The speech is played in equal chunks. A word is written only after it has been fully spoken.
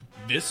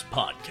This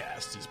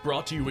podcast is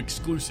brought to you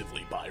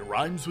exclusively by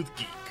Rhymes with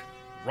Geek.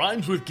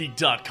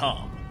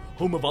 RhymesWithGeek.com,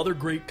 home of other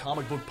great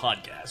comic book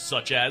podcasts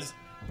such as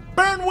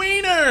Burn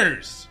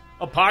Wieners,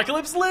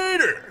 Apocalypse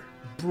Later,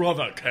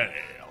 Brother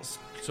Chaos.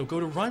 So go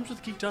to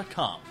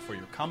RhymesWithGeek.com for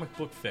your comic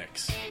book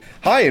fix.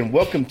 Hi, and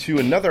welcome to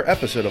another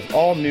episode of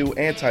All New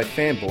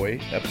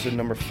Anti-Fanboy, episode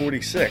number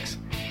 46.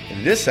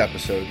 In this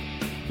episode,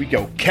 we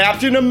go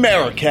Captain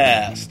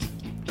Americast,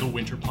 The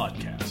Winter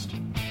Podcast.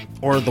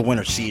 Or the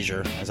winter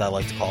seizure, as I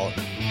like to call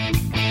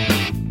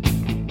it.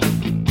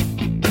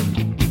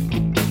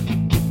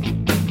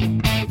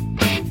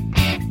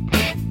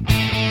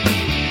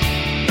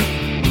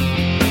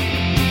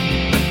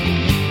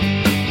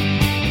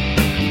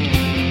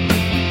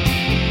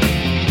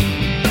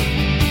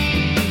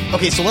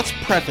 Okay, so let's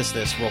preface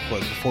this real quick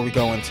before we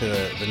go into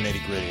the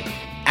nitty-gritty.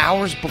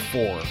 Hours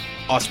before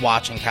us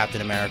watching Captain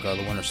America,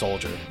 The Winter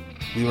Soldier,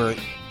 we were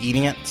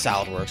eating at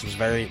Salad Works. It was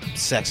very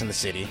Sex in the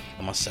City,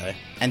 I must say.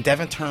 And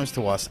Devin turns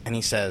to us and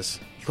he says,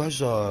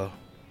 you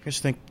guys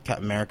think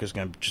Captain America's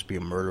going to just be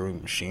a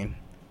murdering machine?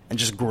 And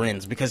just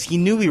grins because he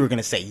knew we were going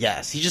to say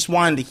yes. He just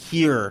wanted to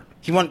hear,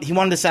 he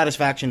wanted the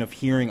satisfaction of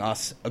hearing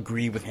us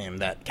agree with him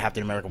that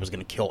Captain America was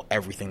going to kill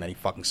everything that he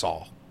fucking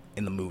saw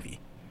in the movie.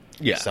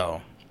 Yeah.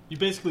 So, You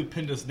basically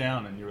pinned us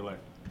down, and you were like,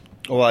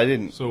 well, I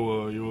didn't.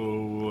 "So, you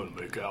want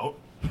to make out?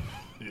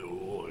 You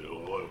want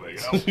to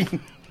make out?"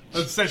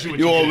 That's essentially what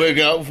You you all did.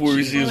 make out before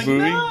we see this like,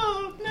 movie?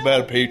 "No, no."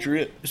 About a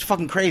Patriot? it's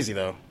fucking crazy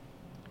though.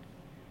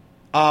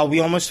 We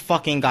almost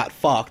fucking got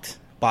fucked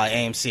by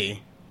AMC.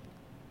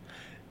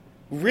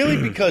 Really?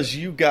 Because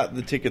you got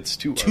the tickets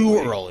too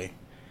Early.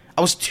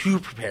 I was too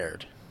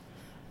prepared.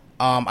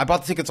 I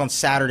bought the tickets on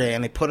Saturday,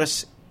 and they put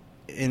us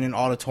in an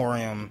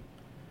auditorium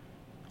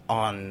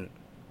on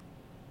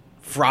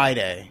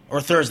Friday or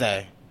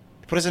Thursday.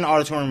 They put us in an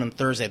auditorium on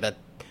Thursday that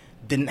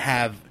didn't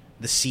have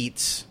the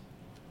seats.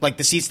 Like,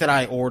 the seats that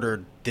I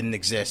ordered didn't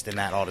exist in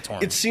that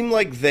auditorium. It seemed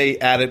like they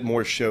added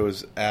more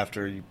shows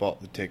after you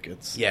bought the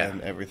tickets. Yeah.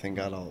 And everything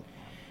got all...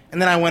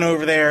 And then I went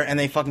over there, and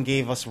they fucking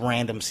gave us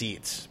random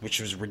seats,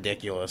 which was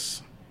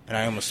ridiculous. And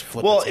I almost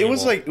flipped Well, the table.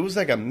 it was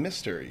like a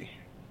mystery.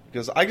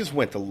 Because I just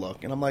went to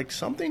look, and I'm like,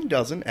 something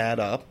doesn't add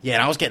up. Yeah,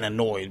 and I was getting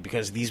annoyed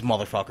because these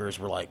motherfuckers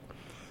were like,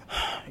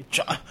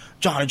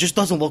 John, it just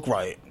doesn't look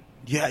right.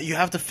 Yeah, you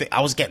have to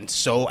I was getting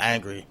so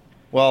angry.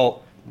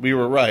 Well, we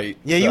were right.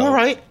 Yeah, you so- were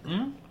right.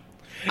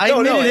 I No,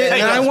 admitted no, it,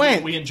 hey, and I Guys,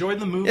 went. We enjoyed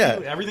the movie. Yeah.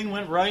 Everything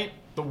went right.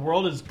 The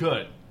world is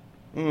good.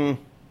 The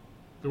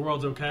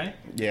world's okay.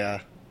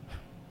 Yeah.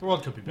 The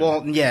world could be better.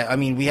 Well, yeah, I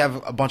mean, we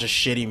have a bunch of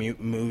shitty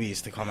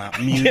movies to come out.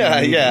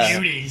 Yeah, yeah.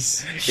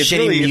 Beauties. It's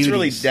Shitty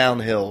really muties.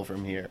 downhill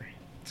from here.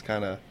 It's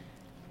kind of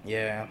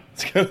Yeah.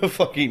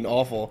 fucking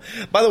awful.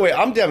 By the way,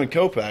 I'm Devin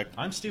Kopak,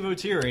 I'm Steve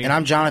O'Teary. And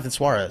I'm Jonathan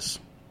Suarez.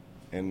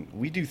 and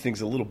we do things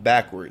a little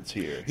backwards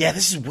here. Yeah,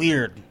 this is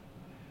weird.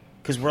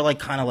 Because we're, like,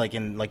 kind of,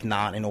 like,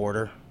 not in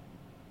order.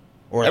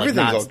 Or like, Everything's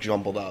not- all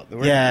jumbled up.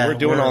 Yeah, we're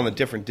doing it we're- on a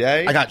different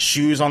day. I got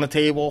shoes on the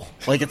table.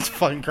 Like, it's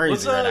fucking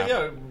crazy right now.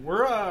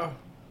 Yeah,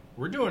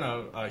 we're doing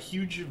a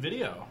huge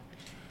video.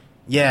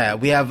 Yeah,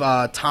 we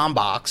have Tom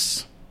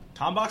Box.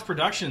 Tombox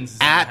Productions is in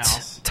the At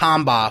house.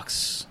 Tom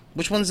Box.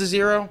 Which one's the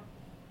zero?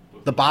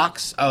 The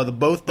box? Oh,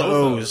 both the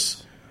Both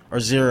O's are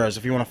zeros.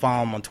 If you want to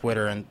follow him on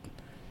Twitter and,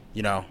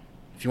 you know,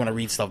 if you want to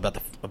read stuff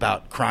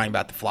about crying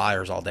about the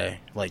Flyers all day,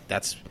 like,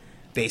 that's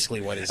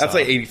basically what his... That's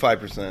like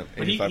 85%.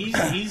 But 85%.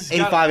 he's got,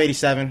 85,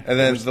 87. And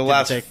then Give the or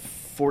last take.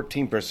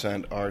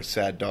 14% are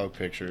sad dog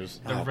pictures.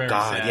 they're Oh, very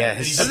God, sad. yeah,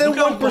 He's and like, then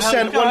 "Look how-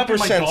 1%, look how happy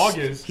my 1%. dog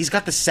is." He's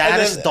got the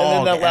saddest and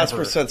dog then that last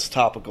ever. percent's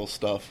topical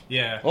stuff.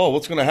 Yeah. Oh,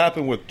 what's going to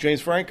happen with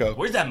James Franco?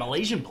 Where's that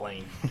Malaysian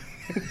plane?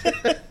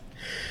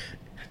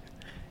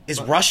 Is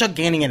Russia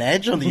gaining an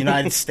edge on the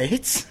United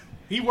States?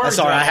 He I'm worries.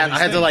 sorry, about I had all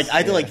to these like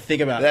things.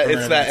 think about That, it.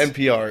 it's that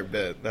NPR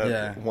bit. That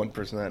Yeah.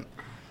 1%.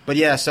 But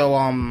yeah,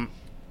 so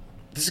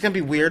this is gonna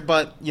be weird,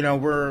 but you know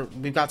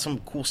we've got some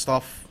cool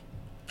stuff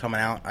coming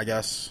out. I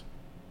guess.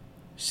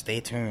 Stay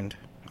tuned.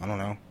 I don't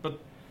know. But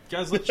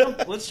guys, let's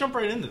jump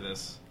right into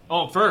this.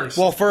 Oh, first,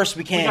 Well, first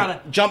we can't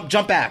gotta-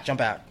 jump back.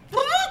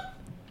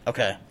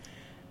 Okay.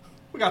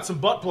 we got some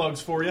butt plugs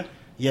for you.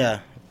 Yeah.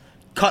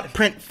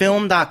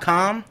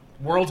 Cutprintfilm.com.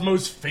 World's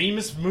most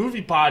famous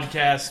movie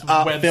podcast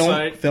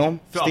website.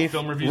 Film. Steve?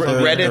 Film reviews. They're-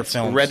 Reddit. they're Reddit's,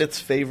 films. Reddit's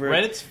favorite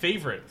Reddit's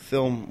favorite.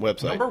 film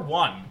website. Number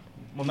one.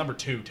 Well, number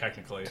two,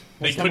 technically.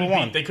 What's number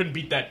one? They couldn't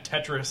beat that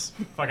Tetris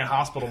fucking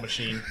hospital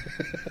machine.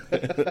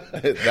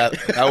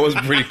 that was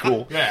pretty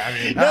cool. Yeah, I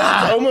mean,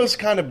 That almost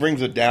kind of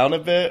brings it down a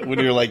bit when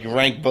you're like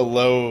ranked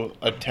below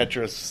a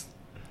Tetris.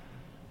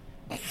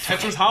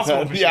 Tetris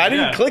hospital machine. Yeah, I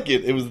didn't click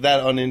it. It was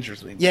that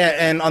uninteresting. Yeah,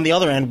 and on the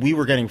other end, we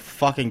were getting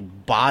fucking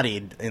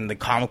bodied in the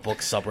comic book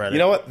subreddit. You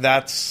know what?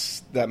 That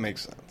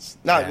makes sense.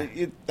 No,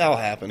 Yeah. that'll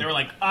happen. They were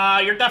like,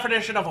 your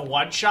definition of a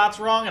one-shot's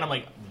wrong. And I'm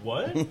like,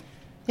 what?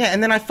 Yeah,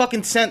 and then I put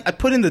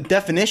in the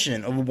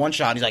definition of a one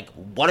shot. He's like,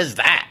 what is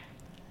that?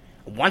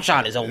 A one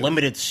shot is a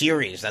limited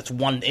series. That's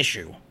one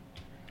issue.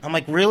 I'm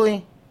like,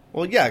 really?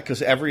 Well, yeah,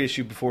 because every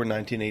issue before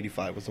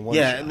 1985 was the one.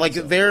 Yeah, shot, like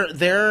so.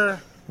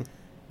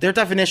 Their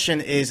definition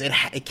is it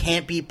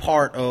can't be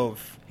part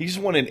of. He just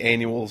wanted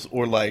annuals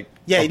or like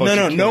Yeah, a bunch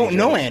of no killing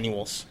jokes.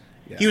 annuals.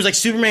 Yeah. He was like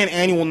Superman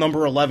Annual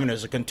number 11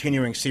 is a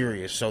continuing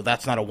series, so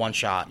that's not a one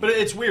shot. But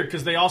it's weird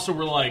because they also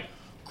were like,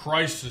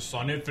 Crisis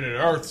on Infinite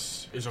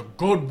Earths is a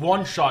good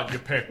one shot you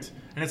picked,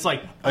 and it's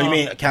like, Oh, you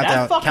mean that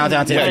countdown fucking- to Yeah,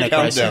 Infinite Countdown.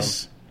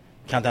 Crisis?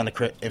 Countdown to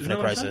Infinite know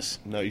what I'm Crisis.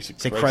 No, you said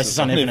Say Crisis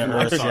on Infinite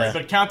Earths. Sorry, Yeah.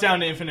 but Countdown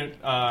to Infinite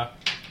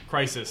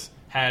Crisis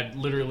had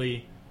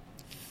literally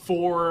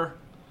 4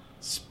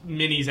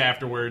 minis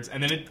afterwards,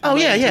 and then it. Oh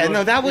yeah, went yeah. into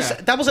No, a- that was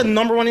yeah. that was a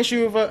number one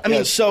issue of. I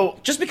mean, so-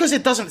 just because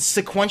it doesn't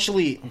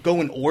sequentially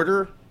go in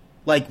order,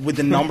 like with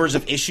the numbers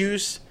of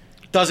issues,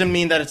 doesn't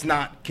mean that it's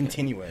not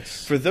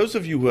continuous. For those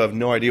of you who have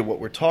no idea what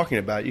we're talking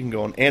about, you can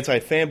go on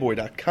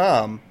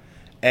antifanboy.com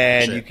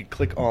and Sure. you can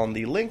click on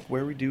the link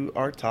where we do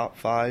our top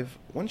 5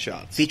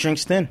 one-shots Featuring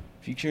Stin,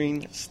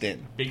 featuring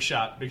Stin. Big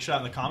shot in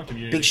the comic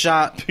community. big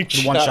shot, Big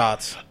one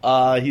shot.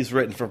 shots. He's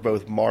written for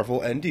both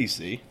Marvel and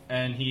DC.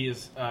 And he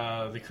is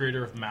the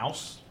creator of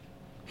Mouse.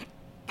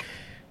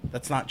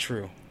 That's not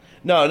true.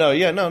 No.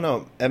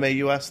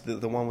 MAUS,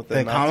 the one with the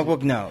The mouse. comic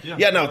book, no.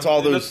 Yeah, no, it's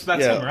all those.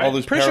 That's yeah, him, right? all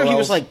those. Pretty sure he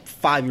was parallels. like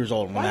 5 years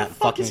old when Why that the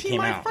fuck fucking is he came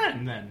my out.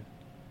 friend then?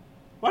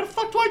 Why the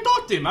fuck do I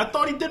talk to him? I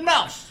thought he did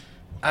Mouse.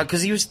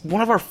 Because he was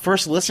one of our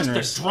first Just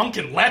listeners. a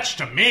drunken lech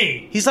to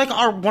me. He's like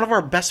one of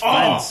our best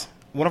friends.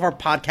 One of our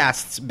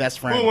podcast's best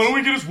friends. Well, why don't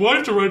we get his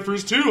wife to write for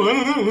us too?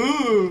 I don't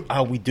know.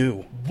 Oh, we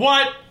do.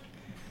 What?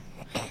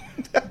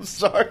 I'm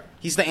sorry.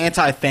 He's the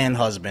anti-fan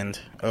husband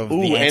of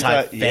Ooh, the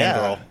anti-fan yeah.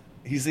 girl.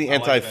 He's the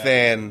like that.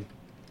 anti-fan.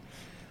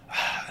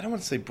 I don't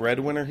want to say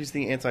breadwinner. He's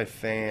the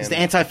anti-fan. He's the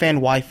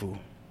anti-fan waifu.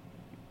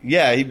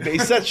 Yeah,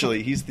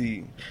 essentially, he's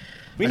the.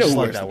 We I know just who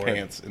like wears that the word.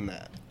 pants in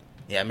that.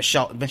 Yeah,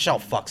 Michelle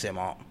fucks him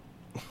up.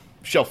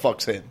 Michelle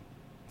fucks him.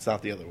 It's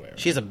not the other way around.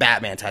 She has a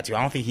Batman tattoo.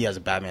 I don't think he has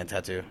a Batman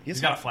tattoo.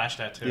 He's got a flash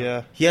tattoo.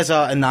 Yeah. He has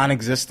a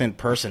non-existent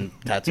person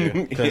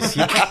tattoo because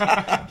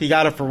he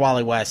got it for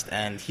Wally West,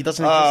 and he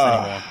doesn't exist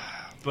anymore.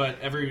 But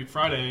every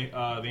Friday, the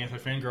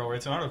anti-fangirl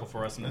writes an article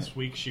for us, and this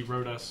week she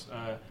wrote us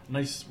a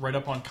nice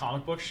write-up on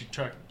comic books.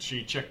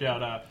 She checked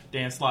out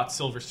Dan Slott's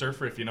Silver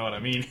Surfer, if you know what I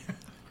mean.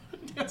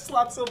 Dan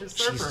Slott's Silver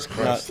Surfer. Jesus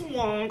Christ.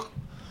 Swonk.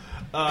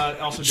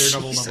 Also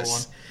Daredevil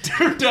Jesus.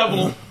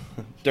 #1.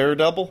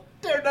 Daredevil.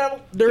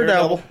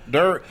 Daredevil.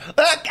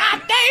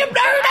 Goddamn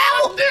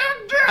Daredevil!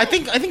 I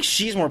think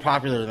she's more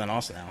popular than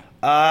us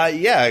now.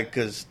 Yeah,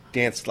 because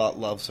Dan Slott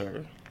loves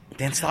her.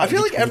 Dan Slott I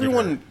feel like retweeted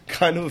everyone her.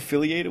 kind of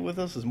affiliated with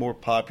us is more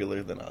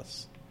popular than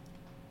us.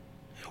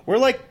 We're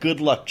like Good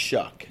Luck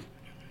Chuck.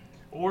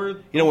 Or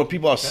You know, when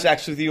people have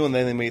sex with you and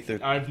then they make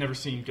their... I've never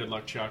seen Good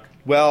Luck Chuck.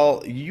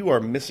 Well, you are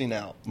missing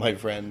out, my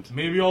friend.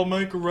 Maybe I'll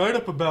make a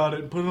write-up about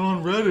it and put it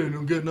on Reddit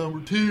and get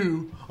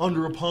 #2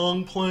 under a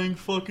Pong playing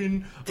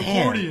fucking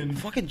accordion. Damn,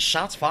 fucking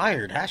shots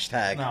fired.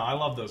 Hashtag. No, I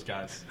love those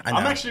guys. I know.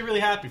 I'm actually really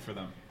happy for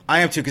them.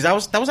 I am too,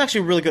 because that was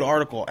actually a really good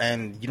article,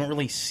 and you don't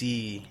really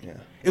see. Yeah.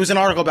 It was an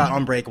article about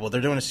Unbreakable.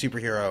 They're doing a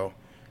superhero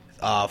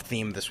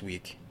theme this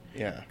week.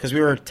 Yeah. Because we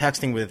were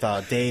texting with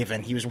Dave,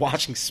 and he was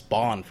watching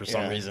Spawn for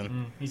some Yeah.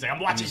 reason. He's like, I'm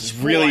watching He's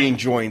Spawn. really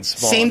enjoying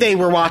Spawn. Same day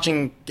we're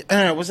watching. I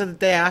don't know. Was it the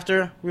day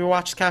after we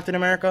watched Captain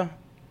America,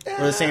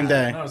 or the same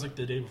day? No, it was like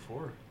the day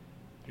before.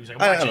 He was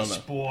like, I I'm watching don't know.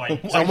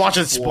 Spawn. So I'm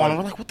watching Spawn. Spawn. And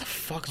we're like, what the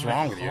fuck's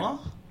wrong with you? Huh?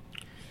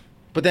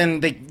 But then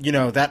they,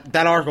 that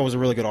article was a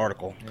really good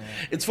article.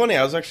 It's funny,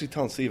 I was actually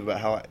telling Steve about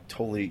how I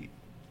totally...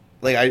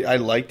 Like, I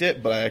liked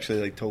it, but I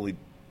actually, like, totally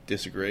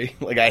disagree.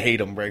 Like, I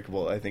hate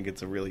Unbreakable. I think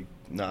it's a really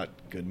not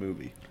good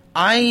movie.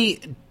 I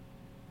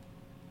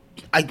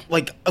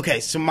like, okay,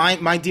 so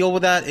my deal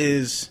with that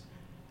is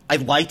I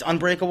liked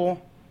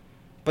Unbreakable,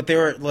 but they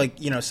were like,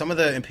 some of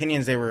the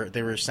opinions they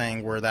were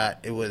saying were that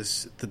it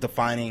was the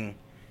defining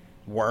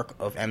work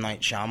of M.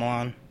 Night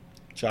Shyamalan.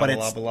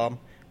 Shabba-labba-lob.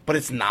 But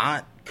it's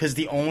not, because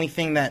the only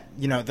thing that,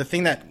 his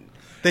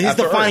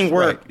After defining Earth,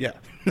 work. right, Yeah.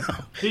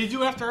 Did he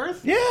do After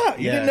Earth? Yeah,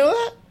 you Yeah. didn't know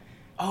that?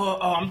 Oh,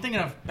 I'm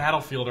thinking of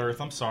Battlefield Earth.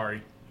 I'm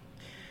sorry.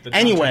 The John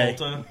Anyway.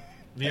 Travolta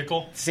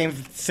vehicle. Same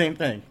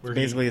thing. Where It's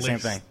he basically the same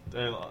licks, thing.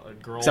 A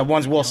girl. Except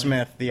one's Will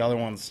Smith, the other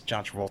one's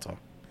John Travolta.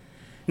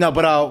 No,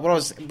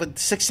 but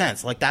Sixth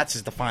Sense, like, that's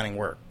his defining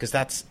work, because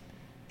that's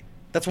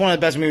one of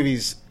the best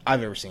movies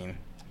I've ever seen.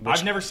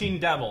 I've never seen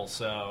Devil,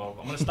 so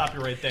I'm going to stop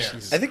you right there.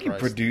 Jesus I think Christ.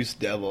 he produced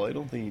Devil. I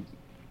don't think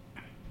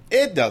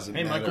it doesn't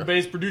Hey, matter. Michael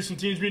Bay's producing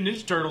Teenage Mutant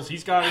Ninja Turtles.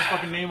 He's got his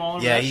fucking name all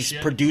over Yeah, that he's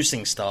shit.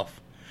 producing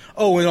stuff.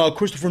 Oh, and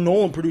Christopher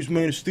Nolan produced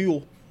Man of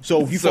Steel,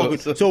 so he So-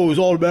 so it was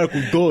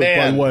automatically good. By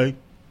Man. the way,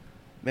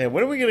 Man,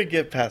 when are we going to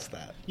get past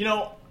that? You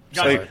know,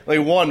 guys, Like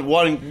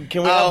one.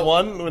 Can we have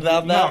one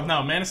without that?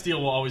 no, Man of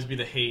Steel will always be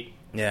the hate.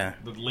 yeah.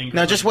 The lingering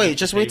No, just wait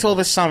table. till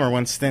this summer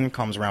when Stin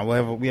comes around.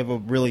 We have a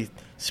really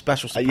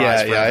special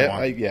surprise for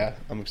everyone.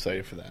 I'm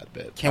excited for that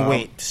bit. Can't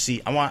wait to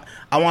see. I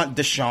want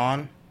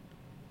Deshaun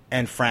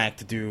and Frank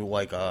to do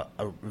like a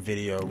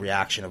video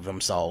reaction of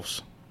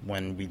themselves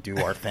when we do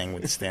our thing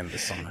with Stin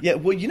this summer. Yeah,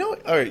 well,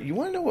 all right, you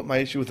want to know what my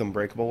issue with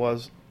Unbreakable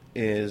was?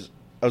 Is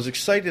I was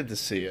excited to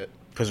see it,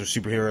 Because of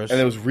superheroes. and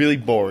it was really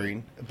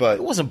boring, but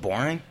It wasn't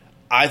boring.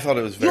 I thought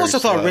it was very You also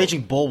thought slow.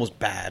 Raging Bull was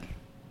bad.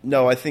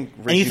 No, I think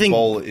Richie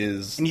Bull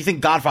is. And you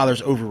think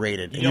Godfather's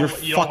overrated. And you're you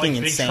fucking don't like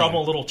insane. Big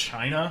Trouble in Little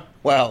China?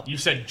 Well, You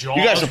said Jaws.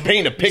 you guys are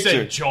painting a picture. You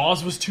said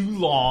Jaws was too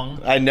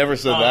long. I never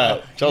said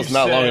that. Jaws You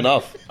not long said,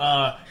 enough.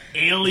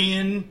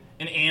 Alien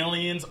and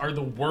Aliens are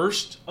the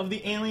worst of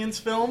the Aliens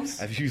films.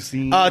 Have you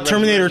seen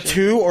Terminator Resurrection?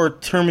 2 or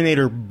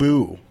Terminator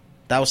Boo?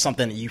 That was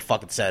something that you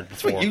fucking said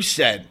before. That's what you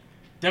said.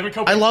 Devin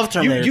Cope. I love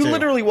Terminator You 2.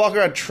 literally walk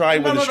around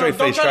trying with a straight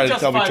don't face try trying to to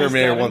tell me justify this,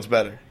 Terminator Devin. 1's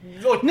better.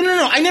 Look,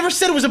 No. I never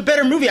said it was a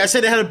better movie. I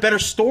said it had a better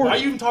story. why are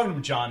you even talking to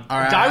him, John? All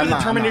right, a guy I'm with not-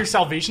 a Terminator I'm not.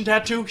 Salvation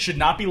tattoo should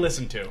not be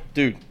listened to.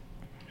 Dude,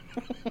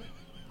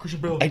 Christian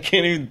Bale. I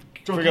can't even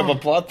bring up a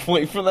plot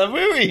point from that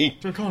movie.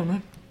 John Connor,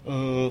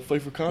 man.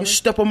 Fight for Connor?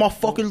 Step on my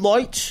fucking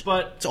lights.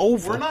 But It's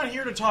over. we're not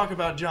here to talk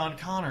about John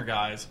Connor,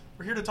 guys.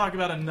 We're here to talk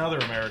about another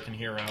American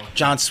hero.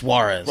 John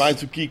Suarez.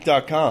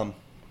 RhymesWithGeek.com.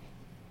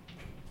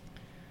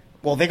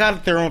 Well, they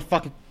got their own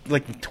fucking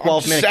like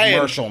 12-minute saying.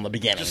 commercial in the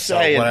beginning. Just so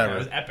saying. It whatever.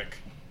 was epic.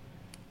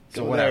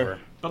 So Go whatever. there.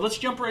 But let's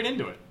jump right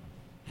into it.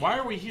 Why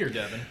are we here,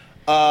 Devin?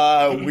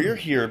 We're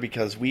here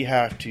because we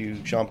have to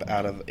jump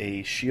out of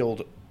a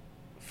SHIELD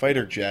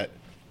fighter jet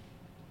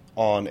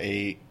on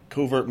a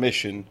covert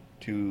mission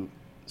to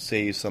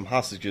save some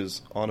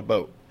hostages on a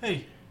boat.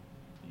 Hey,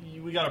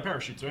 we got our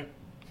parachutes, right?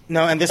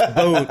 No, and this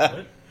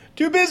boat,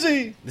 Too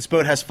busy! this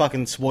boat has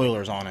fucking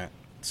spoilers on it.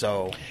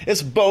 So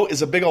This boat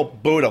is a big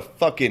old boat of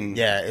fucking...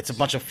 yeah, it's a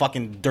bunch of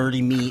fucking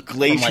dirty meat from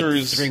like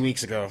Glaciers. 3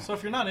 weeks ago. So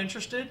if you're not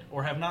interested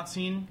or have not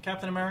seen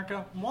Captain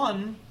America,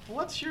 1,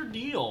 what's your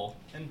deal?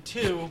 And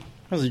 2,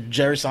 Was it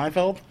Jerry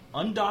Seinfeld?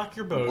 undock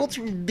your boat, What's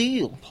your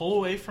deal? pull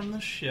away from the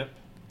ship,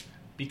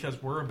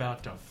 because we're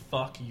about to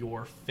fuck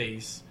your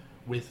face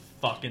with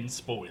fucking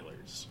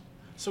spoilers.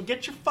 So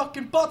get your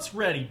fucking butts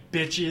ready,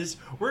 bitches.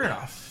 We're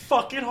gonna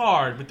fuck it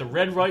hard with the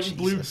red, white, and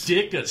blue Jesus.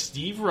 dick of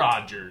Steve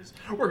Rogers.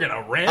 We're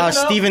gonna ram it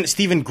up.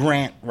 Stephen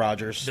Grant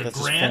Rogers. The That's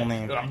Grant,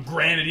 his full name.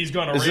 Granted, he's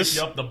gonna Is rape this,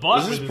 you up the butt.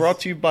 is this with his- brought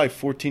to you by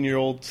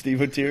 14-year-old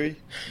Steve O'Teary?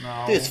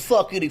 No. This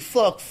fuckity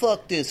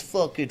fuck this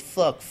fucking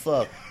fuck.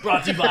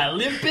 Brought to you by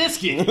Limp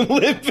Bizkit.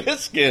 Limp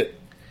Bizkit.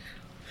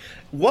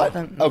 What?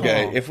 No.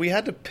 Okay, if we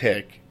had to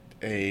pick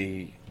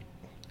a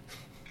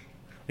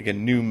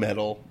new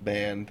metal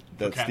band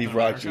that Captain Steve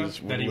America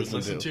Rogers would that he would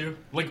listen to.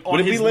 Like Would on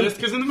it be his Limp- list,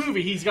 because in the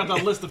movie he's got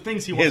that list of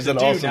things he He wants has to an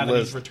do awesome now that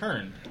list. he's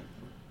returned.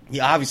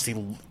 He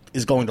obviously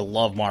is going to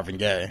love Marvin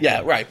Gaye.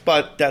 Yeah, right.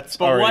 But that's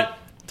But already... what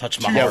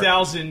Touch my heart.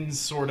 2000s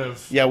sort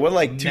of Yeah, we're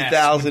like mess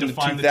 2000 would to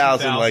define the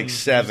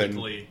 2007.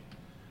 musically?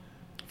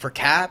 For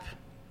Cap,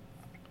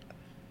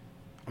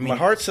 My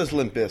heart says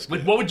Limp Bizkit.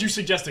 Like, what would you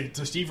suggest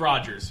to Steve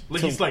Rogers?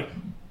 Like, he's like,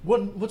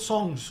 what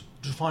songs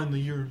define the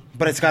year?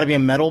 but it's got to be a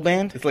metal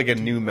band. It's like a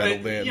new metal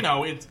band. You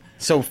know, it's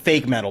So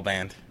fake metal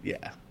band.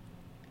 Yeah.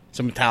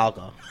 So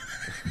Metallica.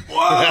 whoa,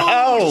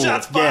 Oh,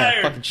 shots Yeah,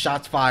 fired. fucking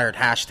shots fired.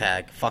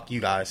 Hashtag. Fuck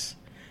you guys.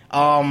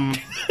 I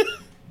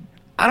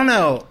don't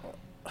know.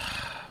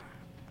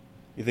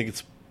 You think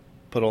it's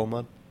Put All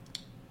Mud?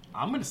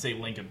 I'm gonna say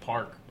Linkin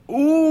Park.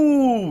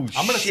 Ooh,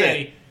 I'm gonna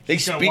say they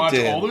he's gonna speak watch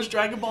to him. all those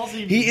Dragon Ball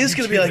Z. He is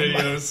gonna be YouTube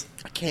like, videos.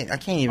 I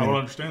can't even. I don't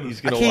understand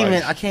He's this. gonna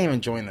watch. I can't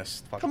even join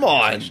this. fucking Come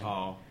on. conversation.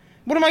 Oh,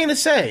 What am I gonna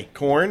say?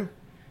 Corn.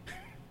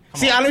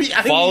 See, I don't.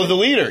 I think Follow the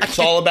leader. It's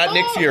all about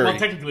Nick Fury. well,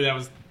 technically that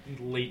was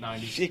late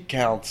 '90s. It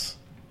counts.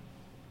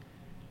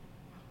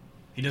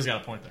 He does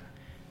got a point there.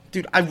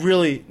 dude, I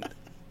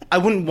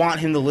wouldn't want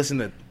him to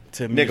listen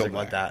to music Nickelback.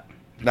 like that.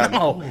 Not-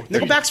 No,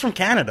 Nickelback's from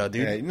Canada,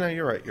 dude. Yeah, no,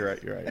 you're right. You're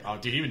right. You're right. Oh,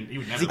 dude, he would never. he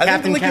I think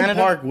Captain Linkin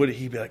Canada? Park would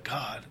he'd be like,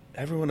 God,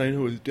 everyone I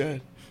know is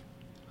dead.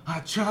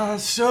 I try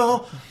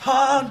so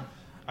hard. All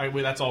right,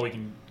 wait, that's all we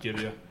can give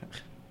you.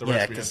 The Yeah,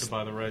 rest we have 'cause- to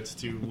buy the rights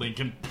to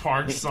Linkin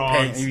Park Pay-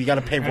 songs. you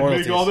gotta pay and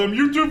royalties. make all them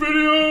YouTube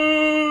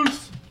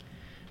videos.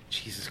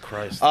 Jesus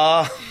Christ.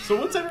 So,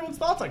 what's everyone's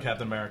thoughts on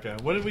Captain America?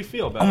 What did we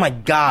feel about Oh it? my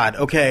god.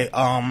 Okay.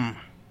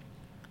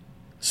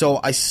 So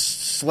I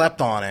slept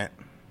on it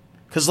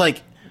because,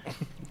 like,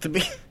 to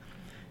be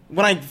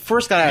when I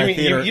first got out of the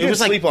theater, you it didn't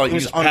was like sleep on it. it You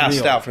was just passed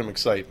unreal. out from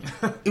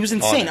excitement. It was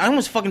insane. it. I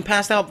almost fucking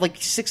passed out like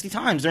 60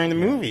 times during the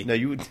movie. No,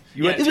 you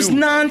Yeah, went it was too-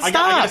 nonstop. I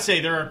gotta say,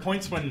 there are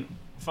points when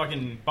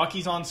fucking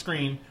Bucky's on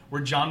screen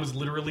where John was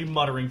literally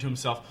muttering to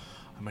himself,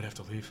 I might have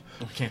to leave.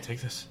 I can't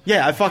take this.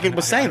 Yeah, I fucking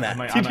was saying that.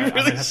 Did you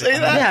really say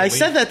that? Yeah, I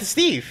said that to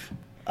Steve.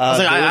 I was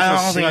like, there I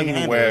was don't a think I can scene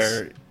handle where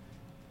this.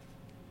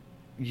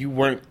 you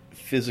weren't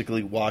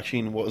physically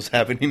watching what was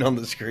happening on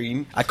the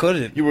screen. I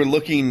couldn't. You were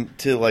looking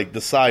to like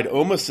the side,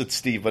 almost at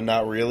Steve, but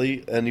not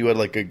really, and you had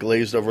like a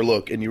glazed over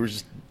look, and you were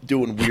just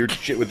doing weird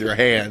shit with your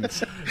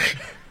hands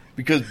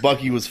because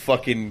Bucky was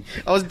fucking.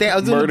 I was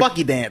doing the Murder-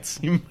 Bucky dance.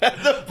 I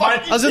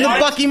I was in the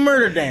Bucky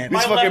murder dance. My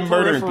He's fucking left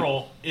murdering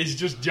peripheral is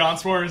just John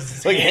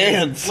Suarez's Like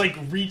hands. like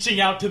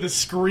reaching out to the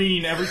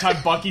screen every time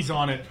Bucky's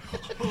on it.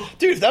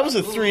 Dude, if that was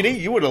a 3D,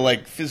 you would have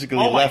like physically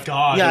Oh my left.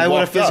 God. Yeah, I would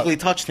have walked up. physically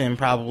touched him,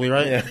 probably,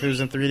 right? Yeah. If it was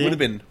in 3D. Would have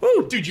been.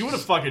 Woo. Dude, you would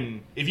have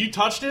fucking if you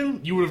touched him,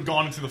 you would have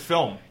gone into the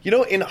film. You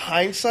know, in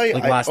hindsight,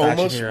 Like I Last Action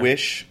almost Hero.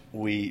 wish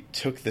we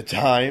took the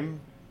time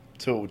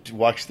to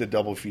watch the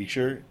double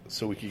feature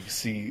so we could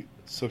see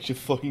such a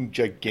fucking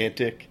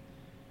gigantic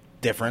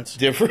difference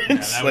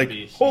difference. that would Like, be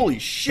huge. holy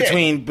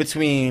shit.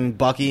 between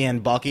Bucky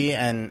and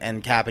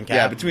Cap and Cap.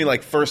 yeah, between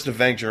like First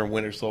Avenger and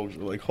Winter Soldier.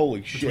 Like,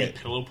 holy Between shit.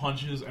 pillow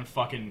punches and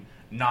fucking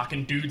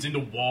knocking dudes into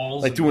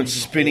walls. Like and doing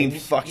using spinning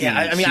holes. fucking.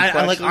 Yeah, I mean,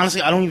 I like suplexes.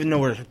 honestly, I don't even know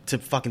where to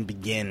fucking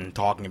begin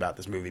talking about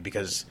this movie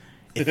because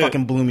it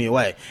fucking blew me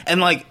away. And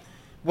like,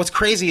 what's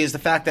crazy is the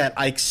fact that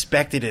I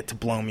expected it to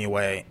blow me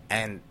away,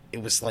 and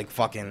it was like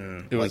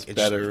fucking. It was like,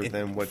 better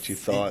than what you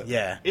thought.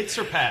 Yeah, It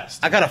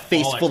surpassed. I got a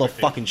face all full of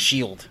expectations. fucking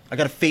shield. I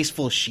got a face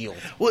full of shield.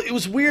 Well, it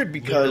was weird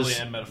because Literally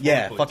and metaphorically.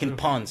 Yeah, fucking too.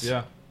 puns.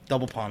 Yeah.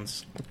 Double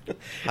puns.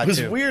 it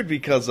was weird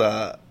because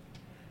I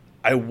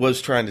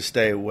was trying to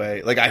stay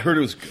away. Like, I heard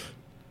it was good.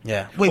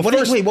 Yeah. Wait, Well,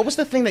 first- what was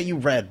the thing that you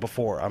read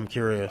before? I'm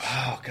curious.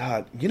 Oh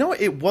God, you know what?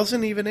 It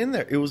wasn't even in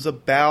there. It was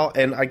about,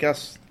 and I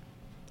guess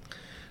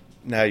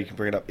now you can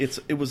bring it up.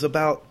 It was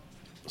about.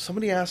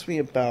 Somebody asked me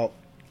about.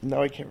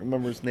 Now I can't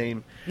remember his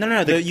name.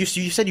 No. You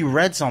said you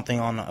read something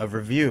on a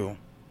review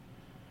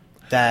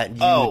that you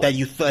Oh. that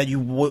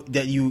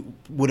you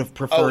would have Oh,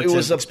 preferred it to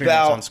was experience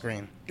about on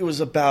screen. It was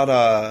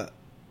about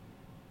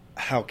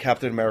how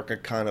Captain America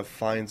kind of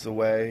finds a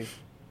way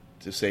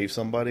to save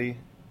somebody,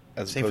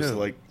 as Save opposed who? to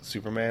like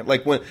Superman.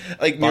 Like when,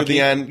 like near Bucky? the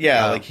end,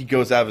 yeah, Oh. like he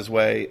goes out of his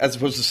way, as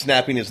opposed to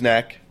snapping his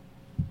neck,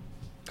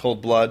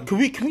 cold blood. Can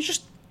we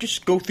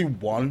just go through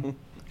one,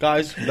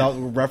 guys, without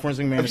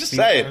referencing Man I'm of just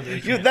Steel? saying. We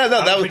You, can't. that, I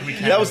that, don't was, think we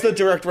can. that was the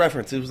direct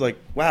reference. It was like,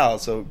 wow,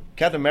 so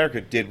Captain America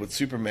did what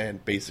Superman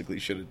basically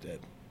should have did,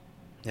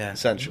 Yeah.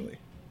 essentially.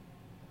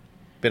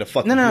 Been a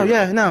fucking No. hero.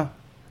 Yeah.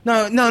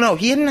 No.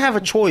 He didn't have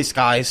a choice,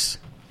 guys.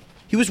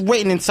 He was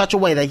written in such a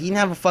way that he didn't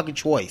have a fucking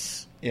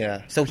choice.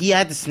 Yeah. So he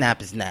had to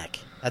snap his neck.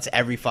 That's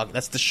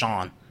that's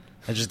Deshaun.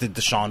 I just did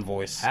Deshaun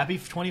voice. Happy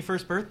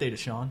 21st birthday to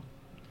Sean.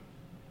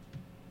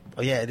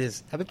 Oh yeah, it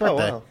is. Happy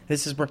birthday. wow.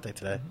 It's his birthday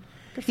today.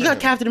 He got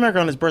Captain America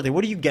on his birthday.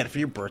 What do you get for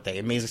your birthday?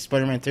 Amazing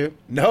Spider-Man 2?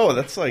 No,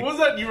 that's like, What was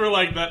that? You were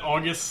like that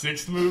August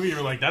 6th movie? You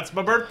were like, that's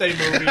my birthday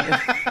movie.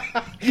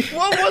 I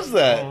what was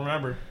that? don't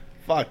remember.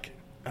 Fuck.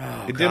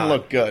 Oh, It didn't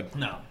look good.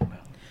 No.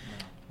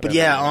 But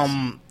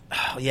yeah,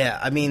 yeah,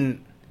 I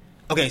mean,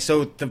 okay,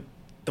 so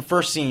the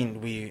first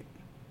scene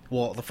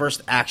the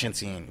first action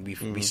scene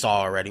we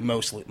saw already,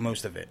 most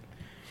of it.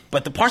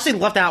 But the parts they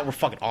left out were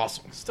fucking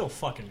awesome. Still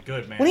fucking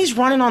good, man. When he's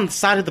running on the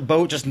side of the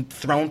boat, just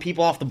throwing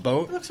people off the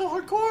boat, It looks so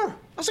hardcore. I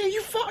was like,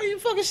 are you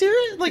fucking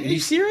serious? Like, are you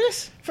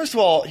serious? First of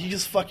all, he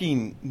just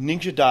fucking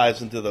ninja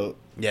dives into the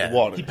Yeah.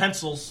 water. He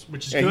pencils,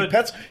 which is Yeah,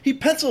 good. he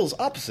pencils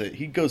opposite.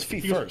 He goes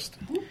feet first.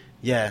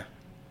 Yeah.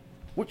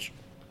 Which,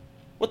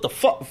 what the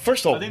fuck?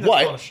 First of I all, think that's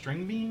called a what?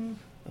 string beam.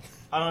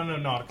 I don't know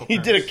nautical He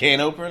did a terms.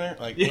 can opener?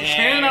 Like, You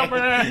can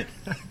opener.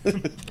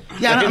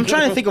 Yeah, I'm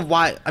trying to think of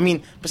why. I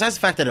mean, besides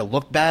the fact that it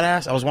looked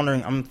badass,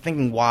 I'm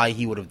thinking why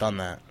he would have done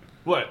that.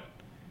 What?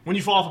 When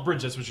you fall off a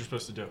bridge, that's what you're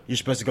supposed to do. You're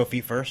supposed to go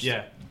feet first?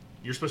 Yeah.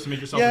 You're supposed to make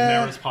yourself Yeah. as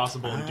narrow as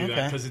possible and do that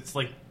okay. because it's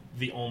like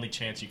the only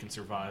chance you can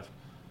survive.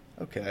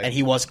 Okay. And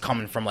he was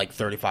coming from like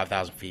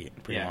 35,000 feet,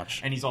 pretty Yeah.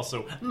 much. And he's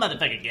also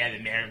motherfucking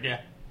Captain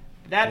America.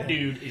 That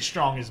dude is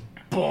strong as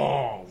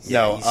balls.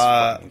 Yo, He's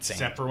fucking insane.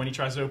 Except for when he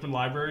tries to open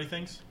library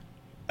things.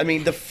 I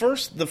mean,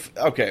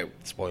 okay,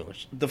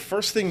 Spoilers. the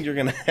first thing you're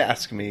gonna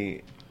ask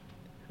me,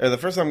 or the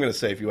first thing I'm gonna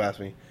say if you ask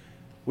me,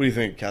 what do you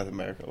think of Captain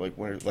America?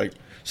 Like,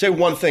 say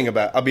one thing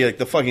about. I'll be like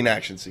the fucking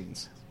action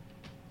scenes.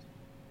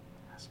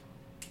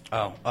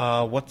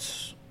 Oh,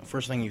 what's the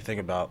first thing you think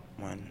about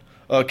when?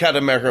 Captain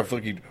America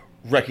fucking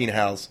wrecking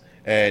house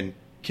and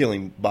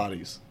killing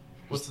bodies,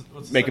 What's the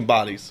making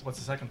bodies. What's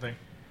the second thing?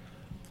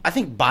 I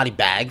think body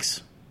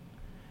bags.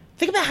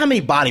 Think about how many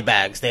body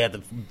bags they had to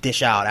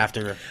dish out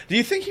after. Do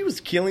you think he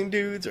was killing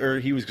dudes or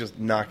he was just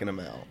knocking them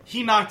out?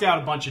 He knocked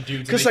out a bunch of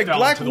dudes. Because and they like fell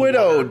Black into the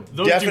Widow water.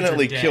 Those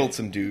definitely dudes are dead. killed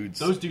some dudes.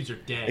 Those dudes are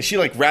dead. And she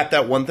like wrapped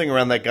that one thing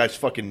around that guy's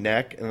fucking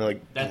neck and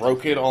like That's broke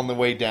okay. it on the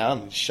way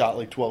down and shot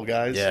like 12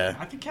 guys. Yeah.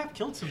 I think Cap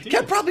killed some dudes.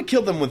 Cap probably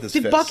killed them with his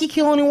Did fist. Bucky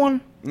kill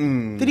anyone?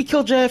 Did he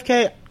kill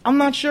JFK? I'm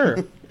not sure.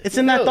 It's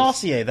in that knows?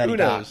 dossier that Who he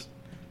got. knows?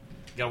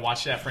 You gotta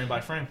watch that frame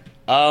by frame.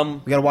 We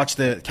gotta watch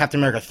the Captain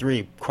America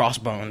 3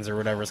 Crossbones or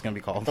whatever it's gonna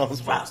be called.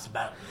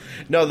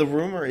 No, the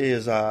rumor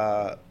is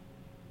the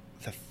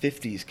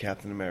 50s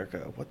Captain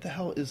America. What the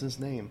hell is his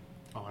name?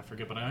 Oh, I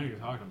forget, but I know who you're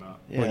talking about.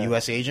 What,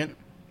 U.S. agent?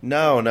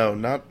 No,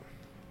 not.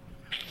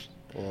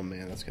 Oh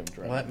man, that's gonna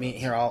drive. Let me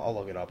here. I'll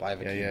look it up. I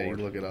have a Yeah, keyboard.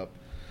 you look it up.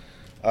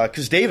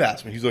 Because Dave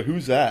asked me, he's like,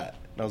 "Who's that?"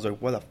 And I was like,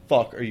 "Why the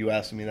fuck are you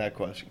asking me that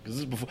question?" Because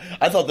this is before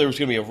I thought there was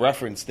gonna be a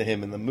reference to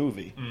him in the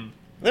movie.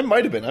 There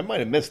might have been. I might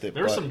have missed it.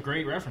 There were but some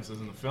great references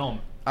in the film.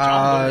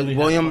 John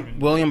literally had fucking-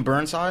 William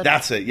Burnside.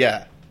 That's it.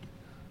 Yeah.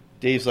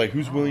 Dave's like,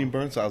 "Who's William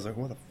Burnside?" I was like,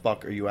 "What the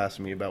fuck are you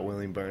asking me about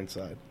William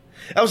Burnside?"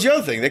 That was the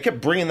other thing. They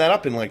kept bringing that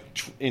up in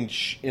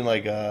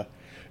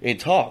in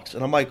talks,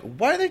 and I'm like,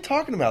 "Why are they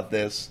talking about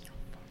this?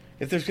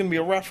 If there's going to be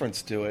a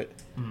reference to it."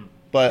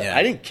 But Yeah.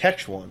 I didn't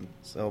catch one,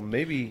 so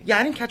maybe. Yeah,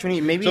 I didn't catch any.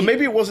 Maybe So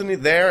maybe it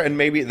wasn't there, and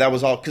maybe that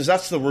was all because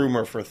that's the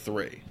rumor for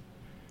 3.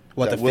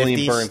 what that the William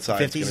 50s,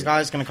 Burnside's 50s gonna-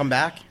 guy's gonna come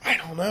back, I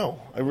don't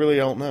know. I really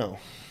don't know.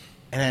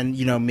 and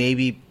then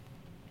maybe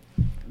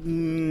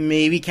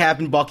maybe Cap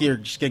and Bucky are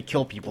just gonna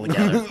kill people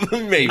together.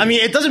 Maybe. I mean,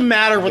 it doesn't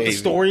matter what the Maybe.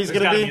 story is There's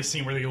gonna gotta be. be a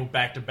scene where they go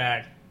back to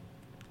back.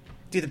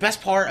 Dude, the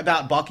best part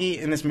about Bucky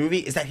in this movie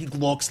is that he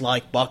looks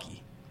like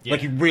Bucky. Yeah.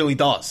 Like he really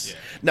does. Yeah.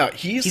 no,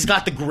 He's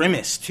got the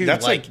grimace too.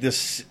 that's like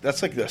this.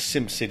 That's like the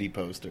Sim City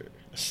poster.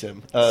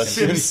 Sim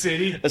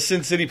City? A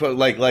Sim City poster.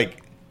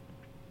 Like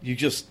you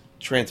just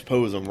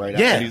transpose him right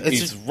Yeah, out. And it's he's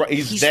just-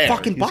 he's he's there.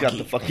 fucking He's got Bucky.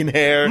 the fucking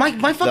hair.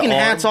 my fucking the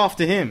hats arm. off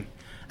to him.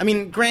 I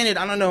mean, granted,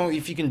 I don't know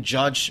if you can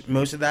judge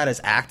most of that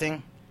as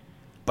acting,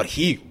 but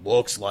he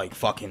looks like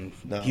fucking.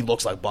 No. He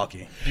looks like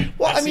Bucky.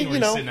 Well, That I scene mean, where you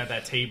he's know, sitting at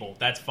that table.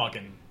 That's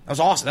fucking. That was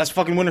awesome. That's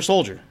fucking Winter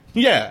Soldier.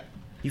 yeah.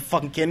 You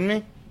fucking kidding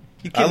me?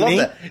 You I kidding love me?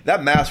 that.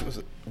 That mask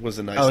was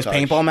a nice. Oh, his touch.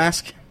 paintball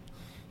mask.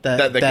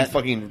 That can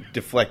fucking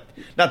deflect.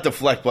 Not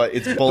deflect, but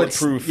it's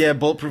bulletproof. Yeah,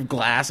 bulletproof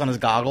glass on his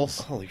goggles.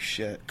 Holy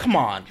shit. Come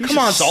on, He was come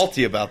on, just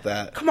salty about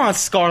that. Come on,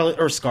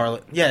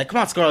 Scarlet. Yeah, come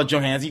on, Scarlett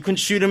Johansson. You couldn't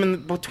shoot him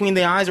in between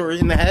the eyes or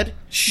in the head.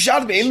 She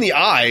shot him in the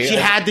eye. She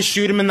had to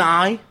shoot him in the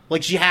eye.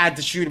 Like she had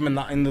to shoot him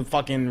in the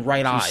fucking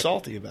right She was eye.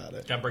 salty about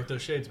it. Gotta break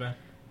those shades, man.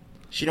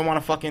 She didn't want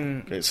to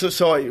fucking. Okay,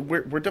 so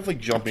we're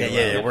definitely jumping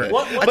Okay, around. yeah, we're-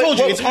 What- I told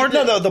you it's hard.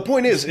 No, the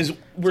point is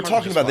we're hard to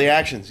talking about the justify.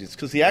 action scenes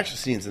because the action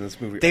scenes in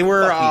this movie They are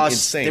were fucking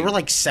insane. they were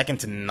like second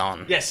to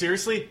none. Yeah,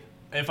 seriously.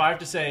 If I have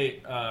to say,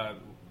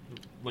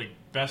 like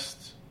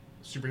best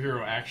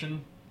superhero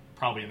action,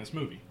 probably in this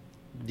movie.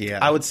 yeah,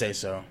 I would say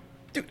so.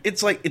 Dude,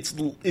 it's like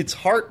it's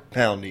heart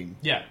pounding.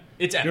 Yeah,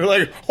 it's epic. You're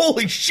like,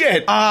 holy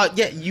shit!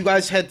 Yeah, you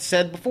guys had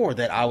said before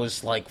that I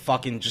was like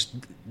fucking just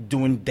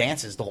doing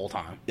dances the whole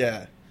time.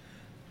 Yeah,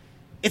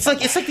 It's like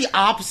the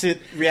opposite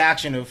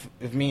reaction of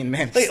me and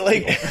Man.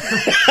 like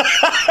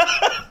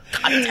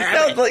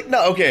damn it.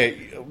 no,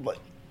 okay, but,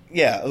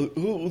 yeah.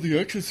 Oh, the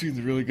action scenes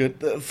are really good.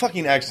 The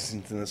fucking action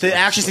scenes in this. The are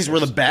action scenes were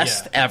the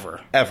best Yeah.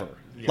 ever. ever.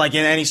 Like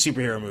in any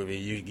superhero movie,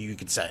 you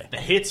could say. The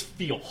hits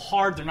feel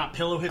hard. They're not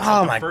pillow hits.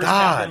 Oh like my the first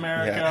God. Captain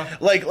America. Yeah,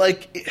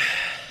 like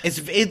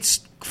It's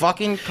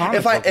fucking comic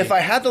if I booky.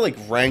 had to like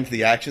rank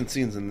the action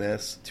scenes in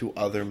this to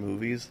other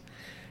movies,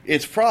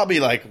 it's probably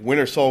like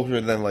Winter Soldier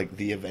and then like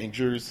the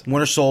Avengers.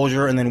 Winter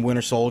Soldier and then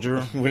Winter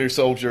Soldier. Winter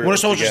Soldier. Winter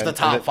Soldier's again, the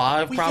top and then-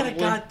 five, We probably. get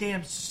a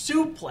goddamn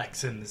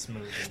suplex in this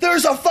movie.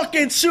 There's a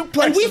fucking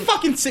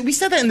suplex. And we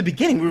said that in the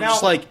beginning. We were Now-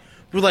 just like,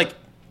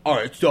 all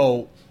right,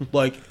 so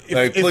like,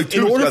 Like, Blade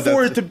in 2's order got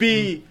for that- it to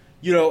be,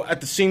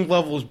 at the same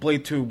level as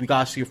Blade 2, we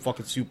gotta see a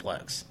fucking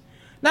suplex.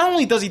 Not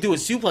only does he do a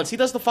suplex, he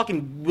does the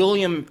fucking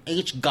William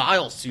H.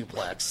 Giles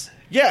suplex.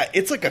 Yeah,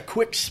 it's like a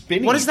quick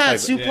spinning. What is that type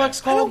of-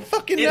 suplex I called? don't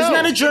fucking know. Isn't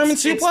that a German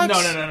It's- suplex?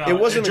 No. It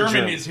wasn't a German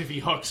German. is if he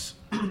hooks,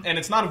 and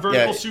it's not a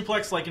vertical Yeah.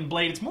 suplex like in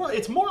Blade.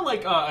 It's more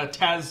like a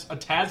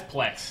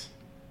Tazplex,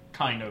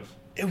 kind of.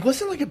 It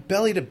wasn't like a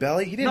belly to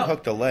belly. He didn't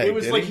hook the leg. It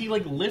was did like he? he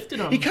like lifted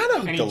him. He kinda hooked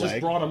and he the just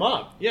leg. brought him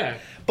up. Yeah,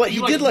 But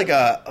he did like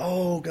a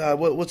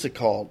what's it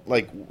called?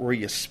 Like where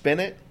you spin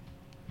it?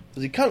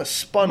 'Cause he kind of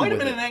spun might have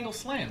with been it. an angle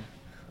slam.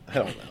 I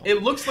don't know.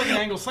 It looks like an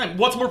angle slam.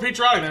 What's more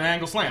patriotic than an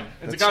angle slam?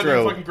 It's That's a goddamn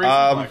true. fucking great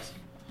suplex.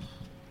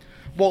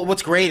 Well,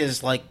 what's great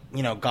is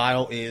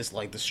Guile is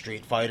like the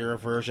Street Fighter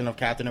version of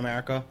Captain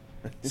America.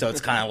 So it's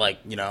kind of like,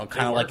 like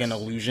an works.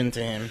 allusion to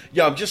him.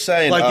 Yeah, I'm just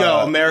saying. Like, yo,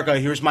 America,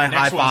 here's my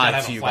high Next one's gotta five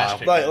have to a you, flash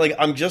Guile. kick. like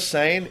I'm just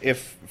saying,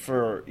 if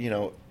for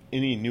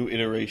any new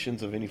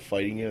iterations of any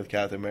fighting game with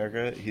Captain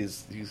America,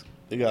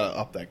 they gotta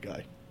up that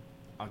guy.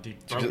 Oh, dude,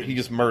 He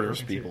just murders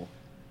broken people.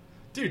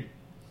 too. Dude,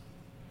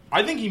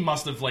 I think he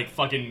must have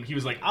he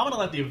was like, I'm gonna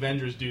let the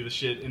Avengers do the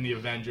shit in the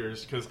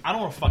Avengers because I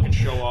don't want to fucking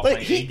show off Like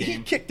my he A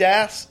game. kicked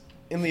ass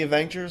in the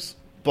Avengers,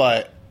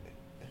 but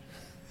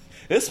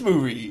this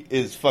movie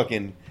is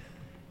fucking.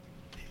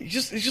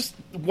 He's just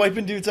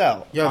wiping dudes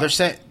out. Yo, they're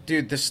saying,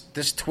 dude, this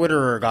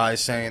Twitterer guy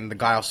is saying the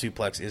Guile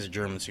suplex is a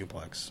German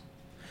suplex.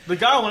 The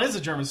Guile one is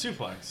a German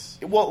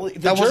suplex. Well,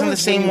 That wasn't the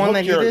same one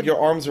that he did?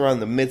 Your arms around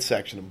the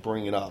midsection and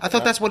bring it up. I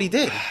thought that's what he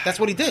did. That's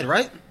what he did,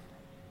 right?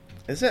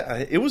 Is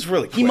it? It was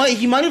really. Quick.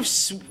 He might have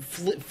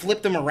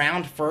flipped him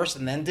around first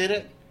and then did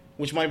it,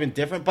 which might have been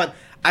different. But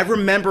I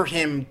remember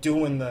him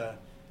doing the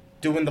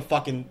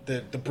fucking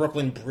the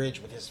Brooklyn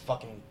Bridge with his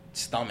fucking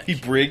stomach. He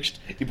bridged.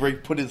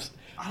 Put his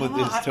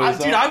toes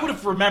Dude, up. I would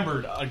have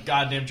remembered a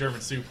goddamn German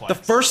suplex. The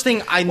first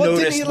thing I Well,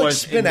 noticed didn't he like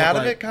was spin it out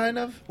looked of it? Kind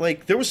of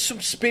like there was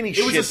some spinny it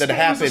was shit a spin, that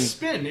happened. It was a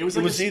spin. It was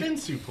like a spin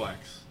suplex.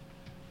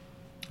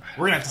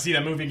 We're gonna have to see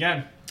that movie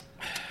again.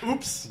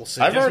 Oops. We'll see.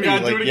 I've Guess we already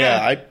gotta do it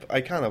I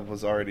again. kind of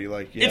was already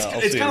like yeah. It's I'll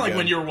it's see kind of it like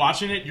when again. you're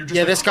watching it, you're just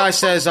Yeah, like, this guy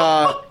says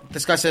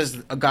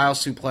a Guile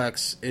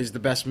suplex is the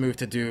best move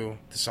to do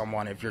to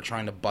someone if you're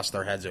trying to bust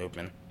their heads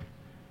open.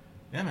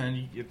 yeah,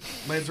 man, it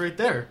lands right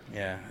there.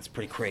 Yeah, it's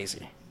pretty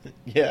crazy.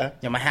 yeah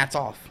Yeah, my hat's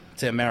off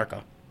to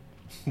America.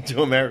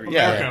 to America.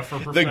 Yeah, America for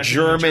the perfecting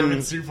German,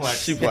 the German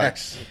suplex.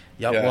 suplex.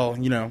 Yeah, Yeah.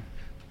 well,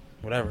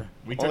 whatever.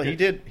 We Well, took he it.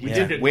 did. We He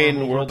took did it win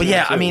normal. World But War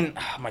yeah, II. I mean,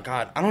 oh my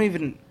god, I don't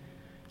even.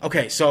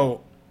 Okay,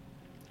 so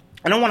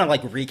I don't want to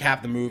like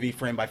recap the movie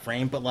frame by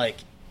frame, but like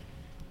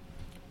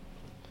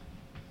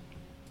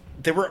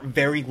there were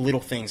very little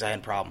things I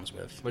had problems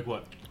with. Like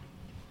what?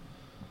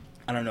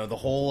 I don't know the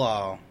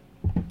whole.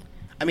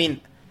 I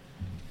mean,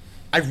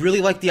 I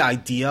really like the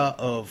idea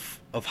of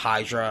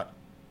Hydra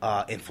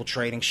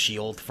infiltrating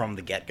S.H.I.E.L.D. from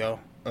the get-go.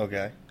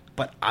 Okay.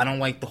 But I don't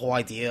like the whole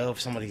idea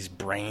of somebody's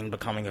brain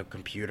becoming a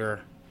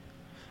computer.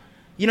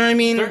 You know what I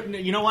mean?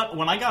 You know what?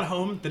 When I got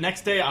home the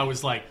next day, I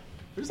was like,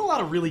 "There's a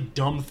lot of really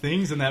dumb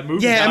things in that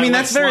movie." Yeah, that I mean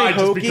that's very slide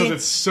hokey just because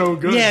it's so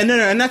good. Yeah, no,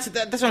 and that's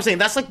what I'm saying.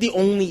 That's like the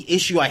only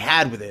issue I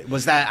had with it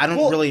was that I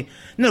don't really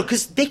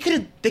because they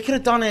could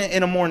have done it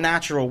in a more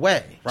natural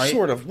way, right?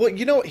 Sort of. Well,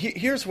 you know,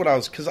 here's what I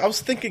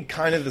was thinking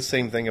kind of the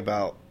same thing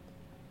about,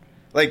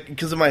 like,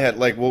 because in my head,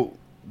 like, well,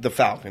 the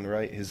Falcon,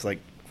 right? His like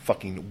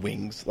fucking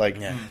wings, like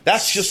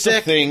that's just a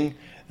thing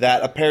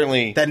that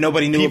apparently that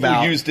nobody knew people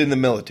about. used in the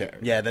military.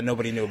 Yeah, that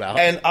nobody knew about.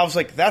 And I was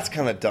like, that's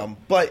kind of dumb.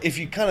 But if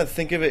you kind of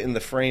think of it in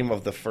the frame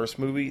of the first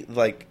movie,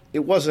 like, it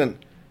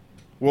wasn't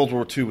World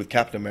War II with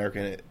Captain America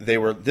in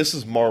it. This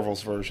is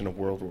Marvel's version of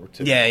World War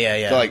II.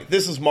 Yeah. So, like,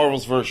 this is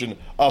Marvel's version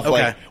of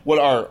like what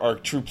our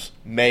troops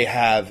may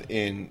have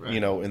in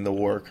in the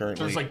war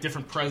currently. There's like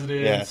different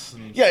presidents.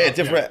 Yeah,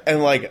 different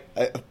and like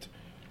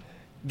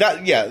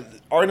that. Yeah,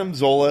 Arnim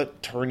Zola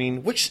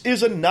turning, which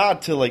is a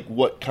nod to like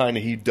what kind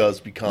of he does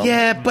become.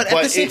 Yeah, but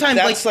at the same time,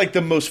 that's like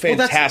the most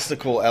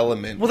fantastical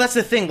element. Well, that's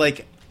the thing.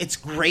 Like, it's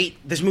great.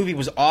 This movie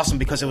was awesome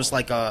because it was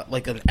like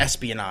an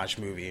espionage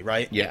movie,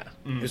 right? Yeah,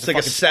 it's like a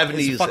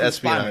 70s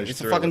espionage.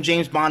 It's a fucking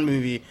James Bond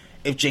movie.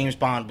 If James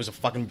Bond was a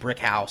fucking brick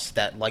house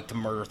that liked to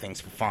murder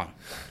things for fun,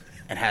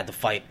 and had to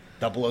fight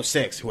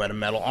 006, who had a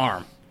metal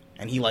arm,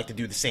 and he liked to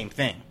do the same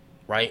thing,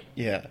 right?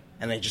 Yeah.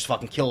 And they just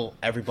fucking kill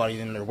everybody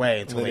in their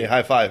way until they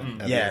high five.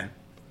 Yeah.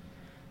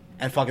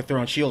 And fucking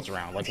throwing shields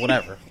around, like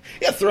whatever.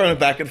 Yeah, throwing it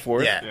back and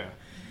forth. Yeah.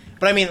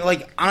 But I mean,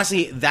 like,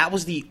 honestly, that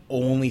was the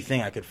only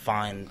thing I could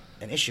find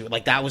an issue.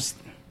 Like, that was,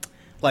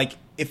 like,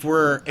 if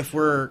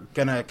we're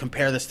gonna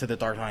compare this to The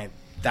Dark Knight,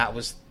 that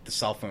was the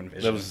cell phone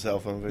vision. That was the cell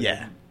phone vision.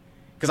 Yeah.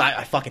 Because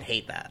I fucking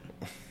hate that.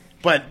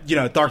 But,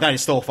 Dark Knight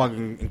is still a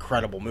fucking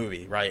incredible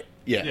movie, right?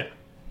 Yeah.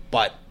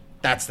 But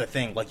that's the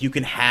thing. Like, you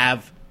can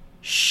have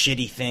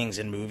shitty things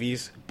in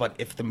movies, but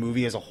if the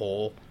movie as a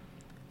whole,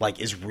 like,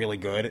 is really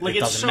good, like, it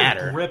doesn't matter.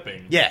 It's so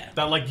gripping. Yeah.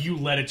 That, like, you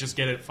let it just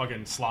get it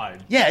fucking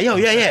slide. Yeah,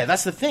 yeah.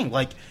 That's the thing.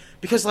 Like,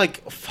 because,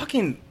 like,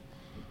 fucking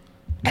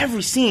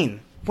every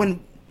scene,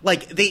 when,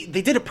 like, they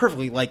did it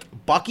perfectly. Like,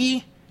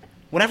 Bucky,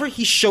 whenever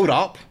he showed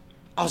up,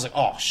 I was like,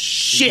 oh,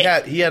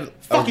 shit. He had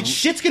fucking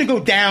shit's gonna go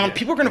down.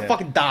 People are gonna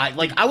fucking die.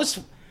 Like, I was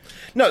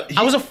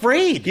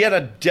afraid. He had a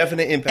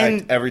definite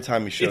impact every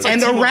time he showed up. Like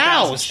and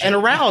aroused at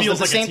the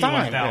like same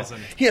time. Yeah.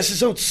 He has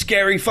his own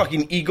scary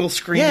fucking eagle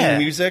screaming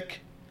music.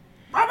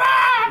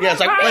 Yeah, it's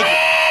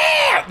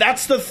like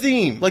that's the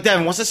theme. Like,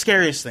 Devin, what's the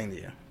scariest thing to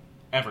you?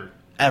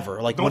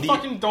 Ever. Like,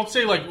 don't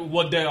say like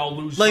one day I'll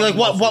lose. Like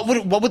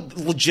what would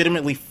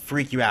legitimately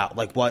freak you out?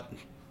 Like what?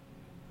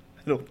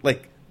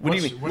 Like what do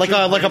you mean?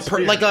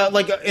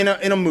 Like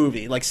in a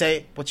movie. Like,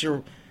 say what's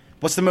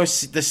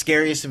the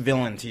scariest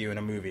villain to you in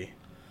a movie?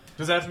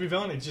 Does that have to be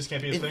villain? It just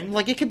can't be a thing?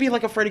 Like, it could be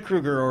like a Freddy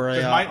Krueger or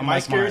a my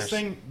scariest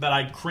thing that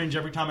I cringe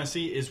every time I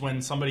see is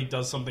when somebody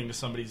does something to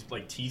somebody's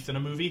like teeth in a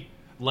movie.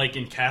 Like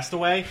in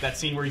Castaway, that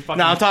scene where he fucking...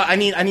 No, I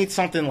need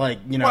something like,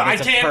 Well, I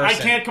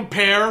can't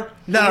compare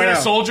Winter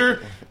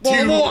Soldier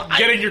to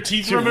getting your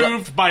teeth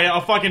removed by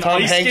a fucking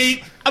ice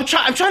skate. I'm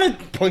trying to...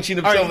 Punching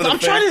himself in the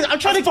face. I'm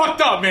trying to...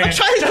 fucked up, man. I'm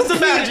trying to just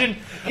imagine...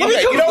 Let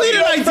me complete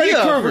an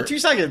idea for 2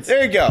 seconds.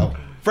 There you go.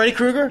 Freddy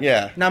Krueger?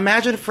 Yeah. Now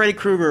imagine Freddy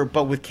Krueger,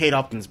 but with Kate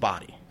Upton's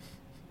body.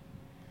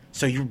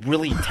 So you're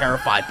really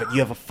terrified, but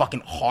you have a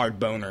fucking hard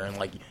boner, and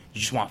like, you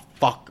just want to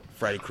fuck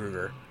Freddy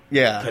Krueger.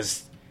 Yeah.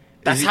 Because...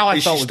 That's how I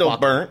felt with Bucky.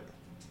 Burnt?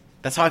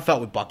 That's how I felt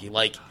with Bucky.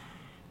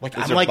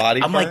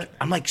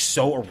 I'm like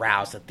so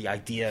aroused at the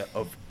idea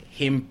of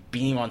him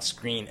being on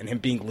screen and him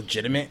being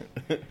legitimate,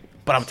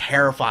 but I'm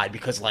terrified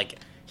because like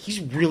he's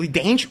really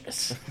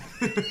dangerous.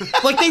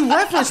 Like, they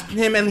referenced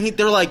him and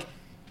they're like,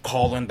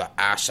 call in the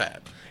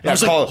asset. And I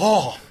was like,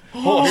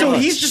 so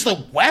he's just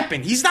a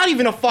weapon. He's not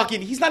even a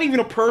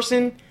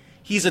person.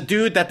 He's a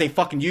dude that they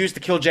fucking used to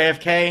kill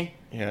JFK.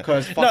 Yeah.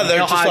 Because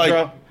they're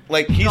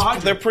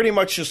just they're pretty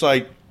much just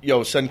like,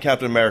 yo, send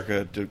Captain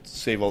America to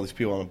save all these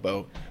people on a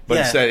boat. But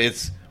instead,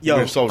 it's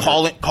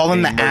call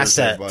in the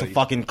asset to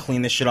fucking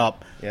clean this shit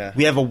up. Yeah.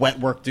 We have a wet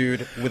work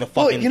dude with a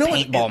fucking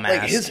paintball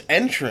mask. Like, his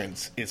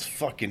entrance is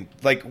fucking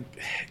like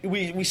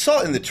we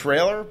saw it in the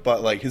trailer,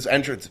 but like his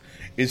entrance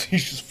is he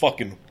just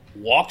fucking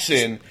walks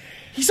in.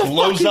 He's a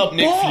blows fucking up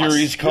Nick boss.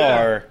 Fury's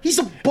car. He's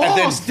a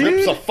boss, and then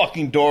rips a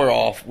fucking door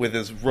off with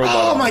his robot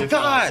arm. Oh my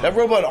god, that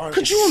robot arm.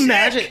 Could you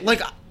imagine?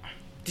 Like,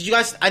 did you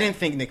guys? I didn't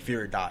think Nick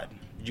Fury died.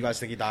 Did you guys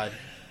think he died?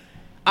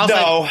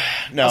 No.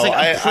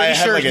 I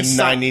had like a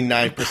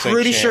 99%.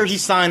 Pretty sure he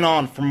signed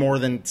on for more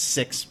than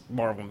 6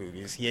 Marvel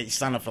movies. He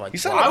signed up for like. He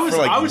signed up for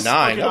like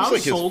 9. I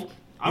was sold.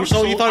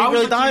 You thought he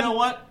really died? You know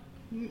what?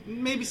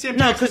 Maybe Sam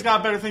Jackson's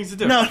got better things to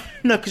do. No,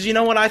 because you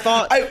know what I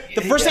thought?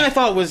 The first thing I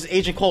thought was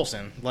Agent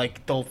Coulson.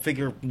 Like, they'll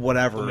figure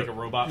whatever. They'll make a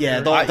robot. Yeah,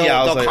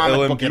 they'll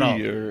comic book it up.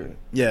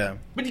 Yeah.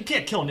 But you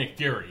can't kill Nick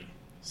Fury.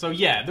 So,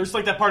 yeah, there's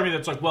like that part of me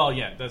that's like, well,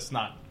 yeah, that's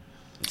not...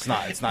 It's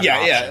not.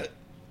 Yeah.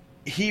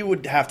 he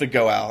would have to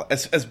go out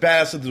as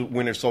badass as the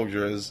Winter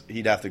Soldier is.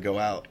 He'd have to go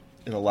out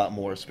in a lot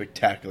more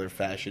spectacular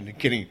fashion than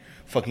getting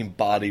fucking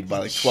bodied by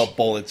like 12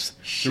 bullets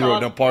through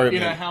an apartment.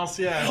 in a house.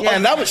 Yeah,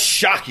 And that was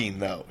shocking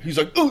though. He's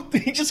like, ooh,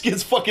 he just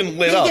gets fucking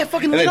lit up, get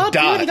fucking and lit then up,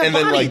 dude. He got and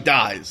then bodied. like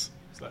dies.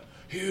 It's like,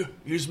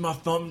 here's my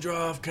thumb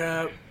drive,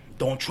 Cap.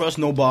 Don't trust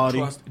nobody.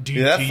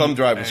 Yeah, that thumb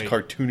drive was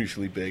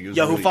cartoonishly big. It was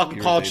Yo, who really fucking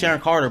called irritating.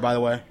 Sharon Carter, by the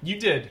way? You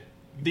did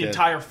the Did.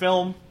 entire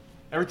film.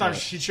 Every time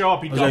she'd show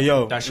up, he'd was go, like,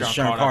 yo, "That's it's Sharon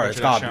Sharon Carter.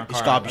 Carter.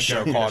 It's gotta be Okay,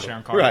 Sharon that's Carter."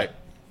 Sharon Carter. Right.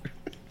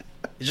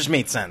 It just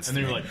made sense. And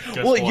then you're like, guess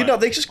Well, what? you know,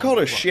 they just called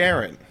her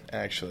Sharon,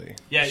 actually.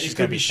 Yeah, She's it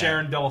gotta could be be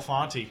Sharon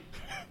Belafonte,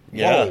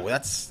 Yeah. Whoa,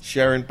 that's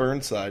Sharon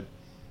Burnside.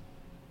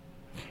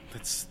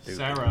 stupid.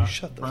 Sarah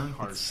Shut the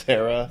Bernhardt.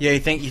 Sarah. Yeah, you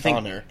think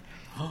Connor.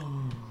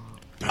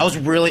 I was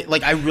really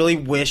like I really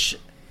wish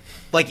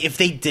like if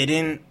they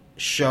didn't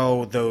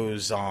show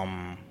those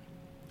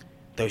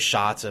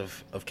shots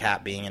of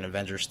Cap being in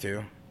Avengers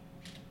 2.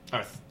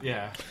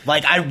 Yeah,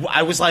 Like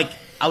I was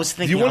Do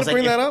thinking you I want was to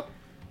bring like, that up?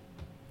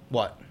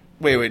 What?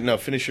 Wait, no,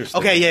 finish your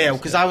statement. Okay, yeah,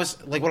 because I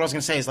was like, what I was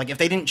gonna say is like, if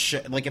they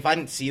didn't, like, if I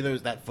didn't see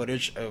that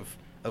footage of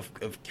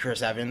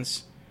Chris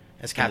Evans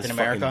as Captain his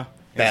America,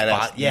 fucking in his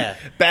badass- yeah,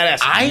 badass-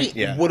 I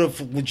yeah. would have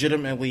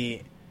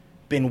legitimately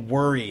been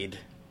worried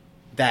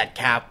that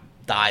Cap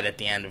died at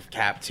the end of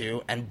Cap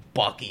 2, and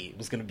Bucky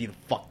was gonna be the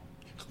fuck.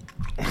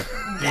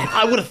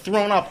 I would have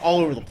thrown up all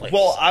over the place.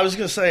 Well, I was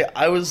going to say,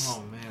 I was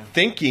Oh, man.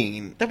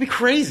 thinking... that'd be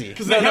crazy.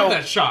 because they No, have no.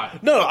 that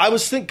shot. No, I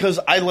was thinking, because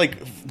I, like,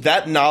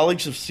 that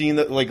knowledge of seeing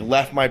that, like,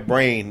 left my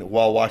brain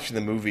while watching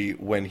the movie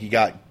when he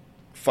got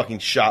fucking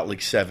shot,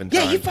 like, 7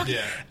 Yeah, times. you fucking.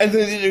 Yeah, And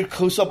then they did a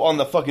close-up on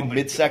the fucking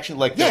midsection,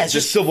 like, Yeah, the, it's the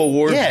just- Civil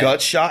War yeah.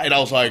 gut shot, and I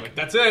was like,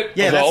 that's it.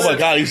 Yeah, I was like, that's oh my it.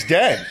 god, he's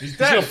dead. He's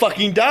dead. gonna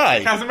fucking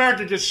die. Captain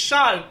America gets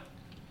shot.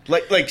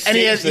 Like, And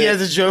he saves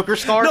has it. a Joker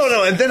scar.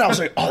 No, and then I was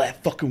like, oh,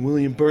 that fucking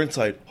William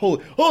Burnside.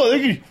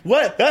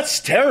 What? That's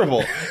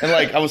terrible. And,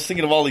 like, I was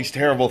thinking of all these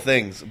terrible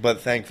things,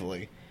 but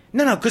thankfully.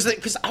 no,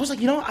 because I was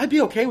like, I'd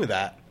be okay with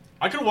that.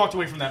 I could have walked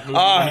away from that movie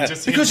when he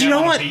just hit Because dead you know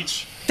on what? the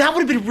beach. That would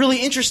have been really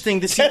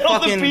interesting to see Dead on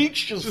fucking. the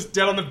beach? Just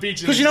dead on the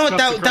beach. Because you know what,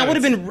 that would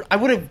have been. I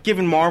would have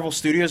given Marvel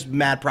Studios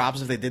mad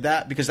props if they did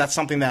that, because that's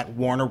something that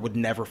Warner would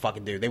never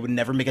fucking do. They would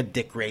never make a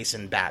Dick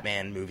Grayson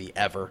Batman movie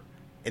ever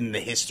in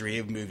the history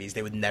of movies.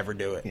 They would never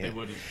do it. They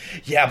wouldn't.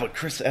 Yeah, but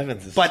Chris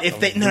Evans is. But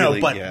if they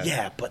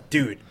but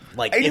dude,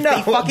 like I if know,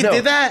 they fucking no.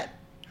 did that,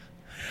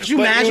 could you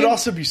But it would imagine?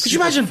 also be could you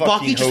super imagine fucking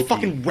Bucky just hokey.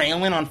 fucking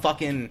railing on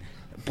fucking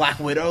Black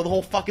Widow the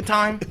whole fucking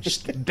time,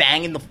 just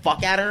banging the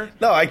fuck at her,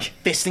 No,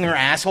 fisting her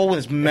asshole with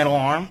his metal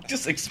arm?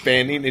 just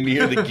expanding and you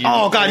hear the gears.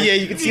 Oh god, yeah,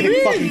 you can see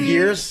the fucking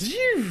gears.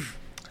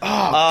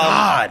 Oh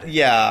god,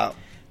 Yeah.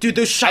 dude,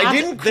 those shots. I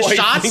didn't the quite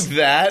shots. think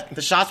that.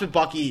 The shots with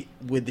Bucky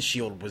with the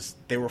shield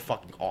they were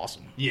fucking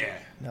awesome. Yeah.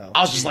 No.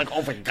 I was just like,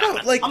 oh my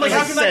god, like- I'm like, Like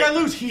how I can said- that guy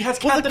lose? He has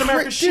Well, Captain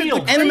America's dude,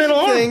 shield. And a metal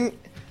arm. thing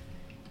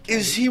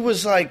is he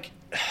was like...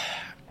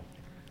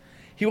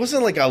 He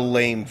wasn't like a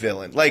lame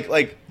villain.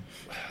 Like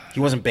he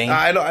wasn't Bane.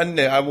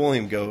 I won't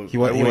even go. He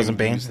wa- I he won't wasn't even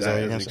Bane? use Is that what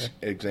that you're as gonna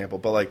an example,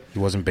 but like he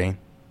wasn't Bane.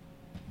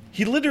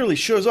 he literally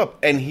shows up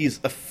and he's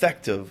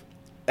effective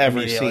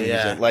every Immediately, scene.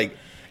 yeah. He's in. Like,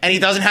 And he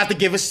doesn't have to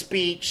give a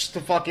speech to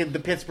fucking the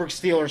Pittsburgh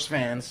Steelers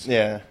fans.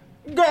 yeah.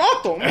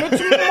 Gotham, it's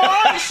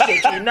my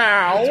city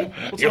now.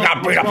 You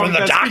got beat up in the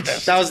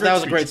darkness. darkness. That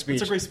was a great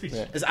speech. It's a great speech.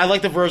 I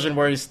like the version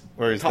where he's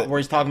Where he's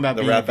talking about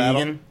the being rap battle.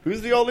 vegan.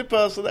 Who's the only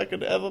person that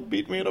could ever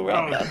beat me in a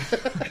rap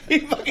battle? He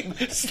fucking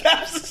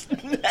snaps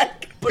his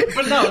neck. But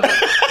no,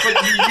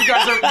 but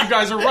you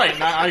guys are right.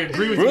 And I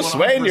agree with Bruce you.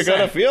 Wayne, you're 100%.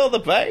 gonna feel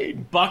the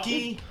pain.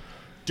 Bucky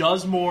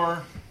does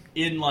more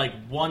in like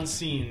one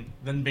scene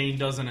than Bane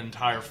does an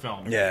entire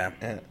film. Yeah.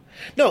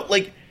 No,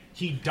 like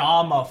He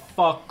dama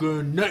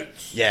fucking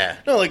nuts. Yeah.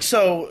 no, like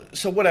so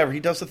whatever. He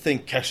does the thing,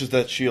 catches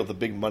that shield, the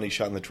big money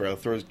shot in the trailer,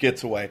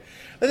 gets away.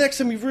 The next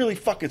time you really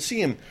fucking see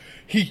him,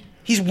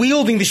 He's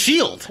wielding the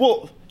shield.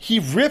 he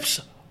rips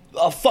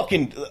a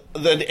fucking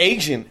the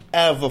agent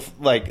out of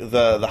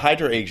the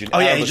Hydra agent. Oh,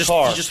 out yeah, of he the just-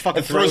 car he just fucking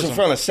and throws throws in him.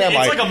 front of semi.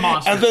 It's like a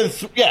monster. And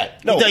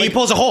then He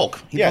pulls a Hulk.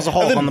 He pulls a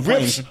Hulk and then on the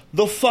plane. rips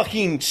the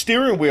fucking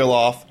steering wheel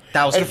off.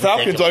 That was and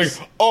Falcon's ridiculous.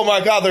 like, "Oh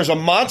my god, there's a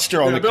monster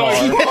on the car.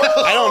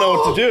 I don't know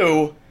what to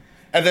do."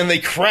 And then they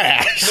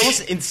crash. That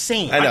was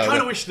insane. I know. I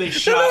kind of wish they No,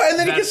 shot. and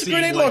then he that gets the scene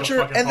grenade like a launcher,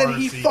 fucking and then horror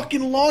he scene.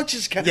 fucking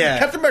launches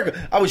Captain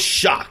America. I was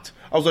shocked.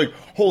 I was like,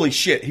 "Holy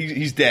shit,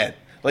 he's dead!"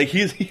 Like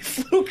he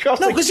flew across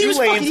No, like because two he was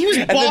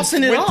lanes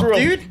bossing it went up, through a-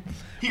 dude.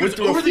 He was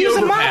through a- over the he was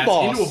a mob overpass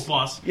boss. into a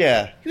bus.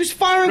 Yeah, He was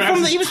firing Grabs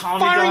from the. his He was Tommy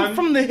firing gun.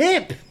 from the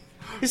hip.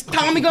 His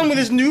Tommy gun with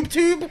his noob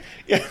tube.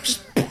 yeah.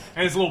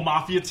 And his little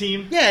mafia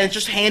team. Yeah, and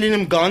just handing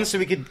him guns so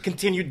he could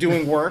continue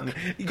doing work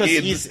because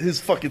he's his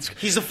fucking.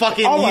 he's a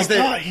fucking. Oh my he's the,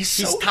 God, he's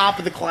so- top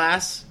of the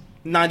class,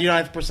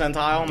 99th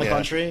percentile in the Yeah.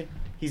 country.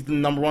 He's the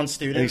number one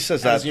student. And he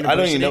says at that. his I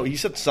don't even university. know. He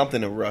said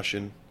something in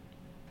Russian.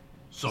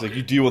 So It's like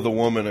you deal with a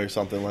woman or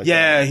something like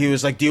Yeah, he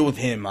was like, "Deal with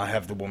him. I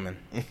have the woman."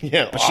 that.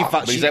 Yeah, But she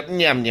fought- he's she- like,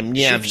 "Nyam, nyam,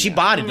 nyam, She nyam."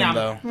 bodied him Yum.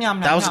 though. Yum,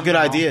 That was a yum, good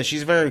yum. idea.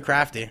 She's very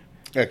crafty.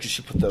 Yeah, because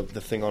she put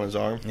the thing on his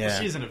arm. Yeah.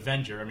 she's an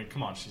Avenger. I mean,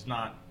 come on, she's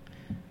not.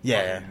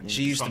 Yeah,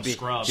 she used to from be.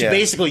 Scrubs. She Yeah.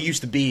 basically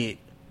used to be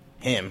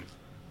him.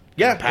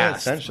 Yeah, past.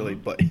 essentially.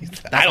 But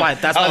That's why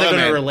they're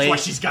going to relate. That's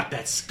why she's got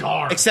that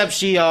scar. Except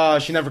she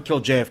never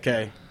killed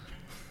JFK.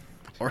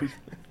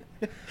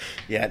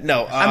 Yeah,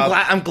 no.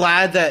 I'm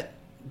glad that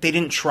they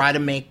didn't try to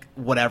make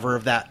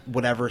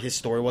whatever his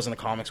story was in the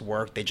comics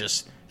work. They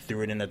just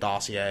threw it in a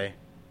dossier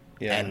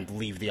Yeah. and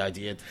leave the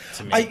idea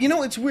to me.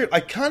 It's weird. I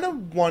kind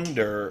of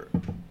wonder,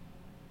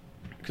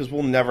 because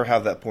we'll never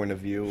have that point of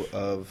view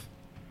of,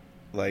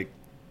 like,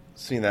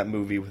 seeing that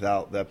movie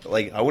without that.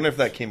 Like, I wonder if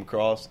that came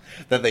across,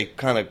 that they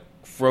kind of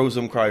froze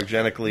him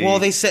cryogenically. Well,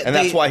 they said- and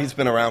that's why he's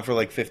been around for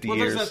like 50 well,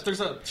 years.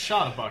 there's a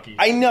shot of Bucky.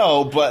 I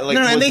know, but like,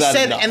 no, and was they that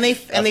said, enough? and they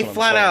That's what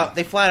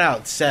I'm flat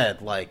out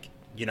said, like,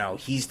 you know,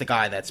 he's the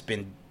guy that's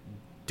been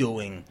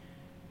doing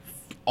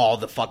all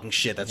the fucking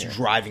shit that's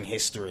driving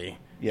history.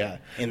 Yeah.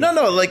 In-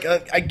 No, like,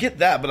 I get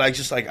that, but I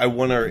just, like, I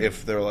wonder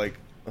if they're like,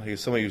 okay,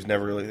 somebody who's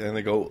never really, and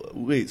they go,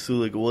 wait, so,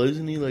 like,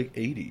 wasn't he, like,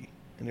 80?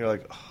 And you're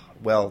like, oh,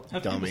 well,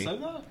 Have dummy. people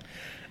said that?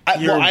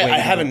 You're I waiting.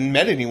 haven't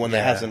met anyone that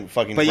Yeah. hasn't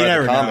fucking But you read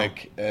never the know.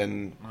 comic,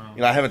 and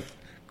I haven't,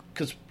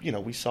 because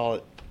we saw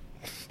it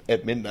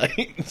at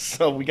midnight,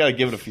 so we got to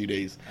give it a few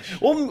days.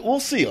 We'll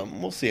see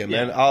him. We'll see him,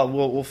 Yeah. man.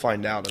 We'll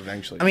find out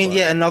eventually. I mean, but-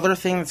 yeah, another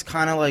thing that's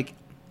kind of like,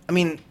 I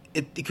mean,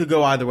 it could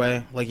go either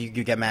way. Like, you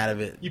could get mad at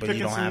it, You but you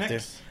picking don't some have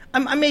Knicks? to.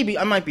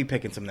 I might be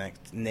picking some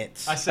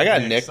nits. I said I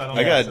got Knicks. Nick. don't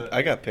I know got- if that's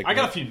I got it. picked I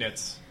got Nick. a few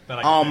nits that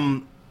I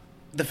can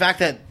The fact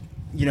that,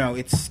 you know,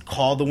 it's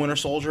called The Winter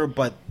Soldier,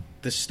 but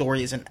the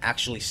story isn't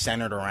actually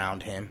centered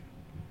around him.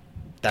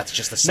 That's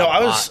just a subplot. No,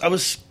 I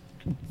was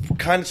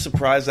kind of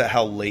surprised at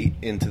how late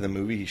into the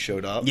movie he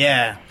showed up.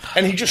 Yeah.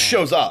 And he just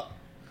shows up.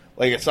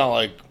 Like, it's not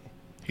like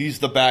he's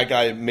the bad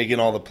guy making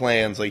all the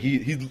plans. Like,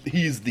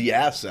 he's the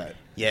asset.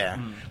 Yeah.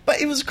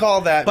 But it was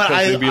called that. But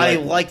because I they'd be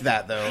like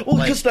that, though. Well,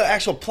 Like, because the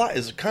actual plot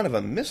is kind of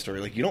a mystery.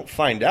 Like, you don't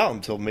find out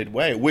until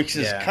midway, which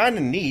is Yeah. kind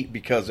of neat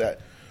because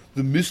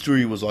the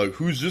mystery was like,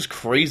 who's this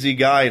crazy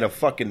guy in a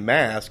fucking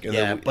mask? And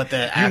Yeah, then but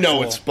the you know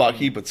actual- it's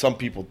Bucky, but some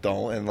people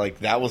don't. And, like,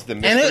 that was the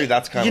and mystery. it,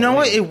 That's kind of you know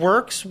what? lame. It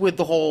works with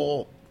the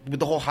whole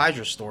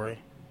Hydra story.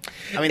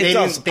 I mean, It they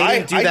does.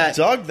 didn't do I that.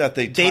 dug that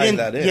they tied didn't.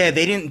 that in. Yeah,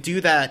 they didn't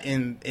do that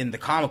in the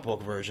comic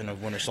book version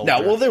of Winter Soldier.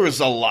 No, well, there was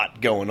a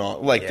lot going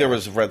on. Like, there Yeah.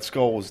 was Red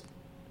Skull was,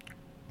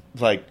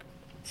 like,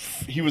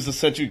 he was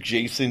essentially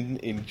Jason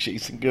in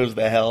Jason Goes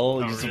to Hell.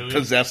 He was really?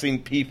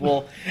 possessing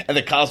people, and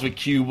the Cosmic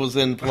Cube was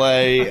in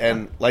play,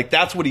 and, like,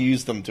 that's what he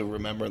used them to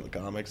remember in the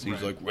comics. He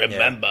was like,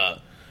 remember.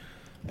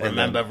 And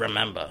then-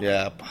 remember.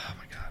 yeah. Oh,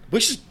 my God.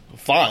 Which is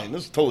fine.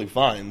 This is totally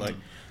fine. Like,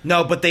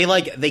 No, but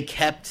they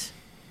kept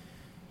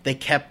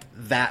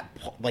that,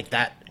 like,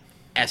 that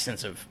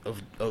essence of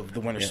the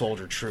Winter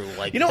Soldier true.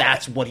 Like, You know,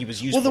 that's what he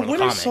was used well, for the in the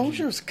Winter comic.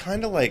 Soldier is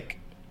kind of like,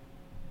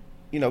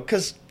 you know,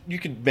 because you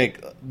could make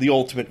the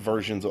ultimate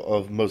versions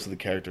of most of the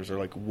characters are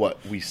like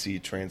what we see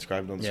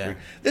transcribed on the Yeah. screen.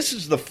 This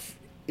is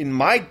in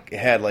my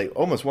head, like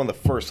almost one of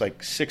the first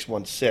like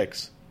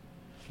 616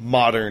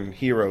 modern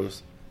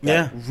heroes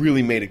that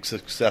really made it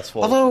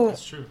successful. Although,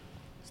 That's true.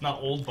 It's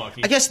not old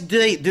Bucky. I guess do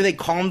they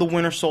call him the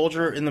Winter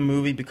Soldier in the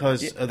movie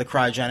because of the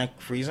cryogenic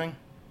freezing?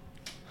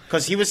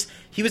 Because he was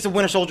the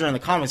Winter Soldier in the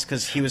comics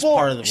because he was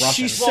part of the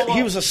Russians.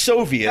 he was a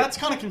Soviet. That's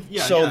kind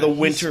of So the he's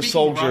Winter speaking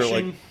Soldier,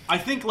 Russian. like- I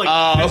think like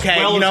Oh, as okay,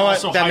 well you know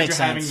as what? also That Hydra makes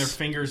having sense. their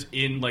fingers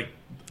in like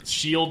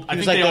Shield. I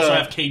was think like they also the-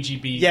 have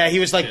KGB. Yeah, he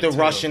was like shit, the too.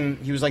 Russian.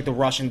 He was like the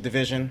Russian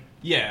division.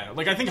 Yeah,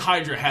 like I think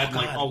Hydra had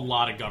like a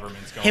lot of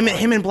governments going.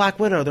 Him and Black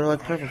Widow, they're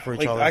like perfect for each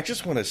like, other. I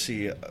just want to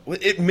see it.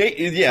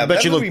 Yeah, I bet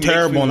that you look movie makes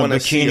terrible me in a wanna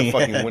see bikini. a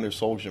fucking Winter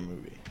Soldier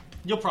movie.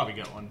 You'll probably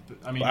get one.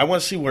 I mean, I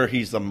want to see where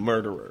he's the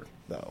murderer,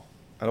 though.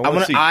 I don't I want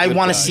want to see. I good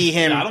want to guys. see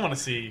him. yeah, I don't want to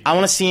see. I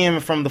want to see him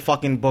from the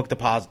fucking book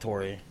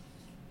depository,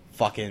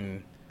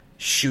 fucking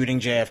shooting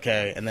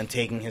JFK and then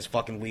taking his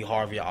fucking Lee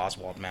Harvey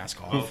Oswald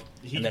mask off. Well,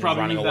 he and could then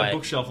probably running move away. that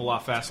bookshelf a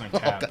lot faster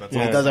than Cap. That's Well,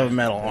 all. he does have a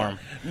metal arm.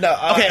 No.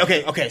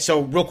 Okay.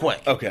 So real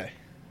quick, Okay.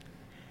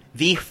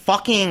 the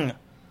fucking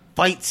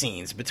fight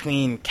scenes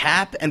between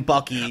Cap and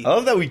Bucky I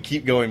love that we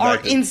keep going are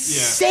back.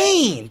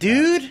 insane,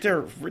 dude.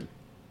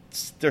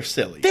 They're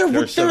silly.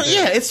 They're so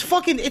yeah,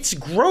 it's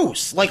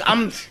gross. Like,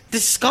 I'm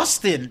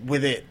disgusted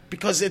with it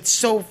because it's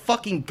so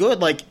fucking good.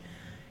 Like,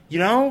 you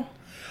know,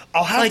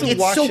 I'll have like, to it's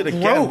watch so it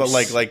again. But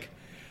gross. like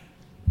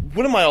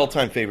one of my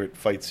all-time favorite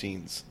fight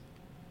scenes.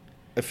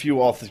 A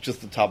few off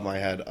just the top of my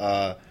head.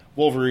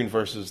 Wolverine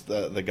versus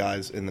the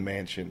guys in the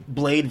mansion.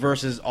 Blade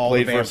versus all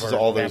Blade the versus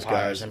all those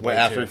vampires guys in when,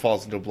 Blade after 2. he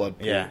falls into a blood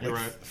pool, Yeah. like, You're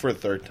right. for the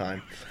third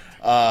time.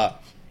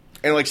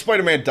 And like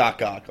Spider-Man,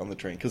 Doc Ock on the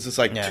train because it's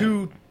like Yeah.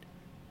 two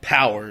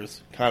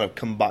powers kind of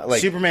combined.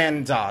 Like Superman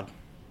and Zod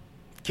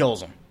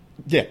kills him.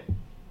 yeah,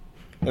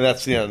 and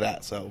that's the end of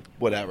that. So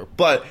whatever.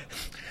 But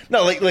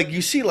no, like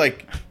you see,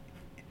 like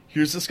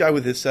here's this guy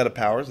with his set of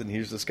powers, and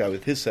here's this guy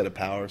with his set of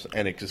powers,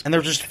 and it just And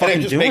they're just fucking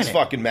it just doing makes it.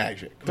 fucking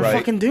magic. They're right?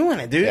 fucking doing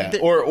it, dude. Yeah.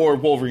 Or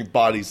Wolverine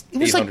bodies It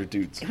was 800 like,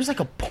 dudes. It was like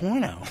a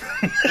porno.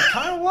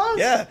 kind of was.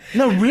 Yeah.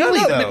 No, really,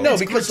 no, though. no,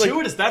 It's because like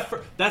gratuitous.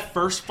 That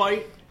first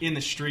fight in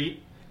the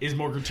street is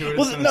more gratuitous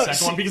Well, than no, the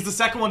second one because the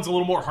second one's a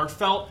little more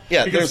heartfelt.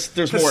 Yeah, because,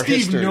 there's more Steve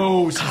history.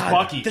 knows God, he's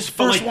Bucky. this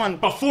But, first like, one,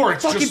 before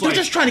it's fucking, just they're like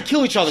just trying to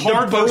kill each other.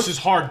 hard versus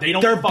hard. They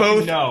don't they're fucking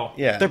both, know.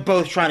 Yeah. They're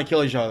both trying to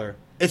kill each other.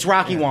 It's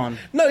Rocky 1.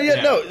 No,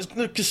 Yeah. no,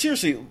 because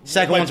seriously,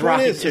 Second my one's point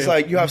Rocky is, 2. It's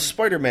like you have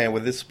Spider-Man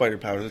with his spider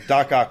powers,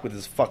 Doc Ock with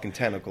his fucking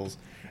tentacles,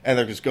 and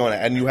they're just going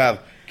at, and you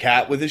have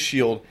Cap with his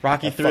shield.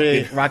 Rocky and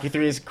 3. fucking- Rocky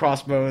 3 is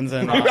crossbones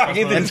and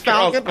Rocky and three's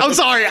Falcon. crossbones. I'm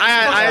sorry, I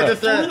had to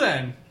Four say.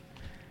 then.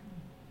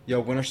 Yo,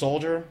 Winter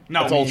Soldier.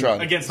 No, It's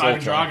Ultron. against It's Ivan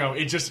Ultron.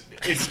 Drago.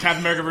 It's Captain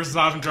America versus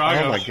Ivan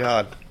Drago. Oh my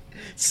god.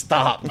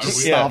 Stop.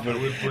 Just Yeah. stop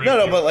it.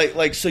 No, but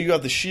like, so you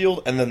have the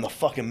shield, and then the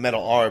fucking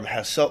metal arm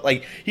has so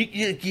like you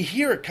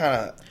hear it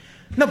kind of.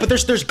 No, but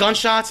there's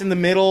gunshots in the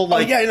middle.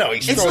 Like, yeah, I know.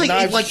 He's It's throwing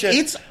like knives and shit.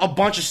 it's a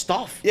bunch of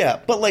stuff. Yeah,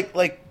 but like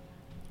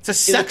It's a in the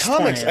sex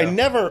comics,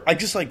 tornado. I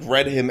just like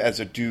read him as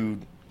a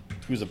dude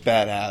who's a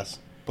badass,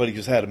 but he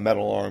just had a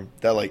metal arm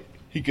that like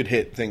he could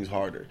hit things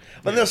harder.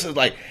 But this is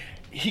like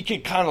he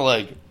can kind of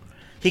like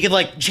He could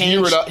like change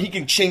gear it up. He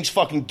can change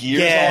fucking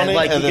gears Yeah, on it,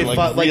 like, and he then could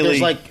like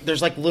really.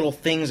 there's like little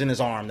things in his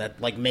arm that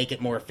like make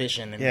it more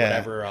efficient and Yeah.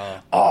 whatever.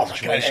 Oh my god!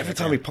 situation Every it's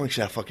time in. he punched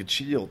that fucking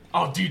shield,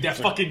 Oh, dude, that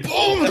fucking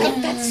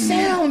that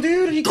sound,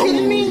 dude. Are you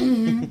kidding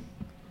me?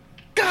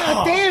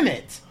 God damn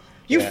it!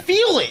 You Yeah.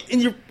 feel it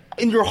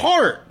in your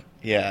heart.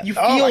 yeah, You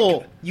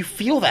Oh,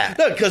 feel that.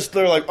 no, because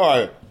they're like, all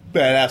right,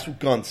 badass with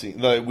gun scene.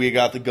 Like, we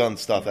got the gun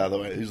stuff out of the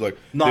way. He's like,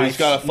 then Knives, he's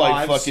got to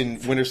fight knives.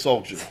 fucking Winter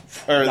Soldier,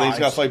 or then he's got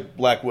Knives. to fight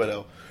Black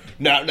Widow.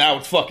 Now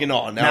it's fucking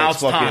on. Now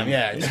it's it's fucking, time.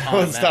 Yeah, it's now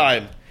time it's now.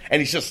 time.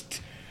 And he's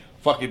just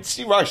fucking.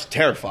 Steve Rogers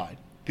terrified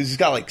because he's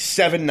got like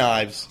 7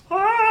 knives.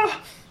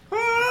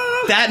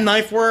 That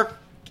knife work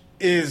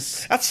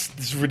is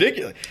It's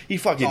ridiculous. He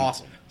fucking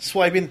awesome.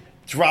 swiping,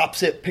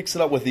 drops it, picks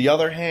it up with the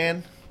other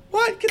hand.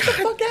 What? Get the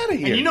fuck out of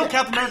here! And you know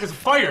Captain America's a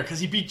fighter because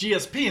he beat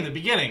GSP in the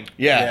beginning.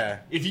 yeah.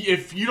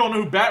 If you don't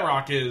know who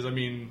Batroc is, I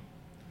mean,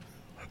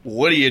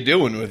 What are you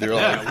doing with your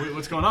life? yeah,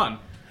 what's going on?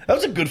 That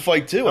was a good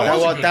fight too. That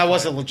was a good that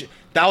was fight. a legit.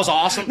 That was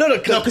awesome. No,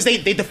 because they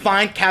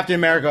defined Captain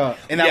America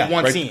in that Yeah,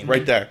 one right- scene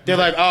right there. They're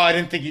like, oh, I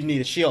didn't think you'd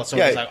need a shield. So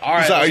Yeah, he's like, all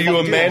right. he's like, let's are you a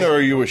fucking do man it. or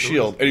are you a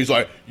shield? And he's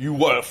like, you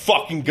want to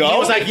fucking go? He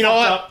was like, you know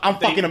what? I'm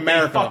They- fucking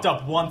America. They fucked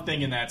up one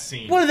thing in that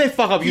scene. What did they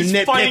fuck up? You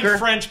He's fighting nitpicker.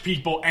 French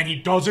people and he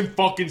doesn't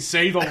fucking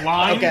say the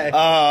line. Okay,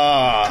 Come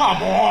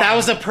on. that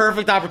was a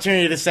perfect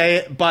opportunity to say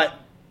it, but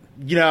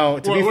you know,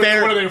 to be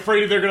fair, What are they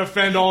afraid they're going to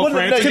offend all What-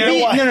 France no, to you again?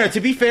 know what? be, no,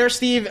 to be fair,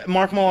 Steve,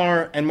 Mark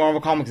Millar and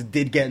Marvel Comics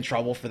did get in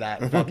trouble for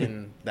that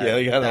fucking that, Yeah,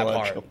 they got in that a lot of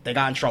part. trouble. They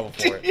got in trouble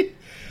for it.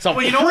 So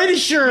Well, you know pretty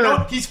what? sure. You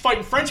know, he's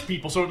fighting French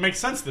people, so it makes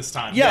sense this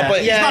time. yeah, but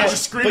he's yeah, not but-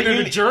 just screaming but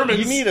at the Germans.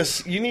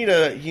 You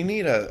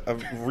need a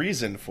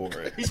reason for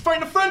it. He's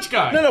fighting a French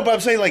guy. No, but I'm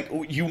saying like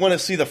you want to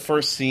see the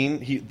first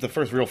scene, the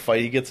first real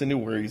fight he gets into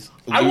where he's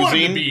losing. I want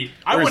him to be.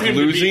 I where want he's him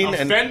to be losing,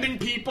 and offending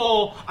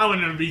people. I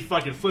want him to be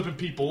fucking flipping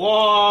people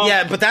off.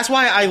 Yeah, but that's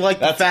why I like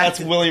the that's fact.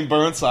 William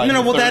Burnside. no,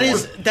 in well, the that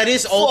third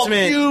is one. Fuck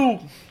ultimate. you.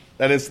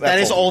 That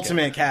is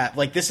Ultimate Cap.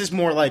 Like this is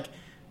more like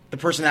the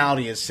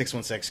personality is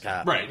 616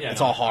 Cap. Right. Yeah. it's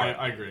no, all hard.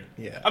 I agree.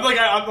 Yeah.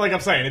 I'm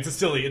saying it's a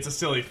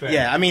silly thing.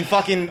 Yeah, I mean,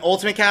 fucking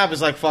Ultimate Cap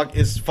is like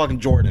fucking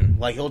Jordan.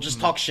 Like he'll just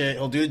talk shit.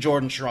 He'll do the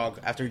Jordan shrug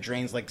after he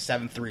drains like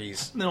 7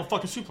 threes. And then he'll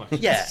fucking suplex.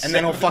 Yeah, and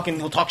then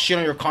he'll talk shit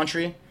on your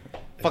country.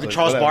 Fucking like,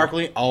 Charles whatever.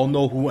 Barkley. I don't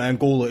know who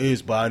Angola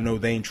is, but I know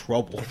they in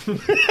trouble.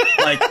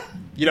 Like,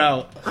 you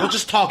know, he'll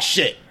just talk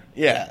shit.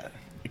 Yeah. But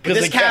Because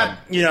this Cap,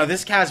 you know,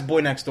 this Cap's boy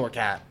next door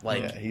Cap.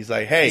 Like, Yeah, he's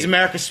like, hey, He's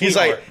America's He's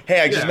sweetheart. like,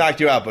 hey, I just Yeah. knocked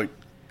you out, but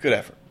good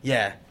effort.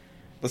 yeah.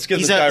 Let's give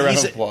this guy a round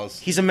of applause.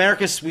 He's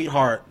America's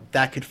sweetheart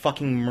that could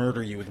fucking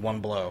murder you with one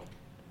blow,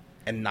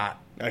 and not.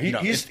 you know,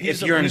 He's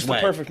if you're in his the way.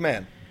 perfect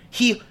man.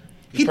 He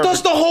perfect.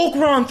 does the Hulk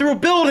run through a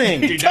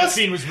building. Dude, that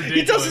scene was ridiculous.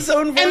 He does his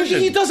own And version.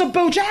 he does a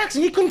Bo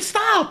Jackson. He couldn't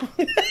stop.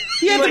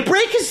 He had to like,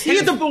 break his. He had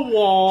hits to the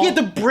wall. He had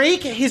to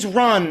break his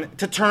run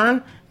to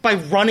turn by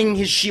running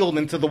his shield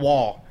into the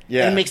wall.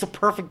 Yeah. and makes a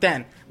perfect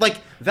dent. Like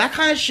that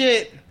kind of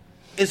shit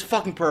is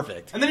fucking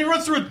perfect. And then he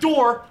runs through a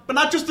door, but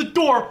not just the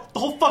door. The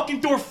whole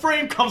fucking door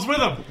frame comes with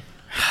him.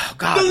 Oh,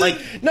 God, like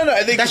no,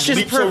 I think That's he just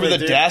leaps over perfect, the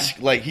dude. desk.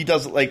 Like he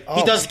does, like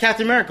he does the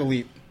Captain America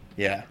leap.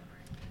 Yeah,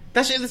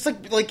 That's it's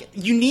like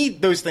you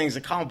need those things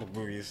in comic book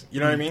movies. You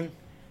know what I mean?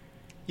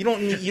 You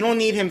don't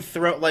need him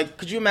throw like.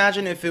 Could you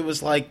imagine if it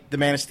was like the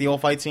Man of Steel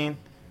fight scene?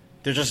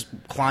 They're just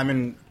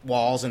climbing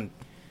walls and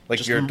like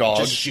just, your dog,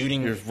 just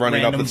shooting, you're running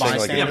up random and saying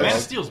like Yeah, your bystanders. Man dog.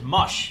 of Steel's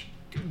mush.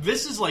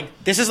 This is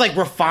like This is like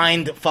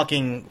refined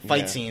fucking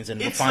fight Yeah. scenes and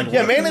It's refined. like- Yeah,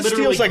 work. Man of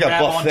Literally Steel's like a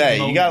grab onto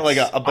buffet. You got like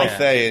a moments.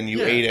 buffet and you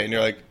Yeah. ate it, and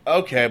you're like,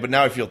 okay, but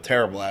now I feel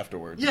terrible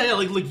afterwards. yeah,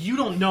 like you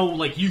don't know,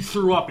 like you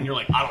threw up and you're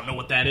like, I don't know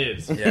what that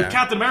is. Yeah. With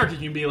Captain America, you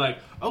can be like,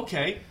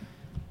 okay,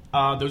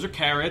 those are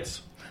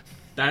carrots,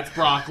 that's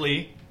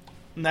broccoli,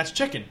 and that's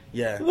chicken.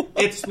 Yeah.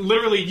 It's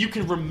literally you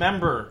can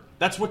remember.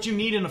 That's what you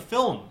need in a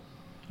film.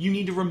 You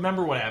need to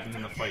remember what happens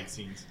in the fight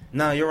scenes.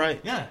 No, you're right.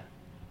 Yeah,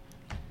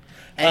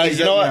 And he's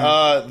You know a-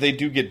 what? They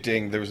do get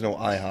dinged. There was no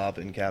IHOP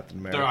in Captain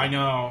America. I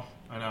know.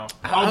 I know.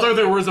 Although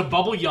there was a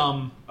Bubble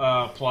Yum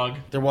plug.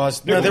 There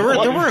was. No, there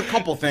were a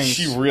couple things.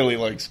 She really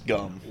likes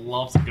gum.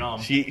 Loves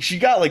gum. She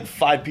got like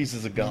 5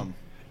 pieces of gum.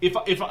 If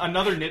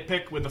another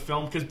nitpick with the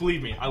film, because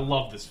believe me, I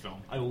love this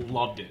film. I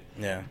loved it.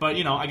 Yeah. But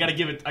I gotta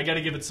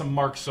give it some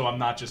marks, so I'm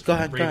not just Go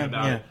ahead,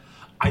 about yeah. it.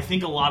 I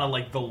think a lot of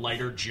like the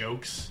lighter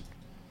jokes,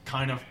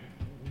 kind of,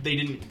 they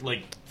didn't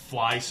like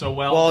fly so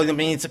well. Well, I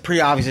mean, it's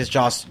pretty obvious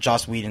that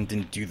Joss Whedon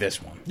didn't do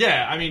this one.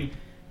 Yeah, I mean.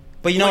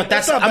 But you know what?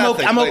 That's not a bad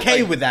thing. I'm Like-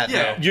 okay like- with that.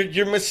 Yeah. Though.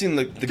 You're missing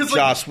the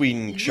Joss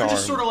Whedon charm.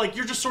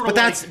 You're just sort of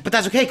But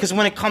that's okay because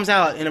when it comes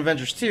out in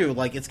Avengers 2,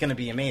 like it's gonna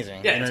be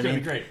amazing. Yeah, you know it's what I gonna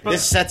mean? be great. But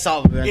This sets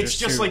up Avengers it's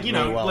just 2 like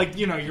really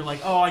well. you're like,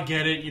 oh, I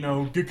get it,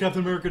 get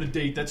Captain America to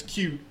date, that's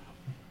cute,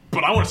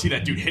 but I want to see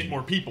that dude hit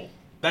more people.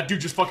 That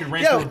dude just fucking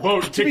ran through a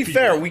boat. to be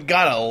fair, we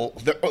got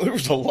there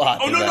was a lot.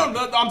 Oh to no,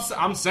 that.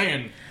 I'm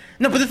saying.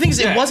 No, but the thing is,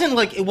 Yeah.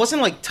 it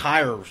wasn't like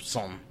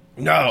tiresome.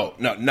 No,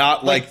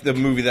 not like the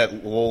movie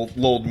that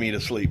lulled me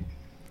to sleep.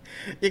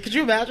 Yeah, could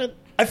you imagine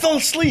I fell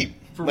asleep.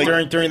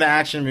 Like, during the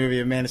action movie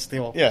of Man of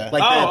Steel? Yeah.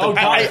 like God,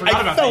 I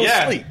forgot about fell that.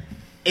 Yeah. asleep.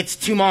 it's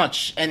too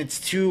much and it's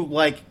too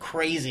like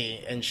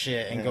crazy and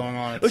shit and going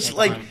on. At the It's same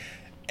like, time.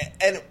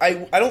 and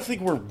I don't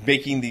think we're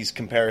making these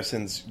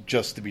comparisons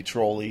just to be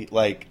trolly.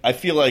 Like, I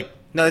feel like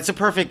No, it's a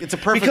perfect because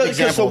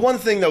example. the one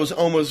thing that was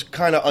almost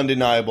kind of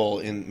undeniable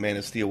in Man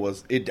of Steel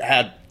was it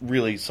had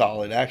really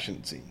solid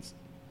action scenes.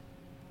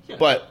 Yeah.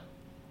 But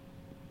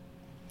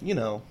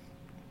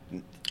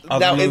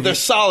now movies. they're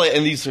solid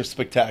and these are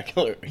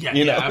spectacular. Yeah,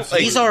 you know, yeah,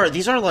 absolutely.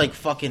 these are like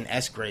fucking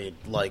S grade,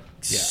 like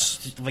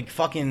like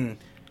fucking.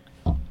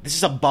 This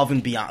is above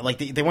and beyond. Like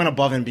they went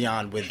above and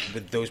beyond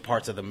with those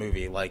parts of the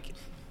movie. Like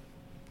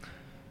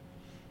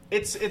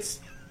It's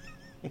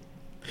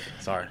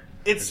sorry,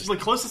 the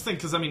closest thing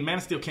because I mean Man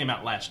of Steel came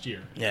out last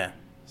year, yeah.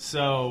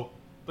 so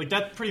like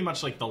that's pretty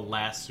much like the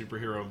last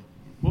superhero.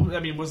 Well, I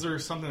mean, was there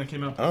something that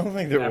came out? I don't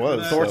think there after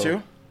was. that? Thor So-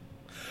 2?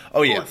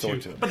 Oh yeah, Thor Thor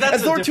 2. 2. But that's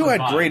and a Thor 2 had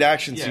different great vibe.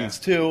 action Yeah. scenes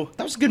too.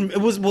 That was good. It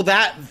was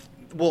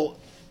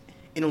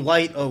in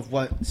light of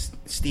what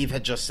Steve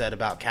had just said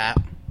about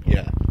Cap,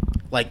 Yeah.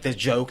 like the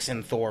jokes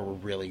in Thor were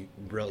really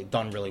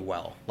done really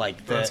well.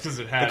 Like That's because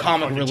it had the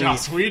comic fucking release.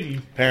 Joss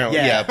Whedon. Apparently,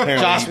 apparently.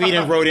 Joss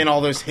Whedon wrote in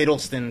all those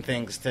Hiddleston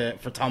things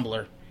for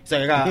Tumblr. He's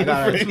like, I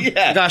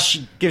gotta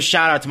give a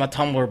shout out to my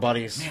Tumblr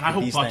buddies. Man, I with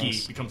hope these Bucky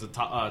things. becomes a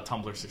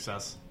Tumblr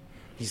success.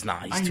 He's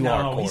not. He's I too know,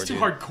 hardcore. he's too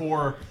dude.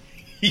 hardcore.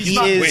 He He's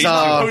not is.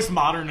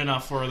 postmodern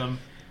enough for them.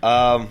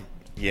 Yeah.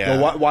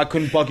 Yo, why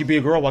couldn't Bucky be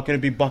a girl? Why couldn't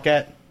it be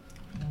Buckette?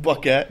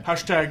 Bucket.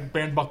 Hashtag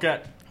ban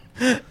Bucket.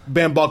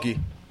 Ban Bucky.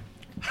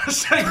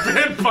 Hashtag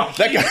ban Bucket.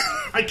 That guy.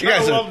 I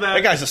kind of love that.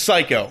 That guy's a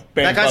psycho.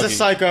 Ban That guy's Bucky. a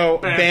psycho.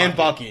 Ban Ban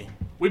Bucky. Bucky.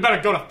 We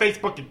better go to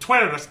Facebook and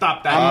Twitter to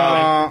stop that.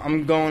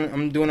 I'm doing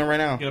it right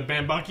now. Get a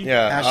ban Bucky?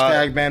 Yeah.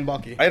 Hashtag Ban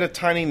Bucky. I had a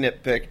tiny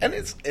nitpick, and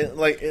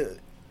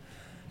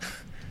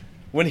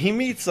when he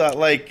meets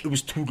It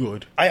was too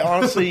good. I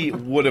honestly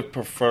would have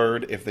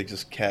preferred if they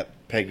just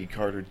kept Peggy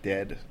Carter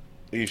dead.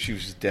 If she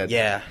was just dead.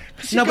 Yeah.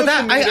 'Cause she No, but goes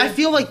from I meeting-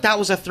 feel like that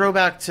was a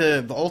throwback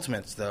to the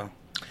Ultimates, though.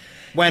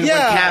 When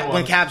Yeah,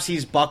 when Cap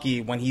sees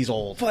Bucky when he's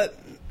old. But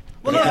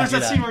Well, no, Yeah, there's do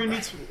that that. scene where he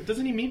meets.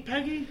 Doesn't he meet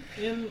Peggy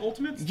in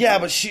Ultimates? yeah,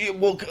 but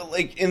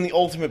like in the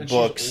Ultimate And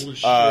books, she's old as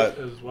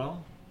shit as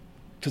well.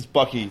 because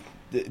Bucky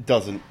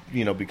doesn't,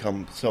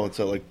 become so and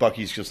so. Like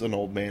Bucky's just an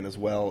old man as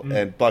well,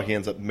 and Bucky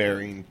ends up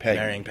marrying Peggy,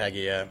 Marrying Peggy,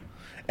 yeah.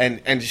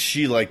 and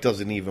she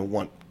doesn't even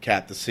want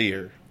Cap to see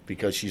her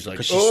because she's like,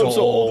 'Cause she's I'm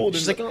so old. and-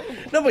 She's like, oh.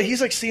 No, but he's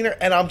like seeing her,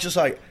 and I'm just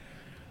like,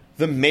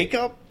 the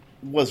makeup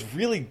was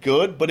really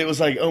good, but it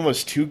was like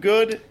almost too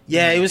good.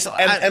 Yeah, it was.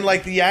 And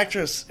like the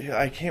actress,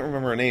 I can't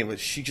remember her name, but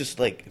she just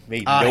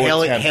made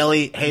no attempt.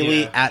 Haley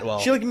Yeah. Atwell.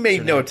 She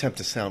made no attempt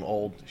to sound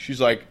old. She's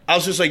like, I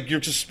was just like, you're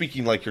just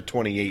speaking like you're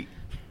 28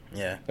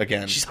 Yeah.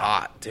 again. She's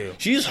hot, too.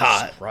 She's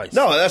hot. Christ.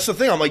 No, that's the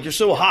thing. I'm like, you're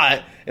so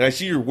hot, and I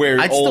see you're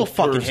wearing I'd still old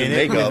fucking person hit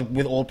it makeup.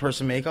 with old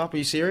person makeup. Are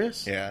you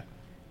serious? Yeah,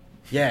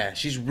 Yeah,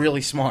 she's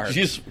really smart.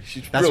 she's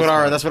that's real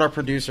smart. what our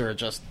producer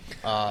just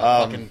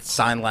fucking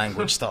sign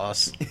language to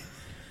us.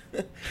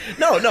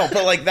 No,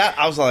 but like that,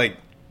 I was like,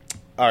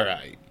 all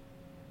right,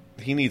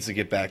 he needs to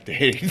get back to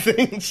hating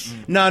things.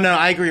 No,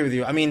 I agree with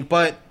you. I mean,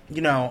 but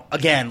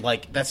again,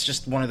 like that's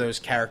just one of those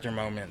character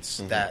moments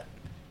that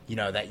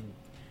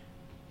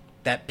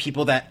that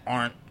people that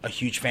aren't a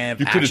huge fan of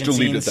You could action have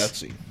deleted scenes, that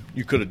scene.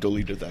 You could have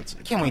deleted that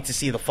scene. Can't wait to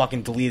see the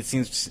fucking deleted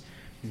scenes.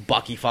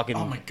 Bucky fucking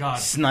Oh my God.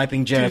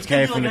 sniping Dude, it's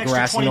gonna JFK be from like the an extra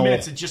grassy 20 knoll.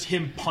 minutes of just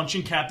him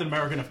punching Captain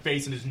America in the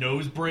face and his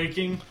nose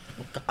breaking,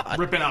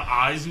 ripping out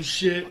eyes and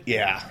shit.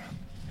 Yeah.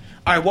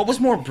 All right, what was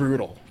more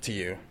brutal to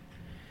you?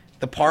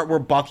 The part where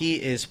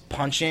Bucky is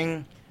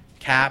punching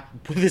Cap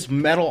with his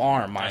metal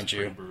arm, mind That's you,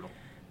 pretty brutal.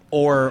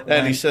 or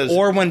And he says-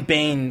 or when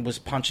Bane was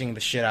punching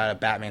the shit out of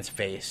Batman's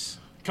face.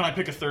 Can I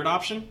pick a third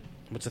option?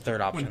 What's the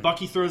third option? When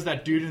Bucky throws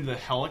that dude into the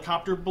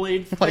helicopter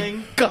blade My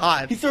thing.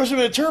 God. He throws him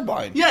in a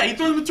turbine. Yeah, he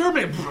throws him a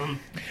turbine.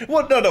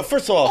 Well, no.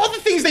 First of all, All the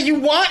things that you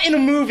want in a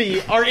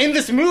movie are in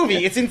this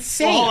movie. It's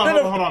insane.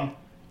 Well, hold on.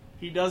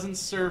 He doesn't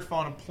surf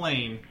on a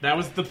plane. That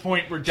was the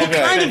point where Devin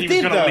kind said of he was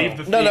did, going to though. leave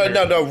the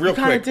theater. No. Real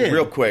kinda quick. did.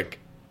 Real quick.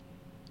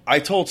 I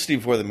told Steve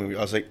before the movie,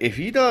 I was like, if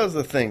he does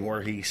the thing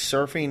where he's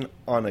surfing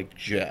on a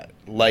jet,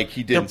 like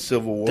he did in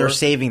Civil War. They're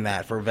saving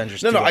that for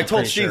Avengers 2. No, I I'm told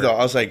pretty Steve, sure. though,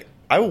 I was like,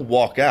 I will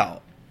walk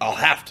out. I'll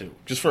have to.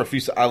 Just for a few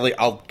seconds.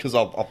 Because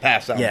I'll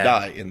pass out Yeah. and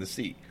die in the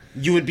seat.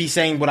 You would be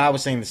saying what I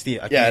was saying to Steve.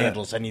 I can't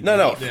handle this. I need to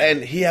No. leave.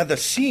 And he had the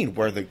scene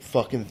where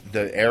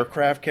the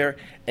aircraft carrier,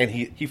 and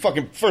he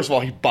fucking, first of all,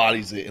 he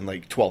bodies it in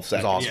like 12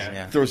 seconds. awesome,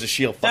 yeah. Throws a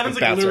shield, fucking Devin's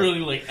like bouncer. literally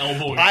like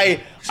elbowing. I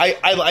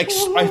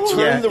turned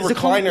Yeah. the Is it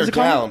coming? recliner Is it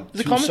coming? down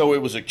Is it coming? so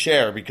it was a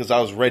chair because I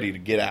was ready to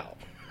get out.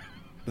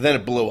 But then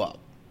it blew up.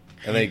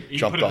 And they he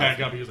jumped put it off. back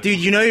up. He was like, Dude,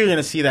 you know you're going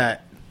to see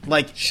that.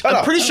 Like, Shut I'm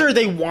up. pretty sure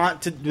they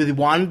wanted to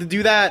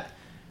do that,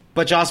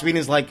 but Joss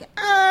Whedon's like,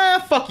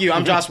 fuck you.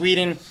 I'm Joss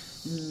Whedon.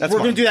 We're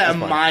going to do that in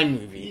my you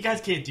movie.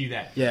 guys can't do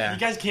that. Yeah. You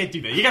guys can't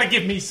do that. You got to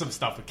give me some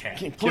stuff with Cat.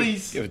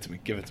 Please. Give it to me.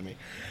 Give it to me.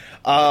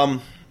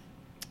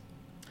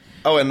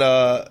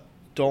 I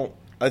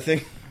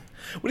think...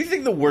 What do you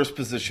think the worst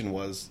position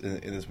was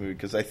in this movie?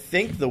 Because I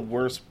think the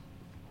worst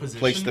Position?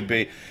 place to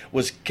be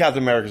was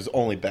Captain America's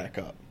only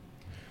backup.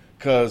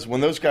 Because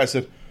when those guys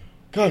said,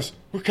 guys,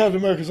 we're Captain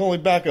America's only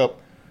backup,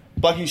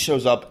 Bucky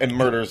shows up and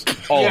murders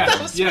all of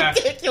them. Yeah.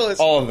 Ridiculous.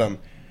 All of them.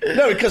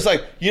 No, because,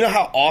 like, you know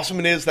how awesome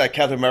it is that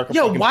Captain America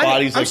fucking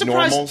bodies, I'm like,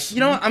 surprised. normals? You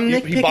know what? I'm He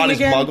nitpicking bodies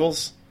again.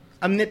 muggles.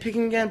 I'm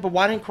nitpicking again, but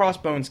why didn't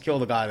Crossbones kill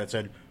the guy that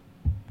said,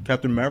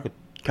 Captain America,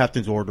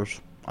 Captain's orders.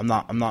 I'm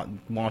not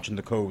launching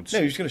the codes. No,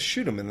 he was going to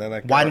shoot him, and then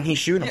Why didn't he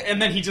shoot him? And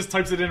then he just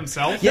types it in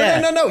himself? Yeah.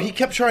 No. He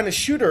kept trying to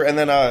shoot her, and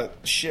then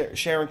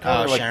Sharon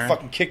Carter Sharon.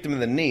 fucking kicked him in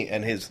the knee,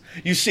 and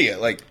you see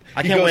it, like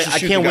I he can't goes wait. to I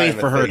shoot can't the guy wait in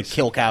the for her to face.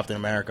 kill Captain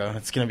America.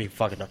 It's gonna be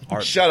fucking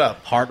Shut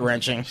up. heart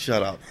wrenching.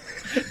 Shut up,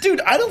 dude.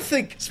 I don't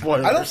think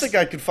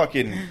I could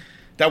fucking.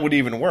 That would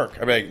even work.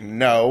 I'd be like,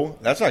 no,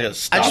 that's not gonna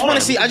stop. I just want to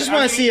him. see. I just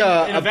want to see.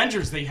 In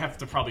Avengers, they have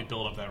to probably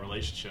build up that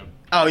relationship.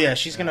 Oh yeah,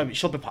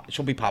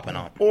 she'll be popping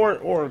up.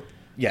 or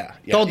yeah.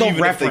 They'll even if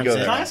they reference go it.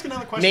 there. Can I ask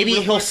another question? Maybe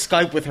real he'll quick?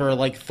 Skype with her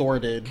like Thor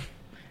did,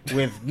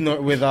 with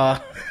Natalie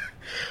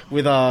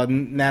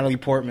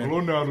Portman.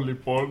 Hello, Natalie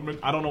Portman.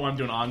 I don't know why I'm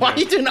doing Andre. Why are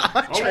you doing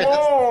Andres?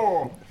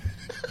 Oh!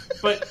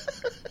 But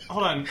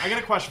hold on, I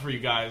got a question for you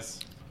guys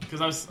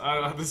because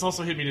this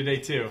also hit me today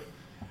too.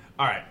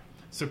 All right,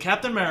 so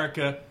Captain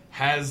America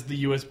has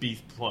the USB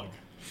plug.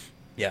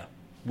 Yeah,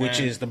 which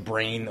And- is the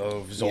brain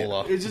of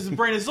Zola. It's just the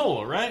brain of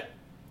Zola, right?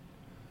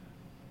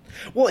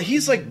 Well,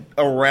 he's like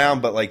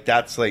around, but like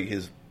that's like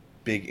his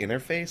big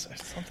interface or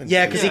something.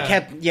 Yeah, because Yeah. he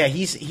kept. Yeah,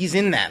 he's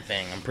in that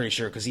thing. I'm pretty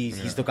sure because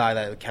he's the guy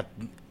that kept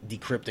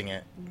decrypting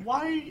it.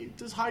 Why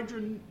does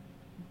Hydra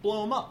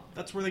blow him up?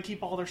 That's where they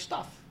keep all their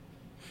stuff.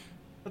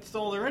 That's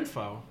all their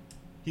info.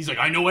 He's like,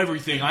 I know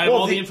everything. I have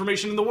Well, all the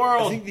information in the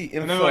world. I think the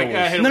And they're info like, was-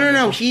 hit him No, with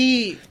no. this.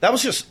 He. that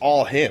was just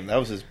all him. That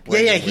was his.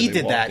 brain Yeah, where he they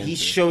did walked that. He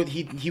into. showed.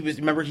 He was.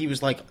 Remember, he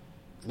was like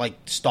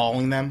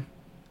stalling them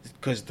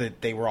because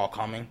they were all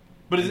coming.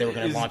 But and they were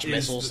going to launch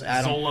missiles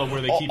at him. Zola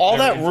where they keep all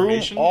their that room.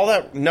 information? All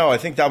that. No, I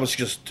think that was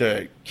just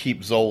to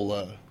keep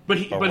Zola. But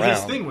his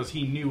around. thing was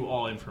he knew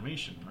all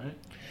information, right?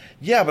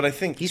 Yeah, but I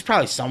think He's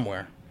probably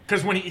somewhere.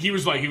 Because when he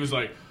was like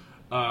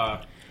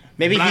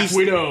Maybe Black he's.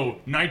 Widow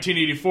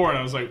 1984, and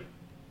I was like,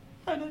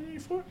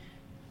 1984.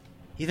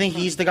 You think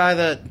he's the guy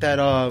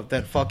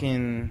that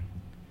fucking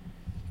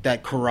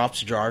that corrupts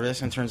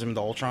Jarvis and turns him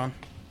into Ultron?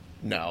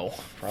 no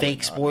probably Fake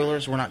not.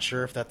 spoilers. We're not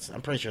sure if that's.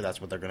 I'm pretty sure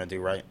that's what they're going to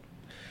do, right?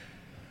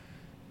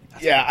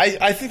 Yeah,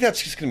 I think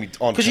that's just going to be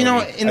on. Because you know,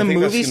 in the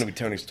movies, that's going to be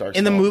Tony Stark's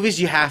in the fault. movies,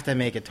 you have to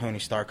make it Tony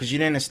Stark because you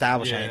didn't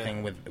establish Yeah.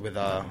 anything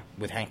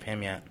with Hank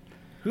Pym yet.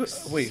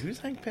 Who's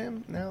Hank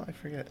Pym now? I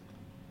forget.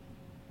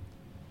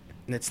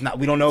 And it's not.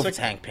 We don't know if It's it's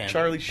like Hank Pym.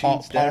 Charlie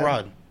Paul Sheen's dad.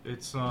 Rudd.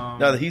 It's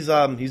No, he's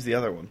the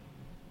other one.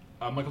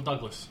 Michael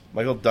Douglas.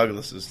 Michael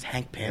Douglas is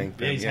Hank Pym.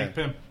 Yeah, he's Hank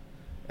Pym.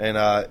 and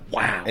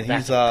Wow, and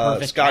that's he's a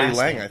perfect Scotty casting.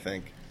 Lang, I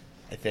think.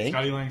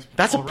 Scotty Lang's.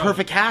 That's a Paul Rudd.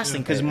 perfect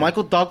casting because Yeah.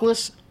 Michael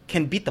Douglas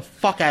can beat the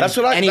fuck out That's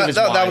of what any of his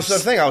that was the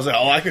wives. thing. I was like,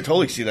 oh, I could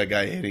totally see that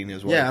guy hitting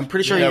his wife. Yeah, I'm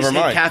pretty sure Never he's hit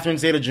mind. Catherine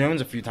Zeta-Jones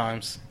a few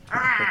times.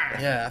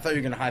 Yeah, I thought you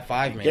were gonna high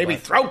five me. Gave me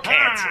but- throat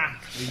cancer.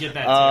 You get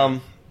that.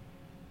 Too.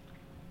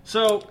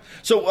 So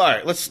So all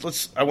right,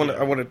 let's. I want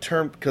to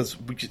turn because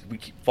we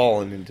keep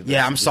falling into this.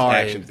 Yeah, I'm this sorry.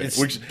 action thing,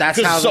 That's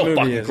 'cause how it's the so movie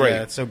fucking is. great.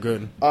 Yeah, it's so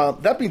good.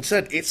 That being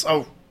said, it's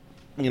a.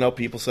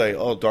 People say,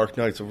 "Oh, Dark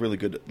Knight's a really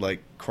good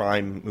like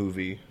crime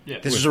movie." Yeah.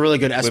 This is a really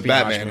good with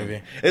espionage Batman.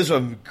 movie. It's a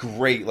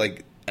great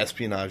like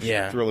espionage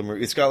Yeah. thriller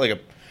movie. It's got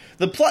like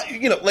the plot.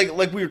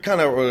 Like we were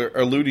kind of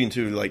alluding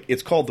to. Like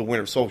it's called The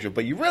Winter Soldier,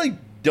 but you really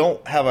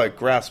don't have a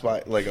grasp,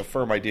 like a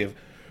firm idea of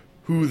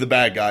who the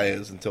bad guy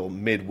is until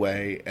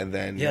midway, and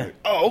then Yeah. you're like,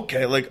 oh,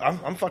 okay, like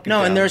I'm fucking No,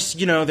 down. and there's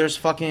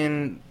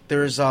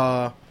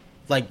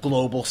like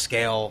global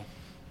scale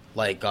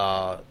like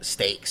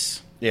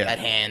stakes Yeah. at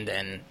hand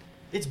and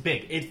it's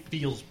big. It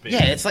feels big.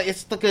 yeah, it's like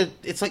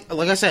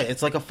I said,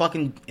 it's like a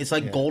fucking it's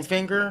like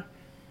Goldfinger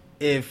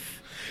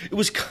if it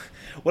was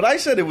What I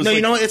said it was No, like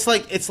you know what?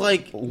 It's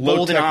like low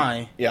Golden tech-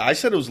 Eye. Yeah, I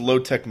said it was low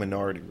tech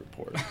Minority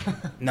Report.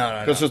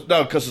 No. Because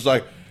it's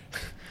like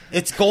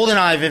It's Golden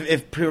Eye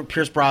if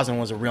Pierce Brosnan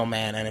was a real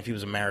man and if he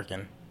was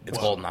American. It's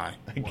Golden Eye.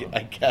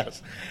 I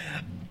guess.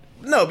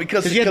 No,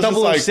 because Because you had it's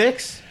like-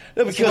 006?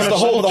 No, because the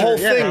whole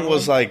Soldier, yeah. thing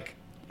was like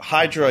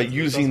Hydra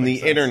using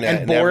the internet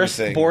And Boris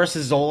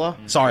everything. Zola?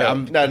 Sorry, Yeah.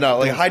 I'm... No,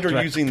 like doing Hydra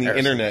direct using the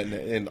comparison.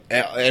 internet and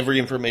every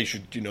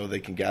information they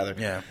can gather.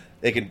 Yeah.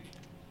 They can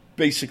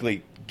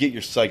basically get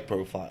your psych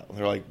profile.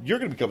 They're like, you're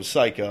going to become a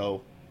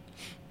psycho.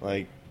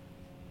 Like,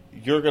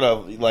 you're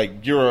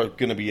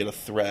gonna be a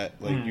threat.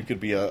 Like, you could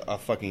be a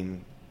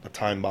fucking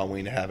time bomb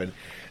waiting to happen.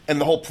 And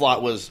the whole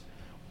plot was,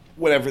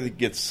 whenever it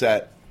gets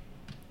set,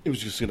 it was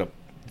just gonna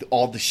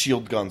all the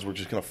shield guns were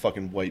just gonna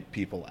fucking wipe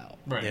people out.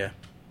 Right. Yeah.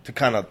 To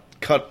kind of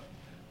cut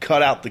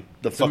out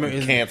the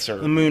fucking cancer.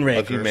 The Moonrakers.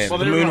 of humanity. Well,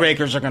 the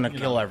Moonrakers are going to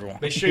kill everyone.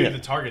 They show you the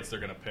targets they're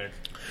going to pick.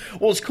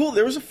 Well, it's cool.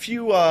 There was a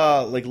few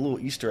like little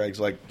Easter eggs.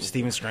 Like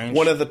Stephen Strange.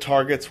 one of the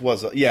targets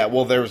was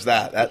well, there was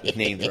that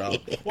name drop.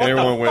 What and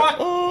everyone the fuck?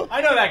 went,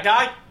 I know that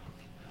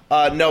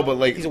guy. no, but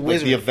like, He's a like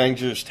wizard. the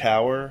Avengers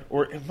Tower,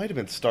 or it might have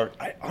been Stark.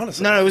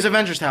 Honestly, No, it was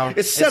Avengers Tower.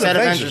 it said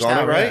Avengers on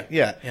it, right?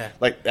 Yeah. Yeah.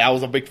 Like that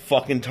was a big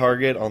fucking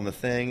target on the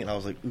thing, and I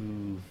was like,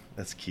 ooh,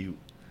 that's cute.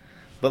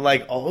 But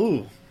like,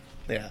 oh,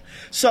 yeah.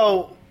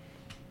 So,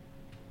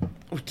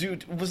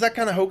 dude, was that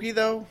kind of hokey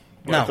though?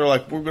 No. They're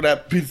like, we're gonna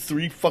have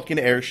 3 fucking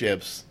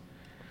airships.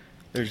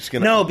 They're just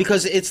gonna No,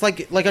 because it's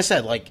like I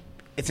said, like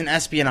it's an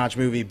espionage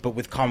movie, but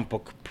with comic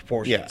book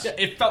proportions. Yeah.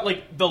 Yeah, it felt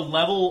like the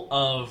level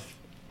of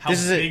how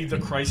This is big the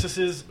crisis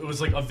is. It was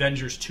like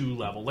Avengers 2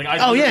 level. Like I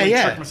Oh, yeah, literally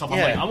yeah, tricked myself. I'm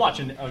yeah. like, I'm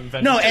watching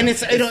Avengers. No, 2. and it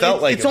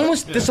felt like it's it.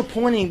 almost Yeah.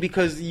 disappointing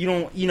because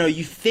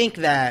you think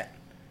that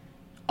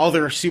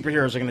other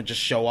superheroes are going to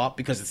just show up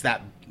because it's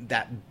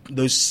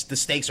the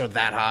stakes are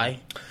that high.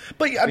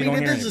 But I We mean,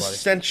 don't it hear is anybody.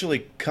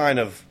 essentially kind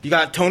of You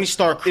got Tony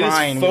Stark it is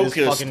crying with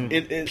his focused. fucking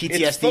It's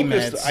PTSD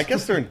focused. meds. I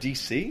guess they're in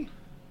DC.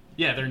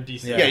 Yeah, they're in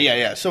DC. Yeah.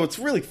 Yeah. So it's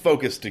really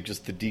focused to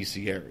just the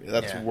DC area.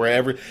 That's Yeah.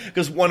 wherever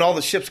because when all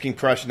the ships can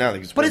crash now, they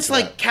just But wait it's for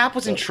like that. Cap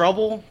was in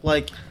trouble.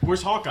 Like,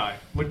 Where's Hawkeye?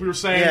 Like we were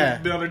saying Yeah.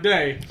 the other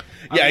day.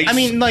 Yeah, I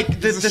mean, like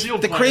He's a the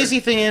shield fighter. crazy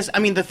thing is, I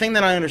mean, the thing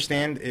that I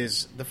understand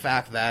is the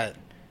fact that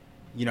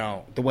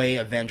the way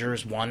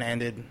Avengers 1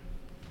 ended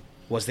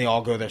was they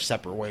all go their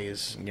separate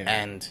ways, Yeah.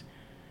 and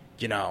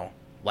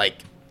like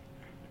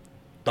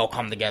they'll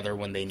come together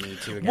when they need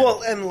to. Again.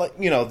 Well, and like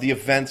the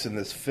events in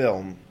this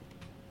film,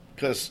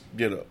 because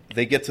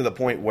they get to the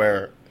point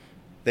where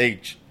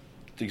these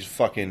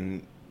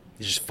fucking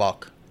you just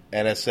fuck.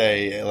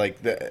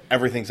 NSA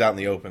everything's out in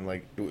the open,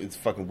 like it's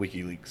fucking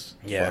WikiLeaks,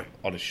 Yeah.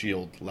 but on a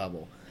Shield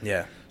level.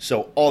 Yeah,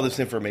 So all this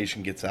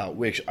information gets out,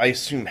 which I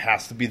assume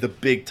has to be the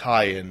big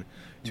tie-in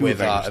to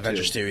with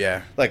Avengers 2. 2,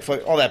 yeah. Like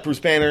all that Bruce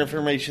Banner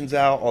information's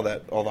out, all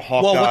the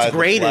Hawkeye. Well, what's the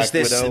great Black is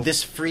this Widow.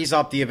 this frees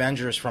up the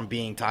Avengers from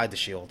being tied to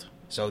Shield,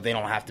 so they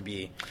don't have to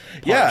be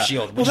part yeah, of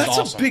Shield. well, Which that's is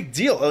awesome. a big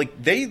deal.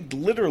 Like they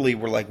literally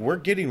were like, we're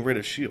getting rid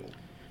of Shield.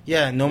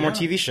 Yeah, no more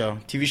TV show.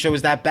 TV show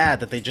was that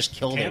bad that they just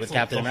killed it with Canceled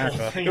Captain the whole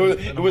America. thing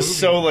It in the was movie.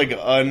 so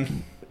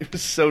it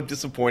was so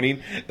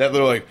disappointing that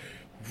they're like,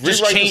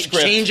 Just rewrite the change,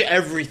 script. change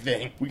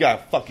everything. We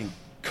gotta fucking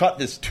cut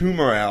this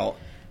tumor out.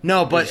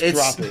 No, but Just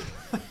it's drop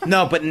it.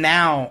 no, but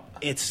now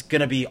it's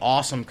gonna be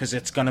awesome because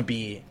it's gonna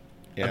be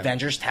Yeah.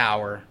 Avengers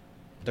Tower.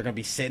 They're gonna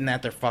be sitting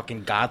at their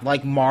fucking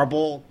godlike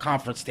marble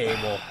conference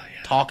table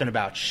talking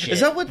about shit. Is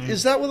that what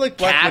like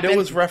Black Cap Widow and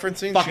was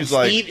referencing? Fucking She's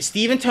like,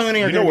 Steve and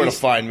Tony are you gonna know where be to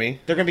find me.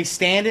 They're gonna be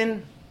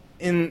standing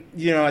in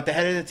at the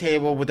head of the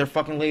table with their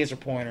fucking laser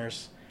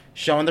pointers,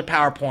 showing their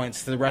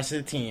PowerPoints to the rest of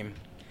the team.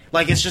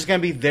 Like it's just gonna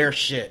be their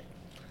shit,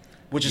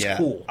 which is Yeah,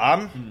 cool.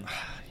 I'm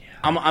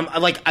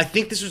I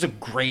think this was a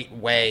great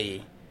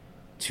way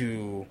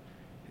to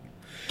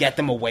get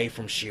them away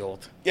from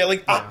Shield. Yeah,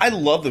 like I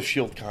love the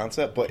Shield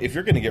concept, but if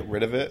you're going to get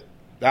rid of it,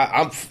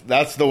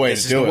 that's the way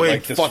This to is do the it. way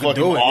Like to this fucking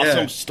fucking do it, awesome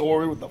yeah.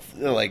 story with the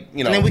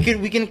And then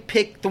we can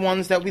pick the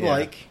ones that we Yeah.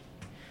 like.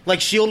 Like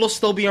Shield will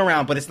still be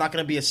around, but it's not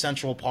going to be a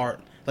central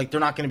part. Like they're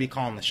not going to be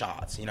calling the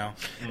shots,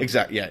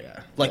 exactly. Yeah.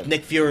 Like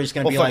Nick Fury's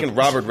going to Well, be fucking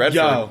like Robert Redford.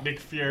 Yo, Nick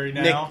Fury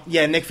Nick, now.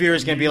 Nick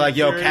Fury's going to be Nick like,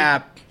 yo, Fury.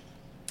 Cap.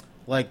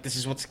 Like this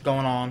is what's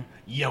going on.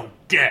 Yo,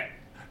 Cap,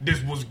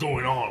 this what's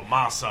going on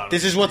my side.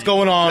 This is what's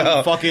going on.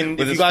 Oh, fucking.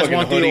 with If his you guys fucking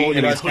want the hoodie old, you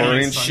and guys his can. hair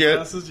and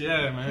shit. Sunglasses?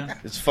 Yeah, man.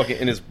 It's fucking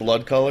in his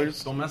blood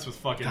colors. Don't mess with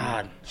fucking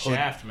God,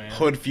 Shaft, man.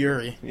 Hood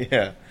Fury.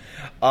 Yeah.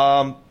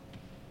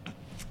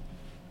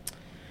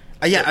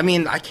 Yeah, I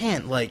mean, I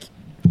can't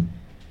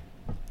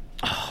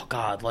oh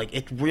god,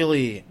 it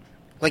really,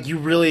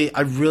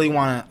 I really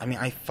want to. I mean,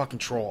 I fucking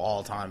troll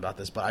all the time about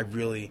this, but I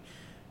really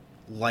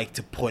like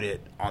to put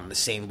it on the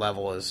same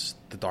level as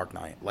The Dark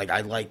Knight.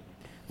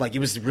 It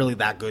was really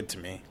that good to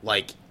me.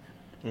 Well,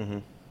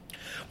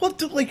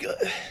 dude,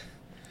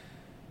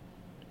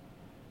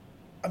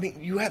 I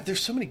mean, there's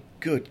so many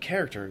good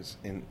characters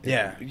in.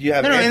 Yeah. You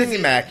have No, and Anthony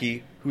it's-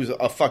 Mackie, who's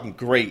a fucking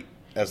great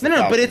as the No,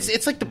 but Falcon.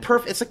 it's like the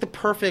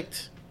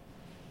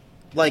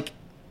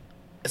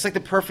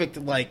perfect,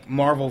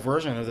 Marvel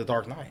version of The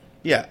Dark Knight.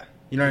 Yeah.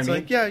 You know what It's I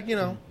mean? like, yeah, you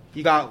know,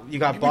 You got you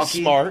Bucky. can be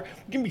smart.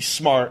 You can be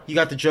smart. You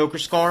got the Joker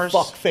scars.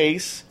 Fuck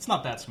face. It's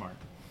not that smart.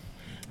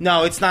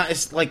 No, it's not.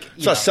 It's like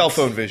It's not cell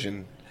phone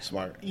vision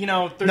smart. You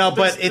know, there's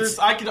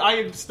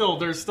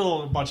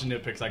still a bunch of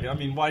nitpicks. I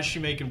mean, why is she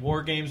making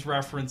War Games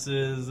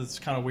references? It's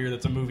kind of weird.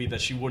 That's a movie that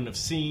she wouldn't have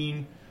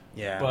seen.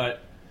 Yeah.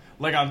 But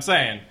like I'm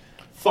saying,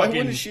 Why fucking,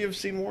 wouldn't she have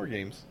seen War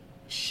Games?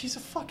 she's a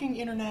fucking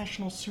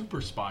international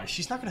super spy.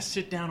 She's not gonna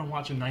sit down and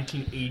watch a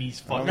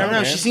 1980s fucking. No,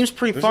 man. she seems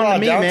pretty There's fun a lot to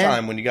me, of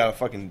man. downtime when you got to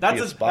fucking be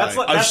a spy. That's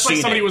like seen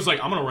somebody it. was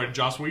like, I'm gonna write a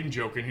Joss Whedon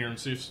joke in here and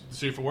see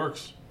if it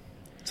works.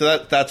 So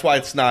that's why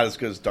it's not as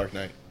good as Dark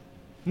Knight.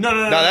 No,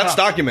 No, that's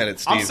documented,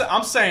 Steve.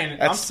 I'm saying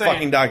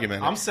fucking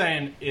documented. I'm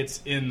saying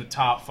it's in the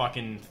top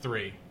fucking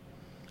 3.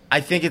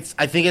 I think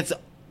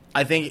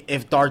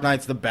if Dark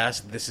Knight's the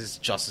best, this is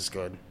just as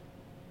good.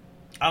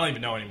 I don't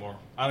even know anymore.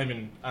 I don't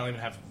even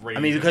have ratings.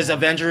 I mean, because anymore.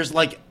 Avengers,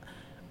 like,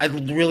 I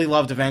really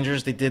loved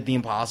Avengers. They did the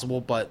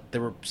impossible, but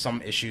there were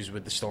some issues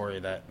with the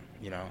story that,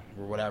 you know,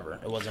 or whatever.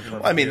 It wasn't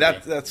perfect. I mean, movie.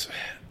 that's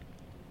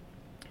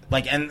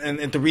like, and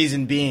the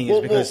reason being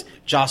is because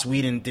Joss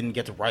Whedon didn't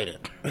get to write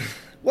it.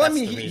 well. I That's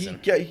mean, the he reason.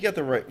 got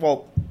the right.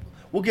 Well,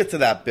 we'll get to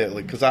that bit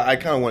because I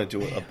kind of want to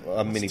do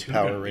a mini It's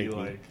power gonna be rating.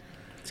 like-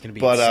 It's gonna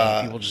be But,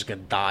 insane. People just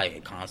gonna die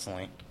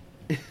constantly.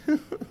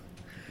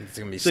 It's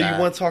gonna be So sad.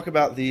 you want to talk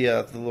about the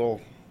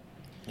little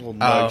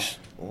nudge,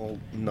 little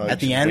nudge At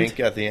the end? wink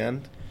at the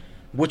end?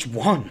 Which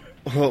one?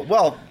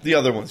 Well, the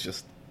other one's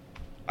just,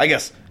 I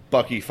guess,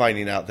 Bucky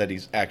finding out that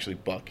he's actually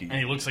Bucky. and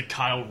he looks like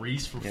Kyle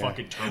Reese from Yeah.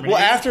 fucking Terminator. Well,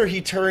 after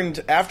he turned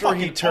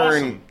Fucking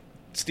awesome.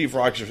 Steve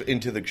Rogers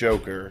into the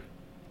Joker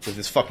with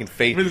his fucking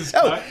face. With his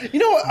Oh, cut. you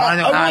know what? I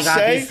will got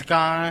say, these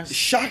scars.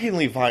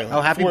 shockingly violent.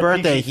 Oh, happy for a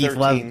birthday, Heath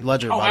PG-13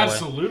 Ledger, oh, by the way.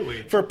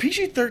 absolutely. For a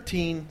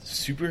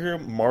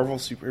PG-13 Marvel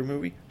superhero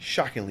movie,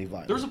 shockingly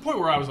violent. There was a point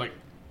where I was like,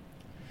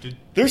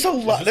 There's a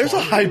lot. this There's a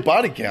Marvel? high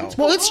body count.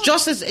 Well, it's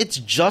just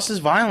as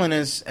violent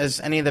as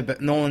any of the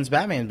Nolan's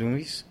Batman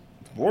movies.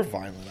 More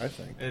violent, I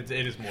think. it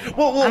is more.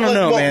 Well, I don't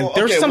know, man.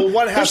 There's some-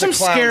 one there's has some a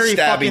clown scary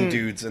stabbing fucking-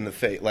 dudes in the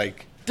face,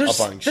 like There's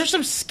a bunch. there's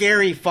some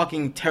scary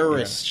fucking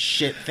terrorist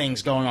shit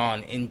things going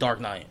on in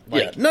Dark Knight.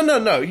 Like, yeah,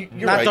 no. You're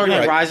not right. Dark you're Knight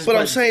right. Rises, but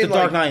I'm saying the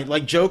Dark like, Knight.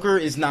 Like Joker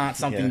is not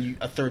something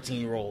Yeah. a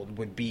 13-year-old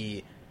would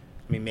be.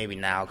 I mean, maybe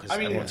now because I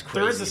mean, everyone's crazy.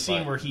 there is a scene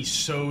but- where he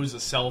sews a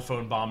cell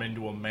phone bomb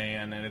into a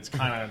man, and it's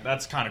kind of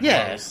that's kind of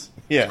yeah, gross.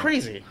 Yeah. it's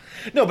crazy.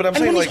 No, but I'm And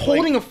saying when like he's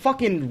holding a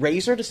fucking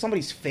razor to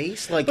somebody's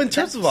face, like, but in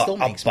terms that of still a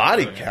makes me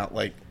body mad. count,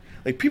 like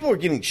people are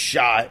getting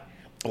shot.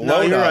 No,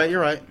 blown you're up, right. You're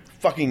right.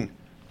 Fucking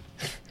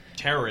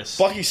Terrorists.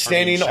 Bucky are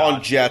standing being on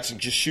shot. jets and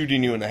just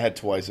shooting you in the head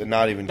twice and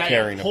not even That-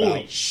 caring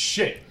holy about.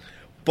 shit!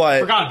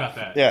 But Forgot about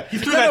that. Yeah. he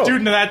threw No, that no. dude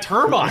into that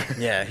turbine.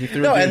 Yeah, he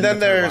threw. No, a dude and then in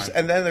the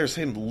there's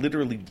turbine. him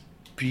literally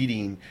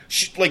beating,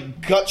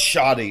 like gut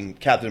shotting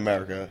Captain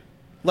America.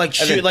 like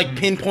and then- like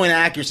pinpoint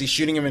accuracy,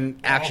 shooting him in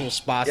actual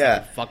spots Yeah,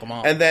 that fuck him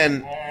up. and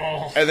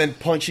then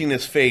punching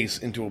his face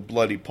into a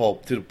bloody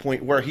pulp to the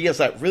point where he has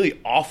that really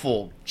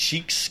awful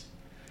cheeks.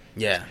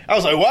 yeah, I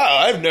was like, wow,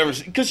 I've never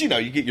seen, because you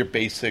get your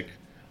basic,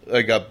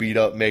 like got beat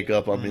up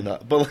makeup. I mean,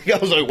 but like I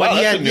was like, wow, but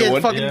he that's had, a new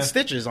one. fucking Yeah.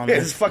 stitches on Yeah,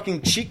 his. his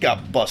fucking cheek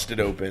got busted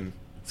open.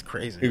 It's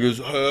crazy. He goes,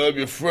 I'm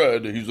your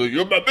friend. He's like,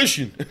 you're my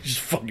mission. He's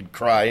fucking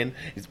crying.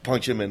 He's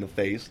punching him in the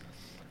face.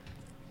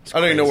 I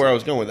don't even know where I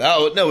was going with that.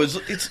 Oh, no, it's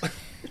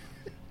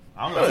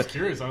I don't know. I was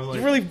curious. I was like,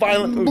 a really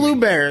violent movie.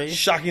 Blueberry.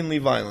 Shockingly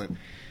violent. who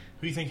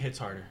do you think hits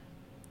harder,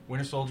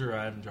 Winter Soldier or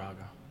Ivan Drago?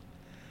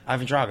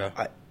 Ivan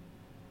Drago.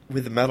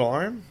 With the metal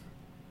arm?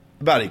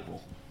 About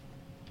equal.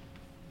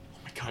 Oh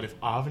my god, if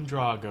Ivan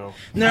Drago.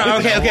 No,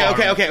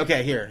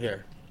 okay.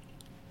 Here.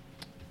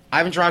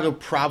 Ivan Drago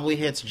probably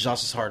hits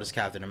just as hard as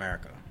Captain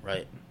America,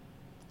 right?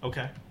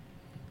 Okay.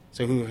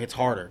 So who hits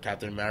harder,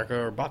 Captain America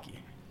or Bucky?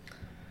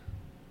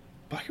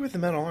 Bucky with the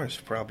metal arm is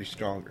probably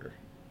stronger.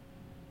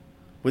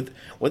 With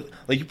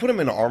like you put him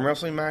in an arm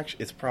wrestling match,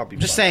 it's probably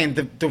I'm just Bucky.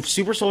 saying the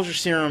super soldier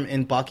serum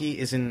in Bucky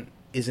isn't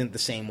the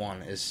same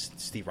one as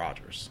Steve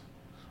Rogers.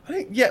 I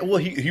think, yeah, well,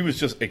 he was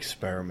just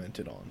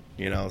experimented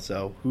on,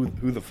 so who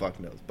the fuck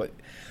knows? But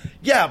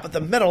yeah, but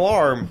the metal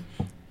arm,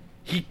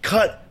 he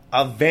cut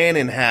a van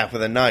in half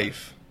with a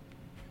knife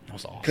That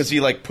was awesome. because he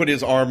like put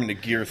his arm into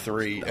gear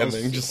 3 and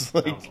was- then just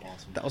That was like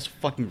awesome. That was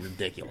fucking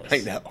ridiculous. I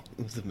know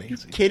it was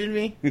amazing. Kidding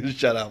me?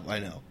 Shut up, I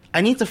know.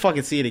 I need to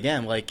fucking see it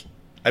again. Like,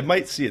 I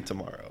might see it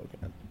tomorrow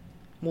again.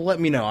 well, let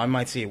me know. I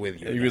might see it with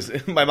you. He was,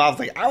 my mom's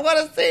like, I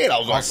want to see it. I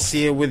was I'll like,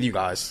 see it with you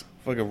guys.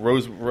 fucking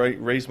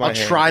raise my I'll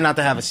hand. try not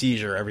to have a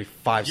seizure every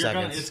 5 It's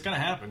seconds. gonna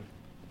happen.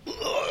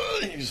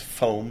 You just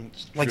foam.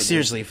 just Like, dribble.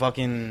 seriously,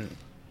 fucking...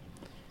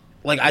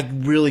 Like, I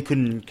really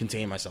couldn't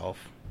contain myself.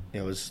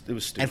 Yeah, it was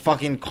stupid. And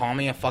fucking call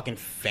me a fucking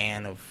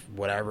fan of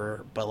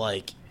whatever, but,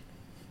 like,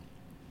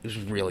 it was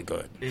really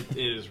good. It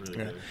is really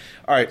good.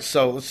 All right,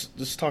 so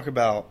let's talk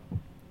about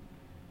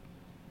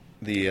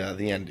the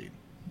ending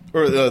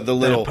or the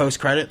little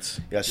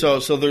Post-credits? yeah. So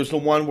there's the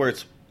one where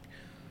it's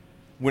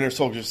Winter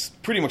Soldier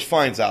pretty much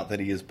finds out that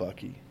he is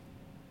Bucky.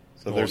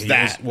 So Well, there's he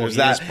that. is- well, there's he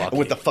that is Bucky.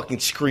 with the fucking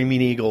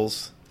screaming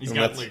eagles. He's And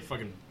got that's- like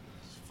fucking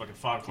fucking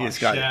 5 o'clock He's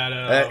got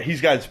shadow.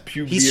 he's got his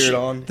pube beard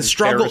on. The his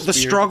struggle. Ferris The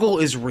beard. struggle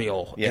is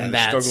real Yeah, in the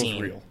that struggle's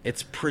scene. real.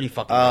 It's pretty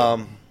fucking.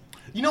 Real.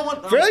 You know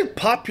what? Very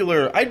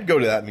popular. I'd go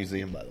to that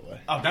museum, by the way.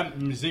 Oh, that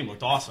museum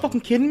looked awesome.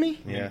 Fucking kidding me?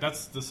 I mean, Yeah.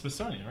 that's the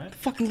Smithsonian, right?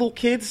 Fucking little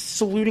kids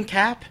saluting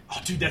Cap. Oh,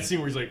 dude, that scene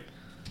where he's like,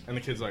 and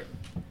the kid's like,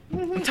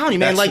 I'm telling you,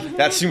 man. Like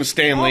that scene was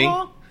Stanley.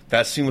 Aw.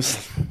 That scene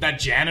was. that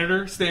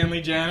janitor,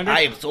 Stanley janitor.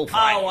 am so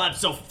fine. Oh, I'm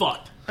so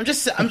fucked. I'm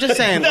just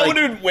saying. That like, would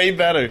have been way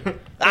better.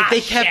 like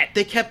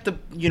they kept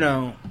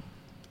the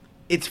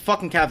it's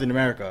fucking Captain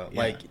America. Yeah.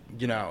 Like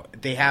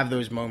they have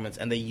those moments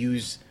and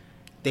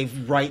they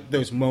write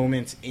those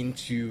moments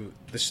into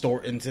the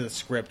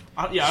script.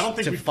 I don't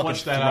think to we fucking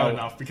fleshed that out throw.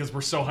 enough because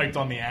we're so hyped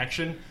on the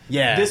action.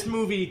 Yeah. This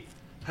movie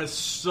has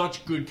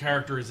such good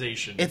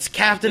characterization. It's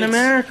Captain It's-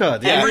 America.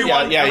 Yeah.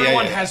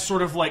 Everyone has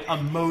sort of like a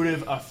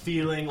motive, a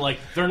feeling. Like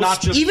they're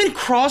not just Even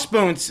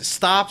Crossbones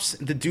stops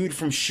the dude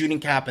from shooting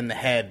Cap in the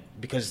head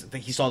because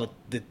he saw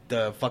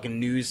the fucking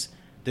news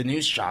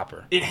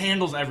chopper. It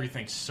handles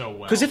everything so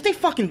well. Because if they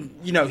fucking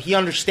he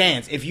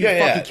understands if you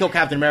fucking kill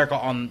Captain America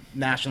on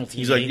national TV,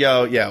 He's like,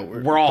 yo, yeah,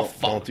 We're all don't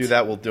fucked. do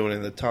that. We'll do it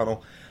in the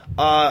tunnel.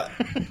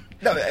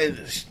 No,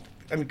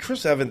 I mean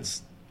Chris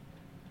Evans.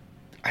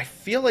 I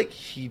feel like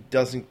he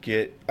doesn't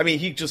get. I mean,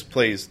 he just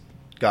plays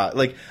God.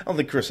 Like I don't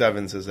think Chris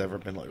Evans has ever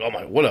been like, oh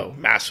my, what a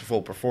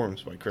masterful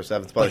performance by Chris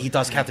Evans. But he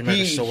does Captain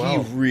America so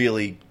well. He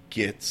really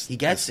gets. He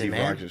gets the it, Steve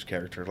man. Rogers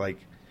character. Like,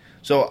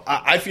 so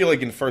I feel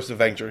like in First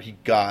Avenger he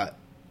got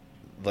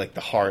like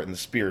the heart and the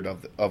spirit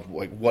of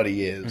like what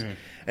he is, and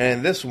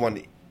in this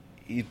one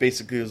he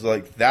basically was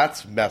like,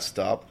 that's messed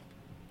up.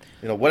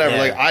 Whatever.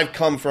 Yeah. Like I've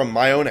come from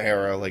my own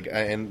era, like,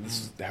 and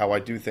this is how I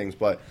do things.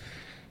 But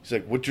he's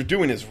like, what you're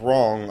doing is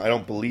wrong. I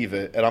don't believe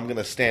it, and I'm going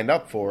to stand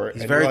up for it.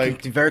 He's and very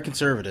like, very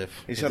conservative.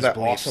 he's with got his that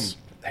beliefs. awesome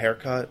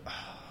haircut.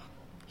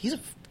 He's a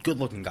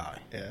good-looking guy.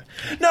 Yeah.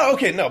 No.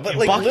 Okay. No. But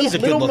like Bucky's a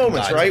little good-looking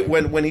moments, guy, right? too.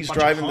 When he's Bunch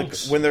of driving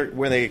hunks. when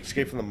they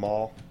escape from the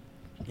mall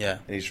Yeah,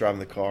 and he's driving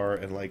the car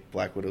and like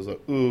Black Widow's like,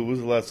 ooh,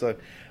 what's the last time?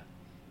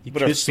 you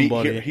But our kissed feet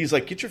somebody. here, he's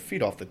like, get your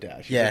feet off the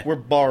dash. He's Yeah. like, we're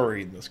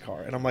borrowing this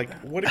car, and I'm like,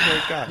 what a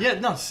great guy. yeah,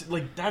 no,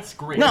 like that's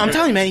great. No, I'm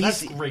telling you, man, That's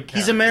he's great he's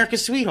character.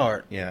 America's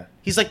sweetheart. Yeah.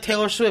 He's like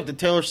Taylor Swift. If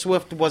Taylor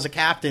Swift was a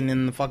captain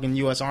in the fucking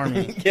U.S.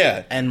 Army.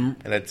 Yeah.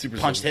 and had super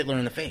punched soldier. Hitler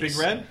in the face. Big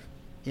Red.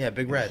 Yeah,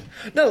 Big Red.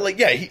 No, like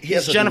yeah, he He's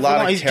has a Jennifer.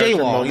 lot of He's character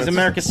J-Law. moments. He's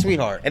America's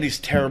sweetheart. And he's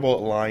terrible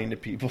at lying to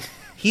people.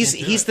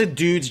 He's the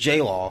dude's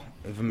J-Law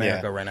of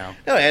America Yeah. right now.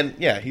 No, and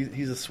yeah,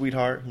 he's a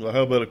sweetheart. He's like,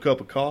 how about a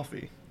cup of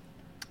coffee?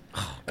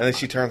 And then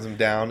she turns him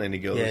down, and he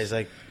goes, Yeah, he's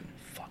like,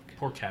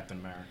 Poor Captain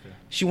America.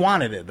 she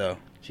wanted it though.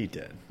 she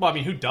did. Well, I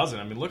mean, who doesn't?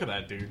 I mean, look at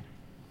that dude.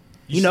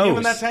 He You see him in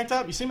knows. that tank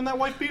top? You see him in that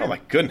white beard? Oh my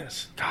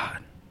goodness. God.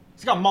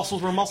 He's got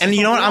muscles where muscles. And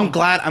you know don't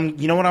what? belong.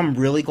 You know what I'm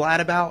really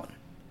glad about?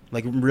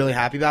 Like, I'm really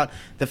happy about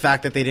the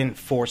fact that they didn't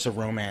force a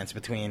romance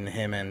between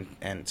him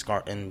and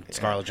Scarlett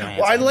Johansson.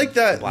 Well, I like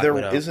that Black there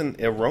Widow. not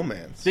a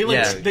romance. They like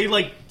Yeah. they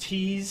like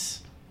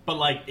tease, but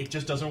like it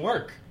just doesn't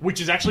work,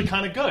 which is actually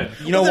kind of good.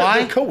 You know Well, why?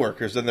 They're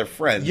coworkers and they're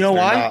friends. You know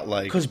They're why? Not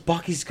like, Because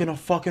Bucky's gonna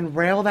fucking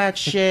rail that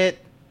shit.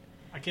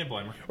 I can't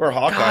blame her. or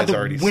Hawkeye's the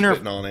already winner-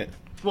 spitting on it.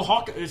 Well,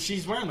 Hawk,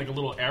 she's wearing like a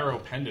little arrow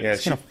pendant. Yeah,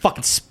 She's gonna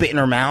fucking spit in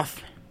her mouth.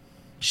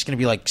 She's gonna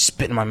be like,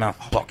 spit in my mouth,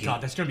 Bucky. God,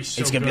 that's gonna be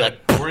so It's gonna good.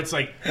 be like, where it's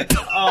like,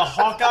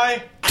 Hawkeye,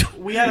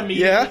 we had a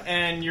meeting Yeah.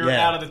 and you're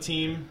Yeah. out of the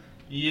team.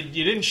 You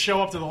didn't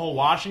show up to the whole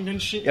Washington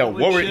shit. Yeah,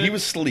 what were, shit. he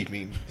was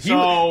sleeping.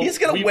 So, he's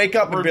gonna wake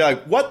up and we're- be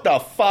like, "What the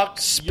fuck?"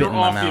 spit You're in my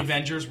off the mouth.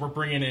 Avengers. We're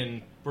bringing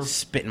in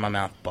Spit in my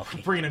mouth,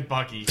 Bucky.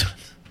 Bucky.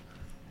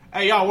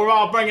 Hey, yo, we're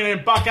all bringing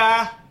in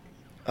Buckeye.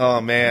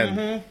 Oh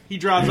man, He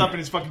drives up in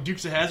his fucking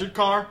Dukes of Hazzard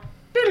car.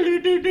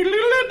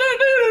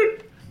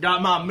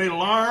 Got my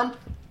middle arm.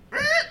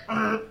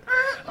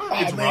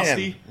 It's man.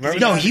 rusty. Remember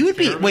No, that? he would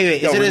be.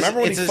 Wait. Yo, Is it his? remember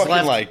when It's he his fucking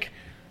left. like?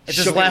 It's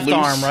his shook it left loose?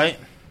 arm, right?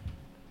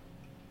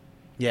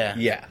 Yeah.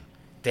 Yeah.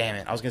 Damn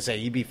it! I was gonna say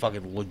he'd be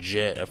fucking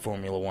legit at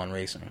Formula One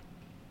racing,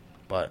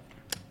 but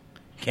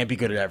can't be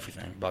good at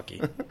everything,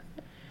 Bucky.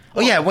 Oh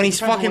yeah, when he's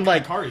depends on fucking what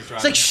like, kind of car he's it's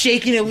driving. like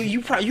shaking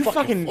it. You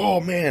fucking Oh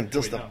man,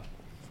 does Wait, the no.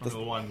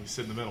 Formula One, you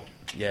sit in the middle.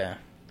 yeah.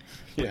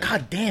 Yeah.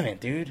 God damn it,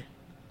 dude.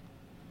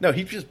 no?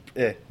 He just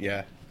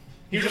yeah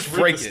He just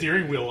break ripped the it.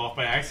 steering wheel off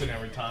by accident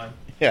every time.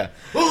 yeah.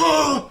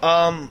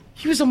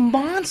 He was a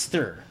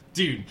monster.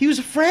 Dude, He was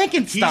a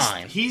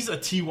Frankenstein. he's a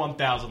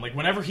T-1000. Like,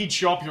 whenever he'd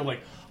show up, you're like,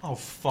 oh,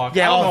 fuck.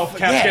 Yeah, I don't oh, know if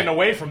Cap's yeah. getting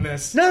away from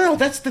this. No,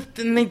 that's the.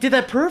 And they did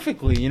that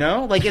perfectly. You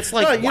know, like it's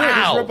like No, you know, his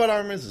wow. robot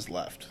arm is his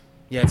left.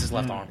 Yeah, it's his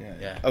left arm.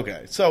 Yeah.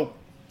 Okay, so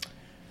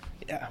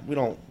yeah, we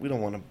don't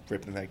want to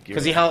rip in that gear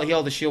Because he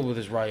held the shield with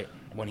his right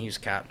when he was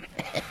Cap.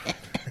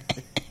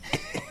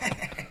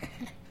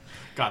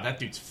 God, that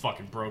dude's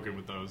fucking broken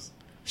with those.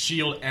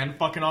 Shield and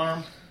fucking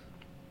arm.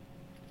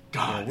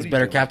 God. what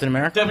Better doing? Captain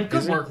America. Devin, good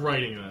Is he? work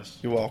writing this.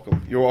 You're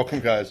welcome. You're welcome,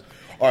 guys.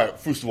 All right,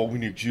 first of all, we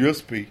need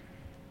GSP.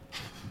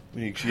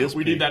 We need GSP.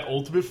 We need that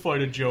Ultimate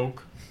Fighter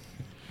joke.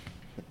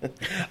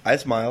 I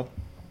smiled.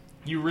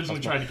 You originally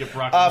tried to get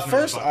Brock Lesnar.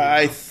 First, Bucky,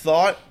 I though.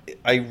 thought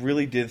I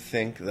really did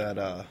think that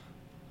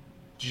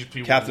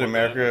GSP Captain would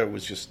look America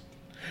was just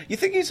You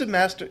think he's a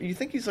master? You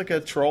think he's like a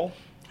troll?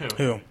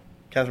 Who?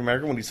 Captain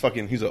America when he's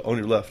on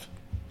your left.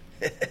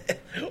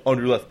 On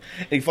your left.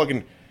 And he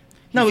fucking...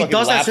 No, he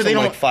does that so they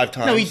don't. Like 5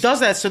 times. No, he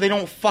does that so they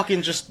don't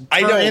fucking just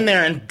I turn know. in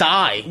there and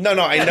die. No,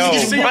 I know.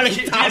 He's running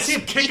You top see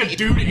him kick a speed.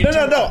 dude into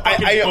No.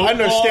 I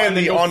understand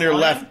the on your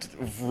left.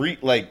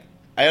 left.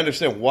 I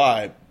understand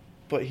why,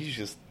 but he's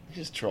just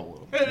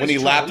trolling him. Yeah, When he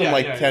he's lapped him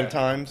trolling. 10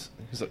 times,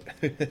 he's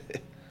like...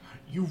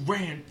 You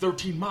ran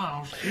 13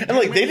 miles. And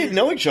like they didn't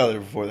know each other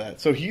before that,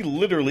 so he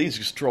literally is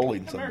just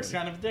trolling somebody. America's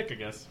kind of a dick, I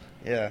guess.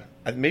 Yeah,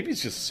 maybe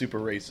he's just super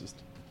racist.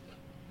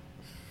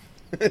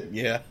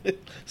 Yeah,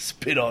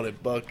 spit on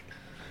it, Buck.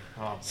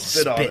 Oh,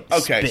 Spit on it.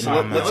 Okay, spit so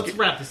on let's it. get,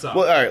 wrap this up.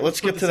 well, all right,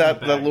 let's get Put to this in that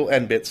the bag. little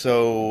end bit.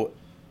 So,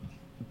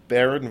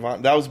 Baron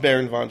von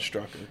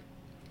Strucker,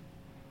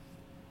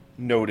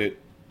 noted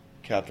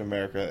Captain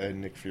America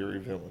and Nick Fury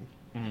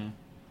villain,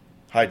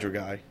 Hydra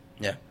guy.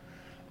 Yeah.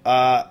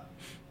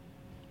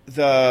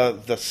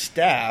 The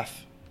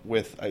staff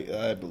with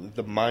I believe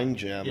the Mind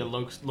Gem. Yeah,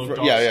 Loke yeah,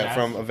 Dog's staff.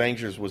 from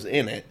Avengers was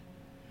in it.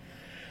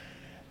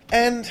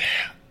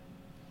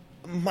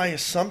 My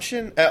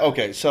assumption...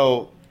 okay,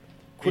 so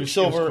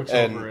Quicksilver,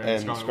 Quicksilver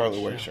and and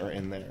Scarlet Witch, Witch yeah. are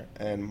in there.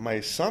 And my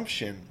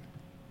assumption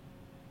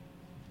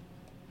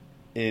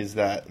is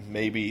that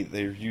maybe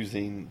they're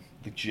using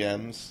the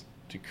gems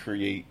to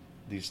create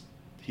these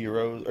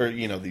heroes, or,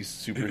 these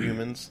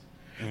superhumans.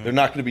 They're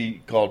not going to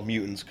be called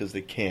mutants because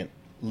they can't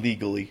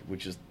legally,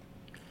 which is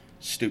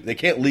stupid. They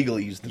can't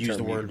legally use the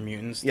term word mutant.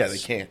 mutants. Yeah, they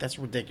can't. That's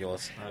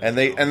ridiculous. And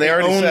they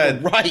already Own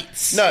said the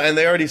rights. No, and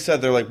they already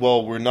said they're like,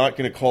 well, we're not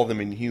going to call them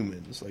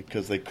Inhumans, like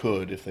because they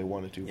could if they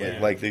wanted to. Yeah.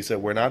 Like they said,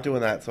 we're not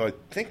doing that. So I'm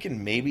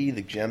thinking maybe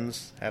the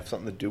gems have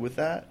something to do with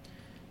that.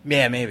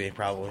 Yeah, maybe,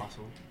 probably.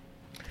 Possible.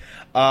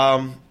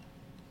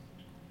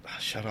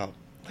 Shut up!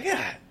 Look at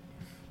that.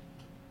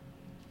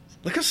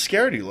 Look how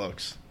scared he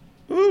looks.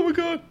 Oh my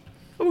god!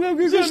 Oh my god!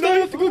 Good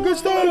stuff! Good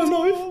stuff!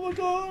 Oh my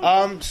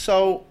god!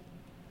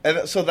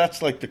 So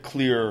that's like the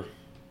clear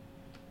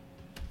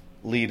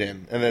lead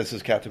in, and then it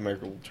says Captain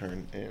America will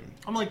turn in.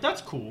 I'm like,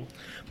 that's cool.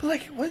 But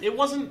like, what? It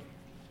wasn't.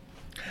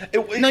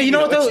 No, you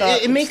know what, though? it's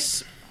not- It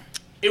makes...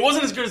 It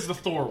wasn't as good as the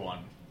Thor one.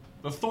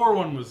 The Thor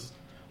one was,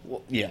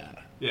 Well, yeah,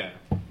 yeah.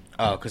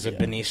 Oh, because of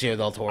Benicio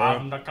del Toro?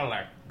 I'm the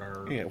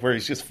collector. yeah, where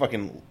he's just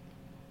fucking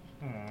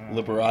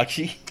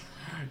Liberace.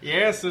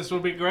 Yes, this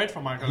would be great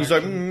for my collection. He's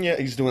like, yeah,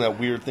 he's doing that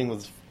weird thing with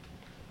his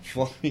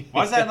fluffy.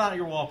 Why is that not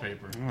your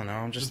wallpaper? I don't know.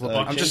 I'm just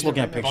Buck looking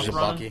at Buck pictures of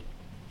Run? Bucky.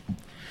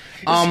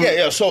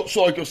 Yeah. So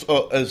like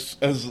as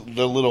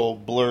the little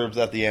blurbs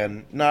at the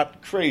end,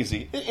 not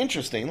crazy,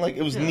 interesting. Like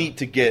it was neat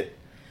to get.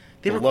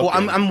 They the were cool. look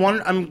in.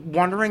 I'm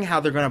wondering how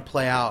they're gonna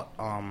play out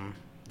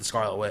the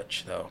Scarlet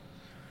Witch though.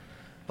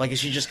 Like, is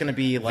she just gonna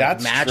be like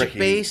That's magic tricky.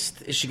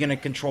 based? Is she gonna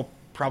control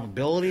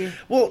probability?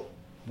 Well,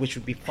 Which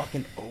would be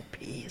fucking OP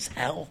as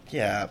hell.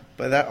 yeah,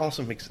 but that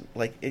also makes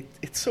like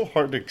it's so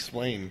hard to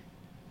explain.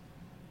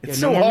 It's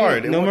Yeah, so no more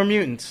hard. No more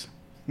mutants.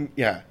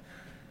 Yeah.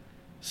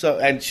 So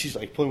and she's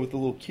like playing with the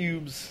little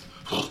cubes.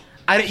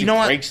 You know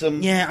what? breaks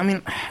them. Yeah, I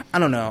mean, I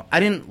don't know. I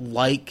didn't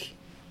like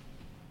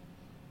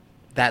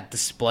that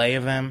display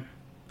of them.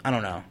 I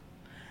don't know.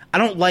 I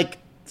don't like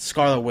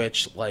Scarlet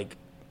Witch. Like,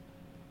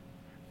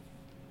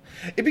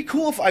 It'd be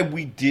cool if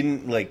we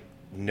didn't like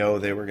know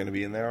they were going to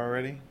be in there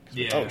already.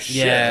 Yeah. Oh shit!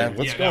 Yeah. Like,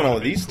 what's Yeah, going that on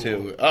with would've these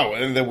been two? Oh,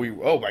 and then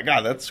oh my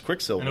god, that's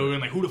Quicksilver. And we were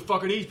like, who the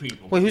fuck are these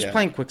people? wait, who's Yeah.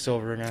 playing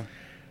Quicksilver again?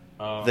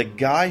 The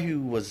guy who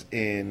was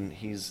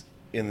he's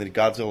in the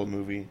Godzilla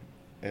movie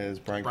as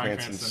Bryan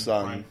Cranston's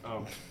son, I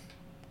thought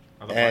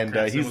and Bryan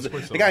Cranston he's was the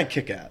Quicksilver. guy in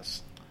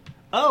Kick-Ass.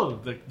 Oh,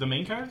 the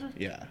main character?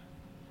 Yeah,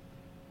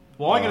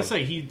 Well, I gotta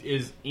say, he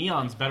is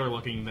eons better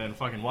looking than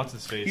fucking what's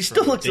his face. he from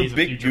still looks a Days of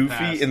bit Future goofy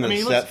Past. in the I mean,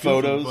 he set looks goofy,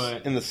 photos.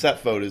 but In the set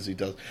photos, he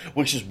does,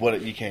 which is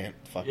what you can't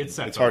fucking. it's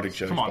set It's hard to photos.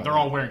 judge. Come on, by they're that.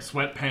 all wearing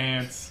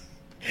sweatpants.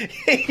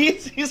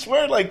 he's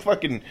wearing like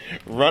fucking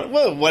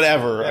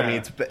whatever. I Yeah.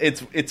 mean,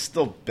 it's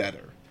still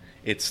better.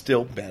 It's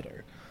still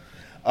better.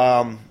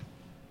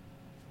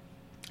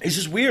 It's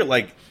just weird,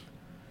 like,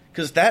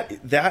 because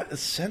that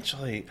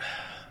essentially,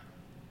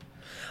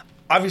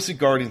 obviously,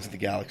 Guardians of the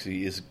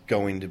Galaxy is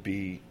going to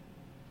be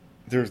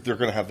they're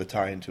going to have the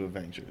tie into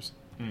Avengers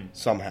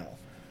somehow,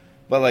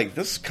 but like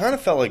this kind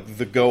of felt like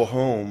the go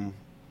home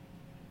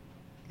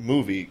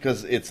movie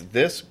because it's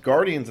this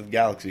Guardians of the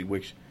Galaxy,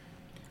 which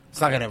It's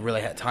not gonna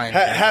really tie in.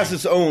 has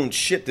its own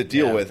shit to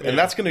deal Yeah. with, and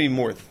that's going to be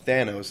more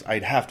Thanos,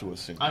 I'd have to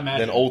assume, I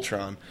imagine. than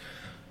Ultron.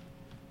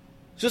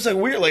 It's just like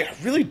weird. Like I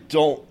really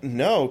don't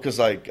know because,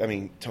 like, I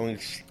mean, I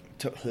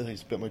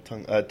spit my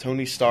tongue.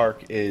 Tony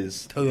Stark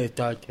is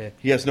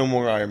he has no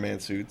more Iron Man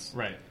suits.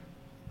 Right.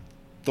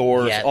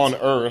 Thor's Yet. on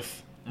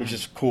Earth, which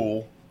is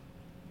cool,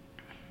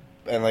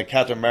 and like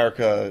Captain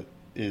America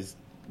is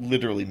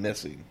literally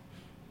missing,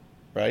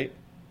 right?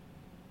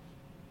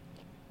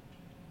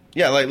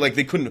 Yeah, like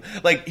they couldn't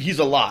like he's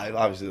alive,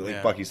 obviously. Like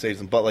Yeah. Bucky saves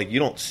him, but like you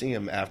don't see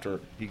him after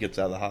he gets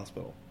out of the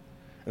hospital.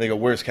 And they go,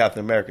 "Where's Captain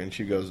America?" And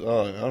she goes,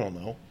 "Oh, I don't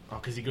know." Oh,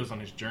 because he goes on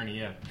his journey,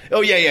 yeah.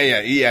 Oh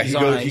yeah. He He's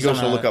goes on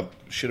to a- look up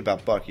shit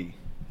about Bucky.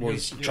 Well,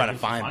 he's trying to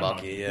find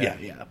Bucky.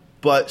 Yeah.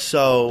 But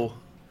so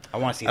I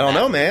want to see. I don't that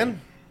know, movie.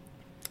 man.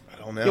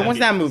 I don't know. Yeah, when's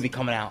that movie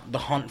coming out? The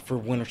Hunt for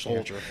Winter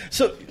Soldier.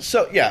 So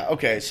yeah,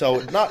 okay. So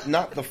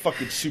not the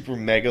fucking super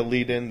mega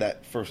lead-in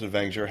that First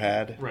Avenger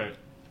had. Right.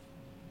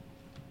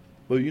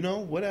 But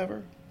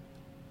whatever.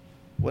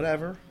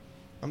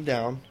 I'm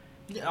down.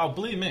 Yeah,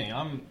 believe me,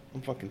 I'm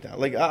fucking down.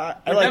 Like I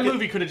Like, like that it.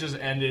 movie could have just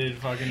ended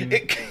fucking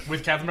It-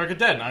 with Captain America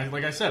dead. And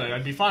like I said,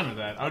 I'd be fine with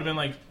that. I would have been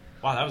like,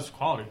 wow, that was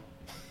quality.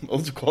 It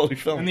was a quality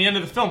film. And the end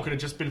of the film could have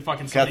just been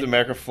fucking Captain something-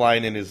 America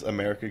flying in his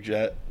America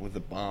jet with the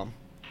bomb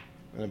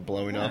and then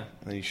blowing Yeah. up,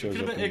 and then he shows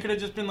up. It could have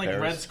just been like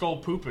Paris. Red Skull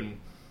pooping,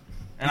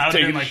 and I would have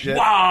Taking been a like, shit.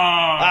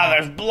 wow,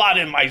 there's blood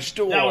in my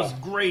stool. that was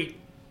great.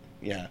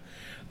 Yeah.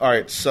 All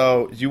right.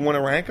 So do you want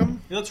to rank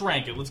them? Yeah, let's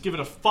rank it. Let's give it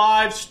a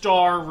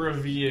 5-star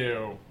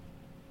review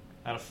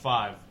out of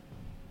 5.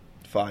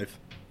 5.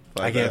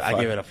 I give it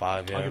a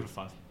 5. Yeah. I'll give it a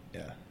 5.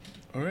 Yeah.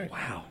 All right.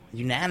 Wow,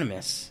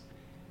 unanimous.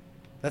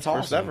 That's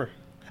First awesome. ever.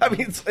 I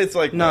mean, it's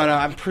like No,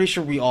 I'm pretty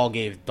sure we all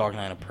gave Dark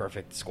Knight a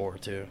perfect score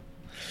too.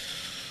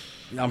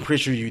 I'm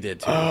pretty sure you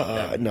did too.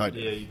 no, I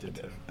did. Yeah, you did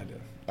too. I did.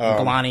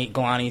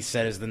 Galani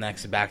said is the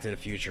next Back to the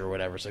Future or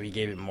whatever, so he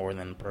gave it more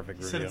than a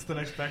perfect Said review. it's the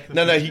next Back to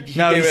the No, Future. he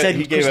No, he gave said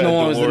he gave Chris it a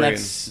Nolan was the DeLorean.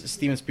 next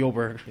Steven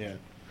Spielberg. Yeah.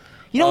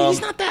 You know, he's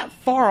not that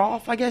far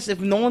off. I guess if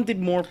Nolan did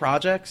more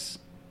projects.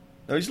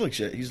 No, he's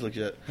legit. He's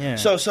legit. Yeah.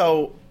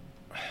 So,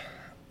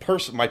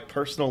 my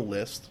personal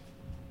list.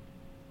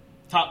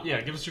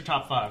 Give us your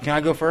top 5. Can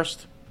I go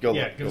first? Go.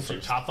 Yeah, go give us your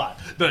first. top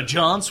 5. The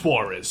John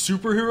Suarez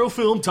superhero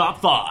film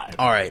top 5.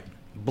 All right,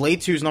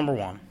 Blade 2 is number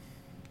 1.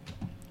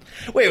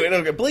 Wait.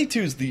 Okay. Blade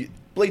 2's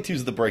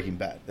the Breaking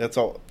Bad. That's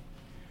all.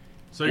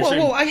 So you're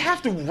saying Whoa, I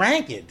have to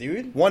rank it,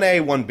 dude.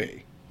 1A,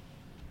 1B.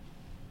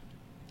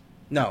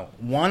 No,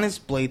 1 is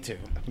Blade 2.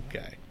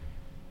 Okay.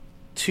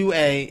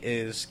 2A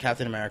is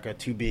Captain America.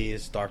 2B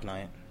is Dark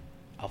Knight.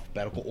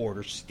 Alphabetical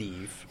order,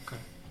 Steve. Okay.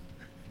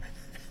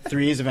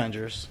 3 is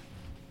Avengers.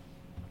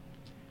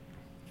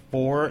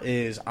 4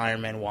 is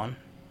Iron Man 1.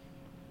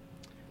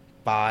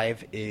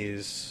 5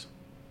 is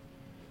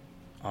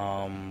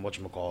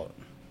whatchamacallit?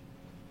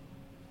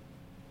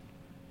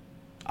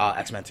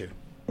 X-Men 2.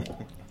 Okay.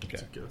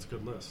 that's a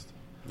good list.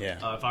 Yeah.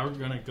 If I were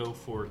gonna go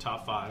for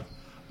top 5,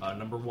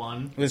 number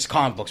 1, It's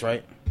comic books,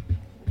 right?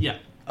 yeah,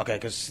 Okay,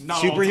 because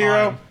Not all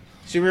superhero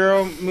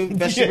time.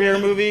 best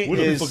superhero movie What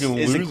a is fucking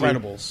loser.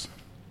 Incredibles.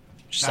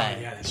 Just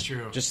saying. yeah, that's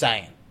true. Just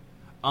saying.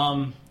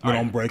 All right,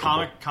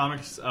 Unbreakable.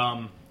 comics.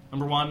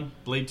 Number 1,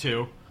 Blade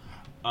 2.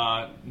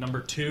 Number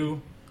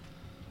 2,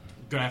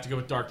 gonna have to go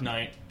with Dark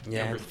Knight.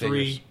 Yeah, Number it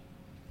 3, figures.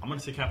 I'm gonna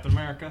say Captain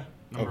America.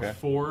 Number Okay.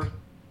 4,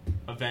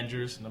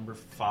 Avengers. Number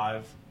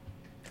 5,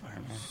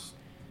 Iron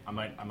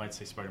Man. I might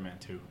say Spider-Man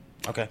 2.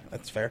 Okay,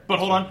 that's fair. But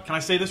hold on, can I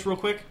say this real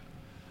quick?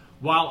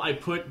 While I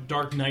put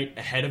Dark Knight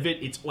ahead of it,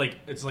 it's like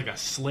a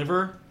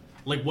sliver.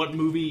 Like what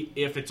movie,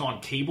 if it's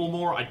on cable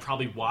more, I'd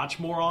probably watch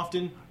more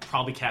often.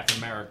 Probably Captain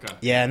America.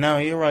 Yeah, no,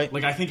 you're right.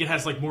 Like I think it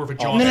has like more of a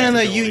jaw. No,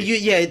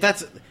 yeah,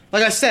 that's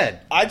like I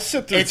said. I'd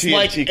sit through It's TNT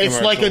like a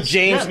commercials.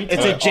 James, Yeah, me too.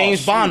 it's a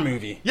James Oh, Bond shoot.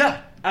 movie.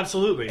 Yeah,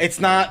 absolutely. It's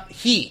not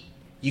Heat.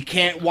 You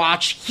can't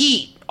watch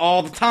Heat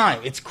all the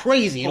time. It's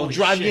crazy. It'll Holy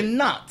drive shit. you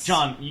nuts.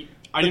 John,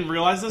 I didn't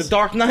realize The this.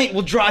 Dark Knight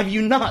will drive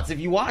you nuts if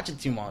you watch it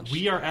too much.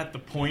 We are at the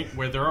point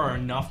where there are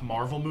enough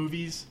Marvel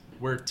movies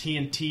where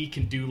TNT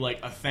can do like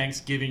a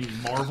Thanksgiving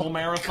Marvel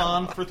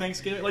marathon for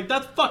Thanksgiving. Like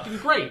that's fucking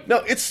great. No,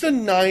 it's the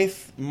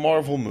 9th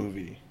Marvel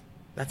movie.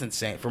 That's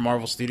insane for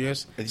Marvel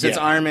Studios. Since Yeah.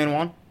 Iron Man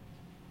 1.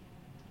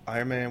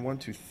 Iron Man 1,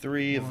 2,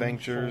 3,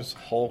 Avengers,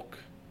 Hulk,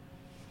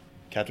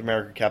 Captain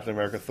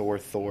America,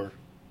 Thor.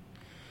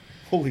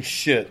 Holy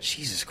shit.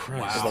 Jesus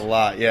Christ. That's a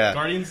lot, yeah.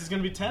 Guardians is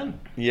gonna be 10.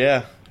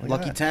 Yeah.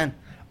 Lucky 10.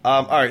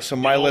 All right, so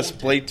my old list, 10.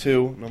 Blade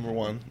 2, number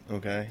 1.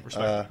 Okay.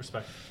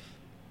 Respect.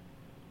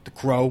 The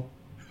Crow.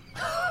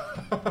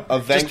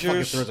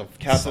 Avengers, throws a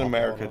Captain softball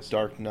America, at us.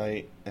 Dark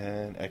Knight,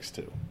 and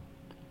X2.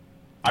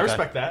 I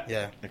respect that.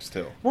 Yeah.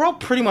 X2. We're all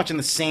pretty much in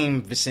the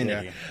same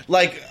vicinity. Yeah.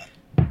 Like,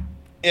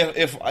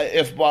 if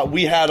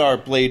we had our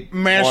Blade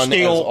Man of 1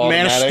 Steel, as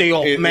Man of automatic,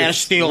 Steel, Man of it's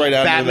Steel, right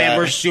under Batman that.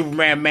 vs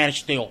Superman, Man of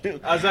Steel.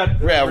 Is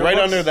that Yeah, real right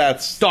books? under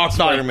that's Dark Knight.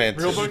 Spider-Man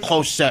Real 2. books?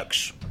 Close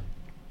sex.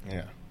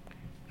 Yeah.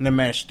 And then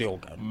Man of Steel.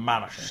 God.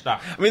 Man of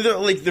stuff. I mean,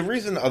 the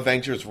reason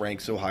Avengers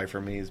ranks so high for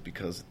me is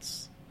because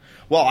it's...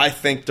 Well, I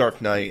think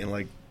Dark Knight and,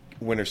 like,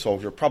 Winter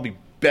Soldier are probably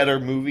better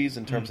movies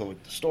in terms of,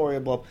 like, the story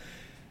and blah.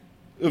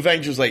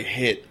 Avengers, like,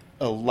 hit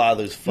a lot of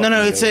those fucking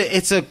No, jokes.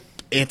 it's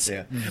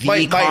Yeah.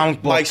 the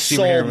comic book my superhero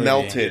soul movie.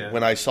 melted Yeah.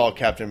 when I saw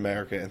Captain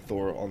America and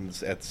Thor on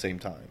this at the same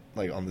time.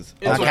 Like, on this...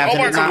 It's Not like,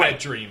 Captain- oh, it's a not- wet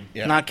dream.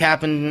 Yeah. Not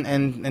Cap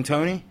and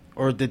Tony?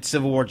 Or did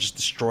Civil War just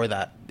destroy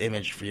that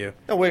image for you?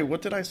 No, wait,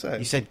 what did I say?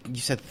 You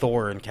said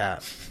Thor and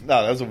Cap.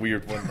 No, that was a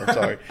weird one. I'm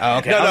sorry. Oh,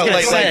 okay. No, I was gonna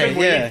like, say, like,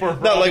 yeah.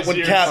 no, like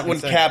when Cap fucking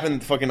say. Cap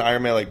and fucking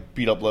Iron Man like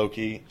beat up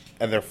Loki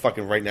and they're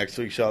fucking right next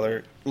to each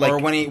other. Like, or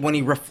when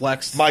he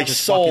reflects my his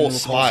soul fucking repulsor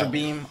smiled.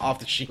 beam off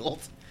the shield.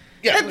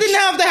 yeah, That didn't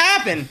have to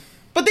happen.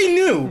 But they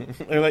knew.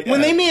 They're like,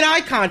 When yeah. they made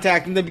eye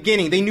contact in the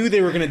beginning, they knew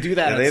they were going to do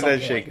that Yeah, at they some had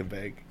point. shake and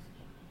bake.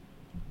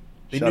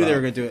 They Shut knew they up.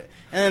 were going to do it.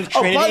 And then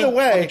Oh,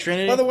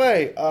 Trinity, by the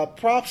way,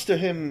 props to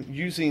him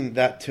using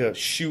that to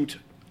shoot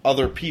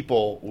other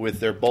people with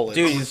their bullets.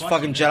 dude, it's a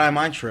fucking Jedi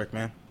mind trick,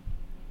 man.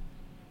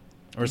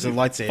 Or is it a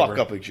lightsaber? Fuck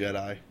up a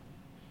Jedi.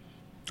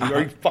 Dude,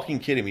 are you fucking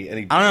kidding me? And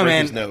he I don't know, break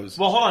man. his nose.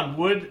 Well, hold on.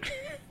 Would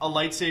a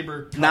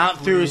lightsaber cut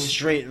Not through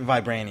straight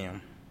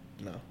vibranium.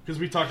 No. Because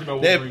we talked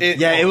about It- Wolverine.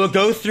 Yeah, it would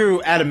go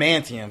through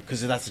adamantium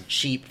because that's a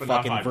cheap But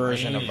not fucking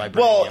version of vibranium.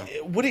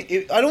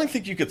 Well, I don't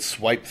think you could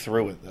swipe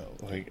through it though.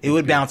 Like it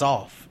would bounce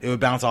off. It would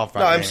bounce off.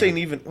 No, I'm vibranium. saying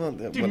even. Well,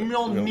 Dude, what-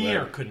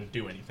 Mjolnir couldn't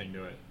do anything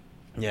to it.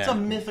 Yeah. It's a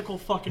mythical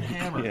fucking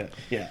hammer. Yeah,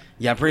 yeah.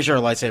 Yeah, I'm pretty sure a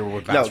lightsaber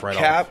would No, bounce right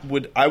Cap off.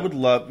 would. I would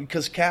love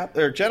because Cap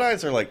or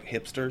Jedi's are like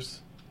hipsters,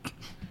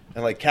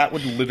 and like Cap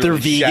would literally. They're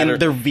vegan- shatter-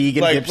 they're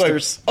vegan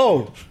hipsters.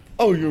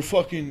 Oh, you're a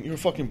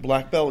fucking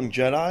black belt in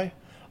Jedi.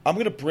 I'm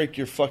gonna break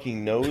your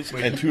fucking nose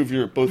and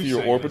both of your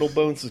saying orbital this?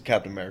 bones is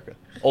Captain America,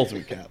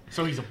 Ultimate Cap.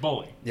 So he's a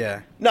bully.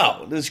 Yeah.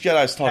 No, this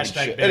Jedi's talking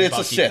Hashtag shit, ban and it's a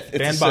Bucky. Sith. It's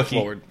Ban a Sith Bucky.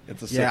 Lord.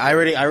 It's a Sith. Yeah, I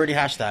already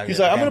hashtagged He's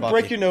it. like, I'm Ban gonna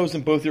break Bucky. your nose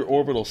in both your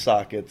orbital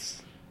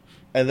sockets,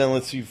 and then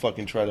let's see you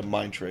fucking try to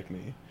mind trick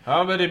me.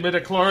 How many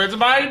midichlorians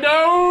am I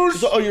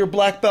nose? So, oh, you're a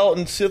black belt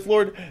and Sith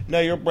Lord. Now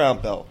you're a brown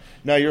belt.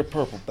 Now you're a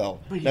purple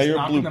belt. But Now he's you're a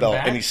knocking blue them belt.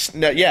 back?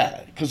 And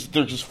yeah, because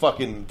they're just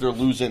fucking. They're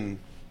losing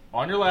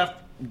On your left.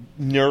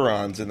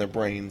 neurons in their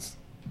brains.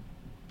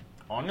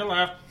 On your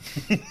left.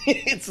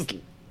 It's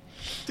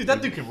Dude,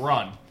 that dude can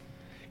run.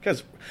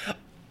 because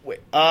wait.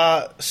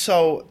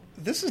 So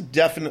this is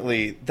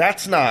definitely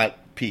that's not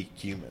peak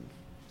human.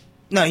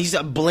 No, he's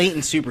a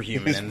blatant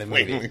superhuman He's in the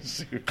blatantly movie.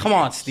 super- Come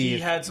on, He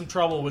Steve. had some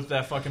trouble with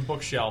that fucking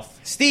bookshelf.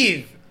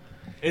 Steve,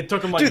 It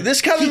took him like... Dude, this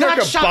Captain He got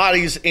America shot-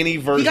 bodies any he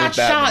version got of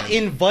Batman. shot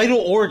in vital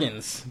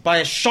organs by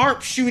a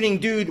sharp shooting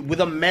dude with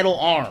a metal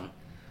arm.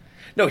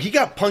 No, he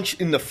got punched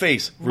in the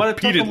face But it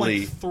took him repeatedly,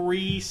 like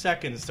 3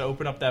 seconds to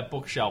open up that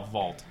bookshelf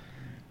vault.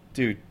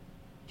 dude.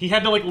 He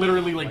had to like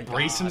literally like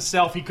brace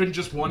himself. He couldn't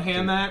just one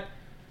hand that.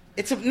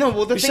 It's a no.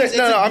 Well, the You thing say- is,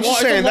 no, it's no, a, I'm just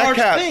it's a saying that large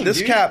Cap. thing, This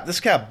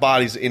dude. Cap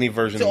bodies any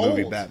version It's of the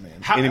movie old. Batman.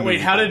 How, Any wait, movie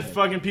how did Batman.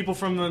 fucking people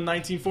from the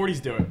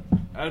 1940s do it?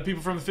 How did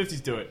people from the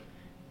 50s do it?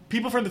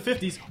 People from the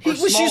 50s He are was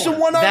smaller. using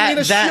one arm and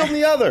a That- shield in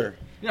the other.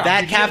 Yeah,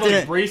 that he had to, like,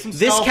 Captain- brace this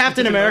himself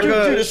Captain and do the-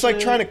 America- Dude, it's like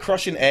trying to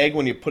crush an egg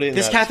when you put it in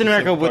This that Captain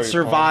specific America would part of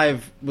your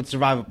palm.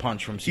 survive a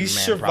punch from He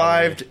Superman.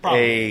 survived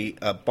Probably.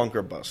 a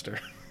bunker buster.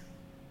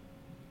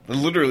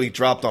 Literally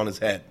dropped on his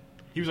head.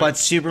 He was but like,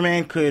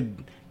 Superman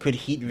could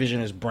heat vision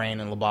his brain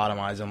and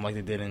lobotomize him like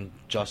they did in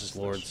Justice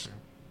Lords.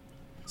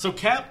 so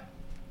Cap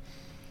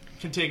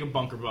can take a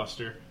bunker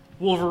buster.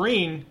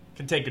 Wolverine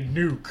can take a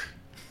nuke.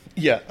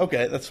 Yeah,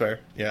 okay, that's fair.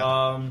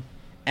 Yeah.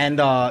 And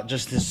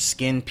just his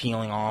skin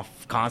peeling off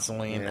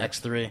constantly in Yeah.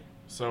 X3.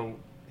 So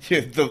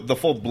Yeah, the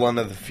full blunt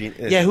of the feet.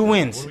 Yeah, who what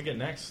wins? do we get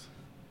next?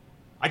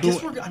 I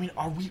guess we're. I mean,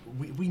 are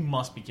we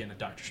must be getting a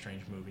Doctor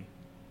Strange movie.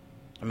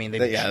 I mean, they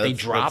that's-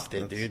 dropped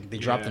that's- it, dude. They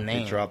dropped the yeah,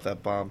 name. Drop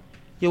that bomb.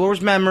 Yeah, where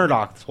was Matt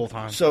Murdock this whole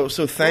time? So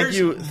thank Where's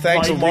you,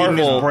 thanks Mike reading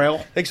his Marvel.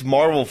 Braille? Thanks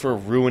Marvel for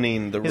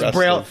ruining the his rest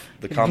Braille, of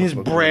the comic his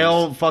book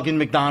Braille movies. fucking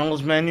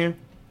McDonald's menu.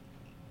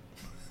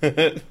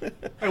 Hey,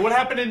 what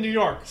happened in New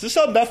York? Is this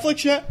on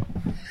Netflix yet?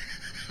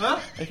 Huh?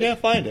 I can't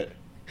find it.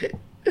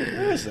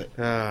 Where is it?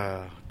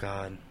 Oh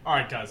God. All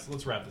right, guys,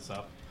 let's wrap this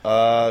up.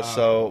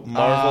 So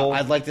Marvel.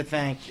 I'd like to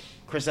thank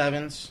Chris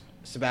Evans,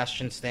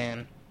 Sebastian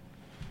Stan,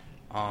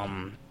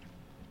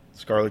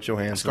 Scarlett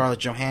Johansson. Scarlett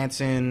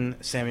Johansson,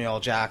 Samuel L.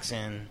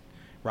 Jackson,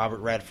 Robert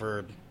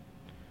Redford,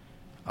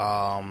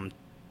 Tyrion.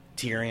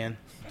 Tyrion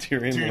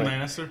Tyrion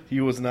Lan- Lannister.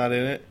 He was not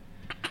in it.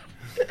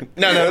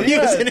 No, He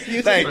was in it. He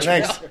was in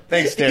Thanks, the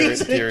thanks, trailer. He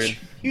was in a Tyrion.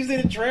 He was in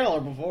a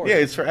trailer before. Yeah,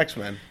 it's for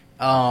X-Men.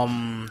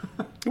 And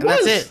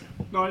that's it.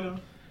 No, I know.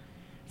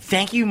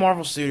 Thank you,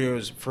 Marvel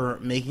Studios, for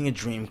making a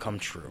dream come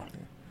true.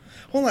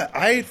 Hold on,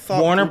 I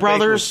thought Warner Brubaker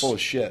Brothers- was full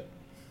of shit.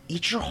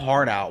 Eat your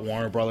heart out,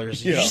 Warner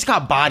Brothers. You Yeah. just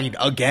got bodied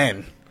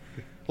again.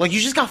 Like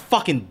you just got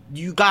fucking.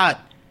 You got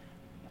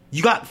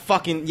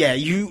fucking. Yeah,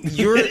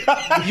 you're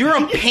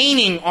a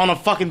painting on a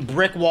fucking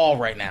brick wall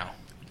right now.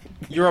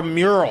 You're a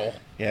mural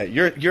Yeah,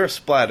 you're a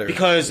splatter.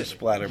 because You're a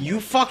splatter. you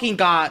fucking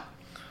got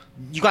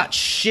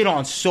shit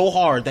on so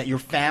hard that your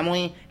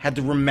family had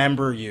to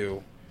remember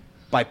you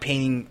by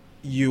painting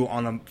you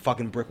on a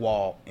fucking brick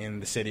wall in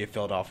the city of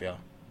Philadelphia.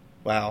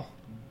 Wow.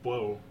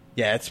 Whoa.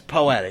 Yeah, it's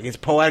poetic. It's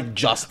poetic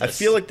justice. I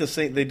feel like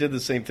they did the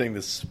same thing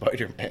to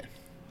Spider-Man.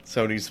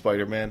 Sony's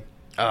Spider-Man.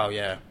 Oh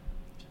yeah.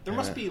 There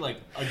must be like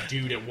a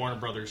dude at Warner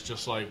Brothers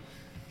just like,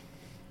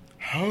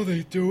 How are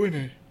they doing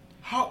it?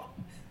 how?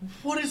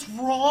 What is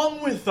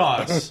wrong with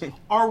us?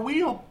 Are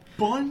we a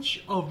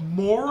bunch of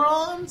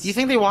morons? Do you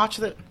think they watched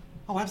it?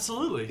 Oh,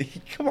 absolutely.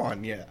 Come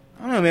on, yeah.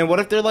 I don't know, man. What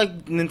if they're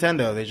like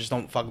Nintendo? They just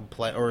don't fucking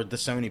play, or the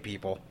Sony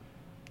people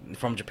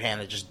from Japan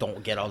that just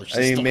don't get other I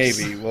systems. mean,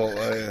 maybe. Well,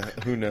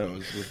 who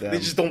knows with them. They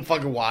just don't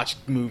fucking watch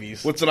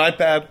movies. What's an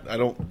iPad? I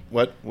don't.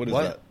 What is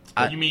What?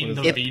 that? You mean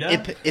what the is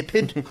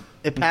Vita?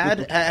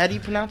 iPad? How do you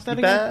pronounce that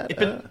again?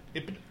 iPad?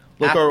 Ipin-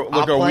 Look our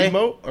Play?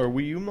 Wiimote or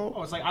Wii Umote.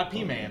 Oh, it's like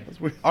IP Man.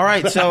 All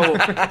right, so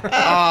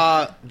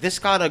this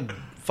got a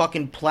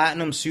fucking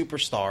platinum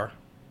superstar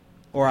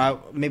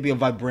or maybe a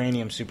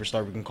vibranium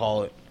superstar we can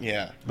call it,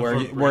 Yeah.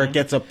 where it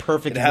gets a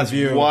perfect It has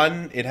review.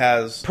 It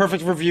has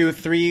Perfect review.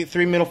 Three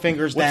middle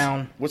fingers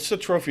down. What's the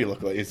trophy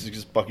look like? Is it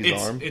just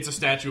Bucky's arm? It's a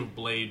statue of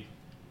Blade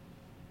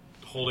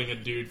holding a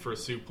dude for a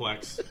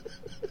suplex.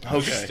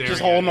 Okay. Staring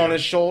Just at holding you. on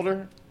his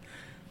shoulder.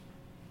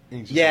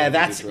 He's just Yeah, ready to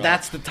that's drop.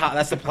 that's the top.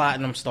 That's the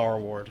platinum Star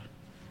Award.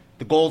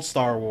 The gold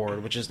Star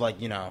Award, which is like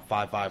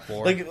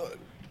 554, like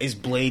is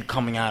Blade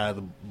coming out of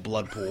the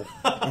blood pool.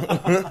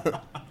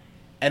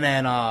 And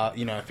then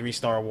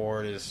 3-star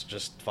award is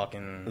just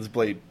fucking. it's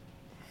Blade.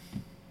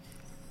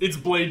 It's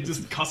Blade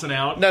just cussing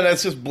out. No,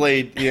 that's just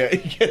Blade. Yeah,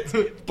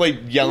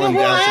 Blade yelling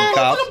down some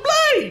cops.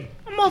 Blade,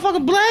 I'm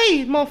motherfucking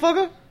Blade,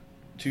 motherfucker.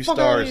 2 Fuck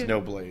outta stars, here.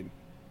 no Blade.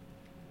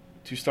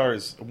 2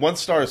 stars. 1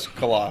 star is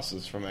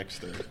Colossus from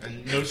X3.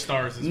 And no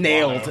stars is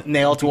Nailed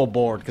Watto. to a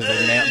board because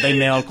they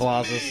nailed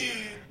Colossus.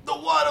 The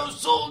Watto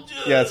soldier.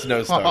 Yeah, it's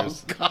no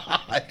stars. Oh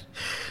God,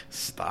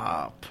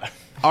 stop.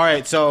 All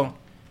right, so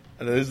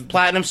And this is-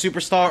 platinum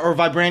superstar or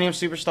vibranium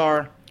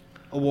superstar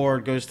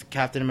award goes to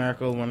Captain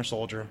America: The Winter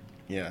Soldier.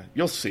 yeah,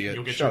 you'll see it.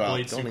 You'll get Shut your up.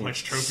 Blade Don't even-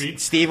 suplex trophy.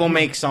 Steve will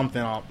make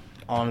something up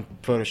on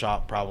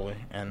Photoshop probably,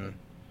 and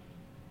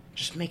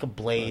just make a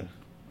blade,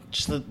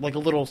 just like a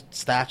little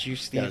statue.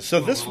 Steve. Yeah, so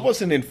this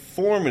wasn't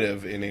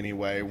informative in any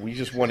way. We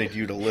just wanted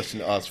you to listen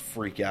to us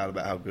freak out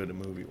about how good a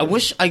movie I was.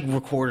 wish I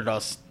recorded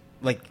us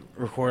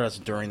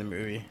during the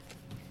movie.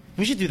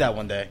 We should do that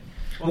one day.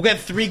 We'll get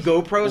 3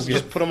 GoPros and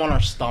just put them on our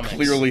stomachs.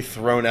 Clearly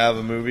thrown out of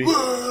the movie.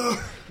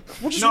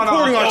 we're just No,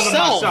 recording I'm filming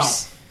ourselves.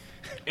 myself.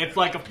 It's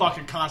like a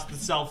fucking constant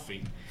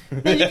selfie.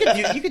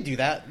 Yeah, you could do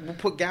that. We'll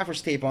put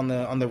gaffer's tape on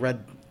the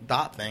red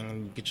dot thing,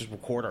 and we could just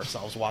record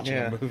ourselves watching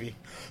Yeah. a movie.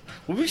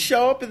 Will we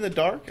show up in the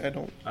dark? I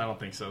don't. I don't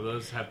think so.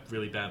 Those have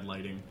really bad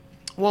lighting.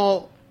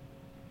 Well,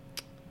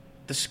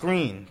 the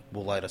screen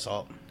will light us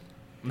up.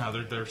 No,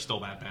 they're still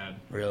that bad.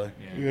 Really?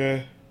 Yeah.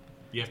 Yeah.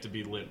 You have to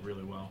be lit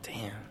really well.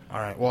 Damn. All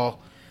right. Well,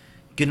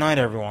 good night,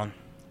 everyone.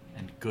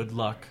 And good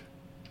luck.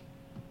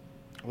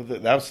 Well,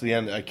 that was the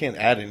end. I can't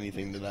add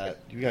anything to that.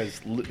 You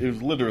guys, it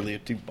was literally a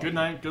 2-part. Good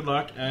night, good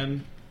luck,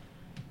 and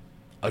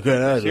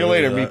Okay. See you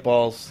later,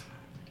 meatballs.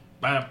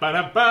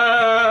 ba-da-ba-da-ba.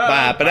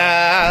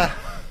 Ba-ba-da.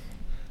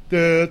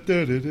 Da,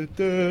 da, da, da,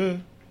 da.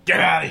 Get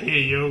out of here,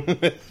 you.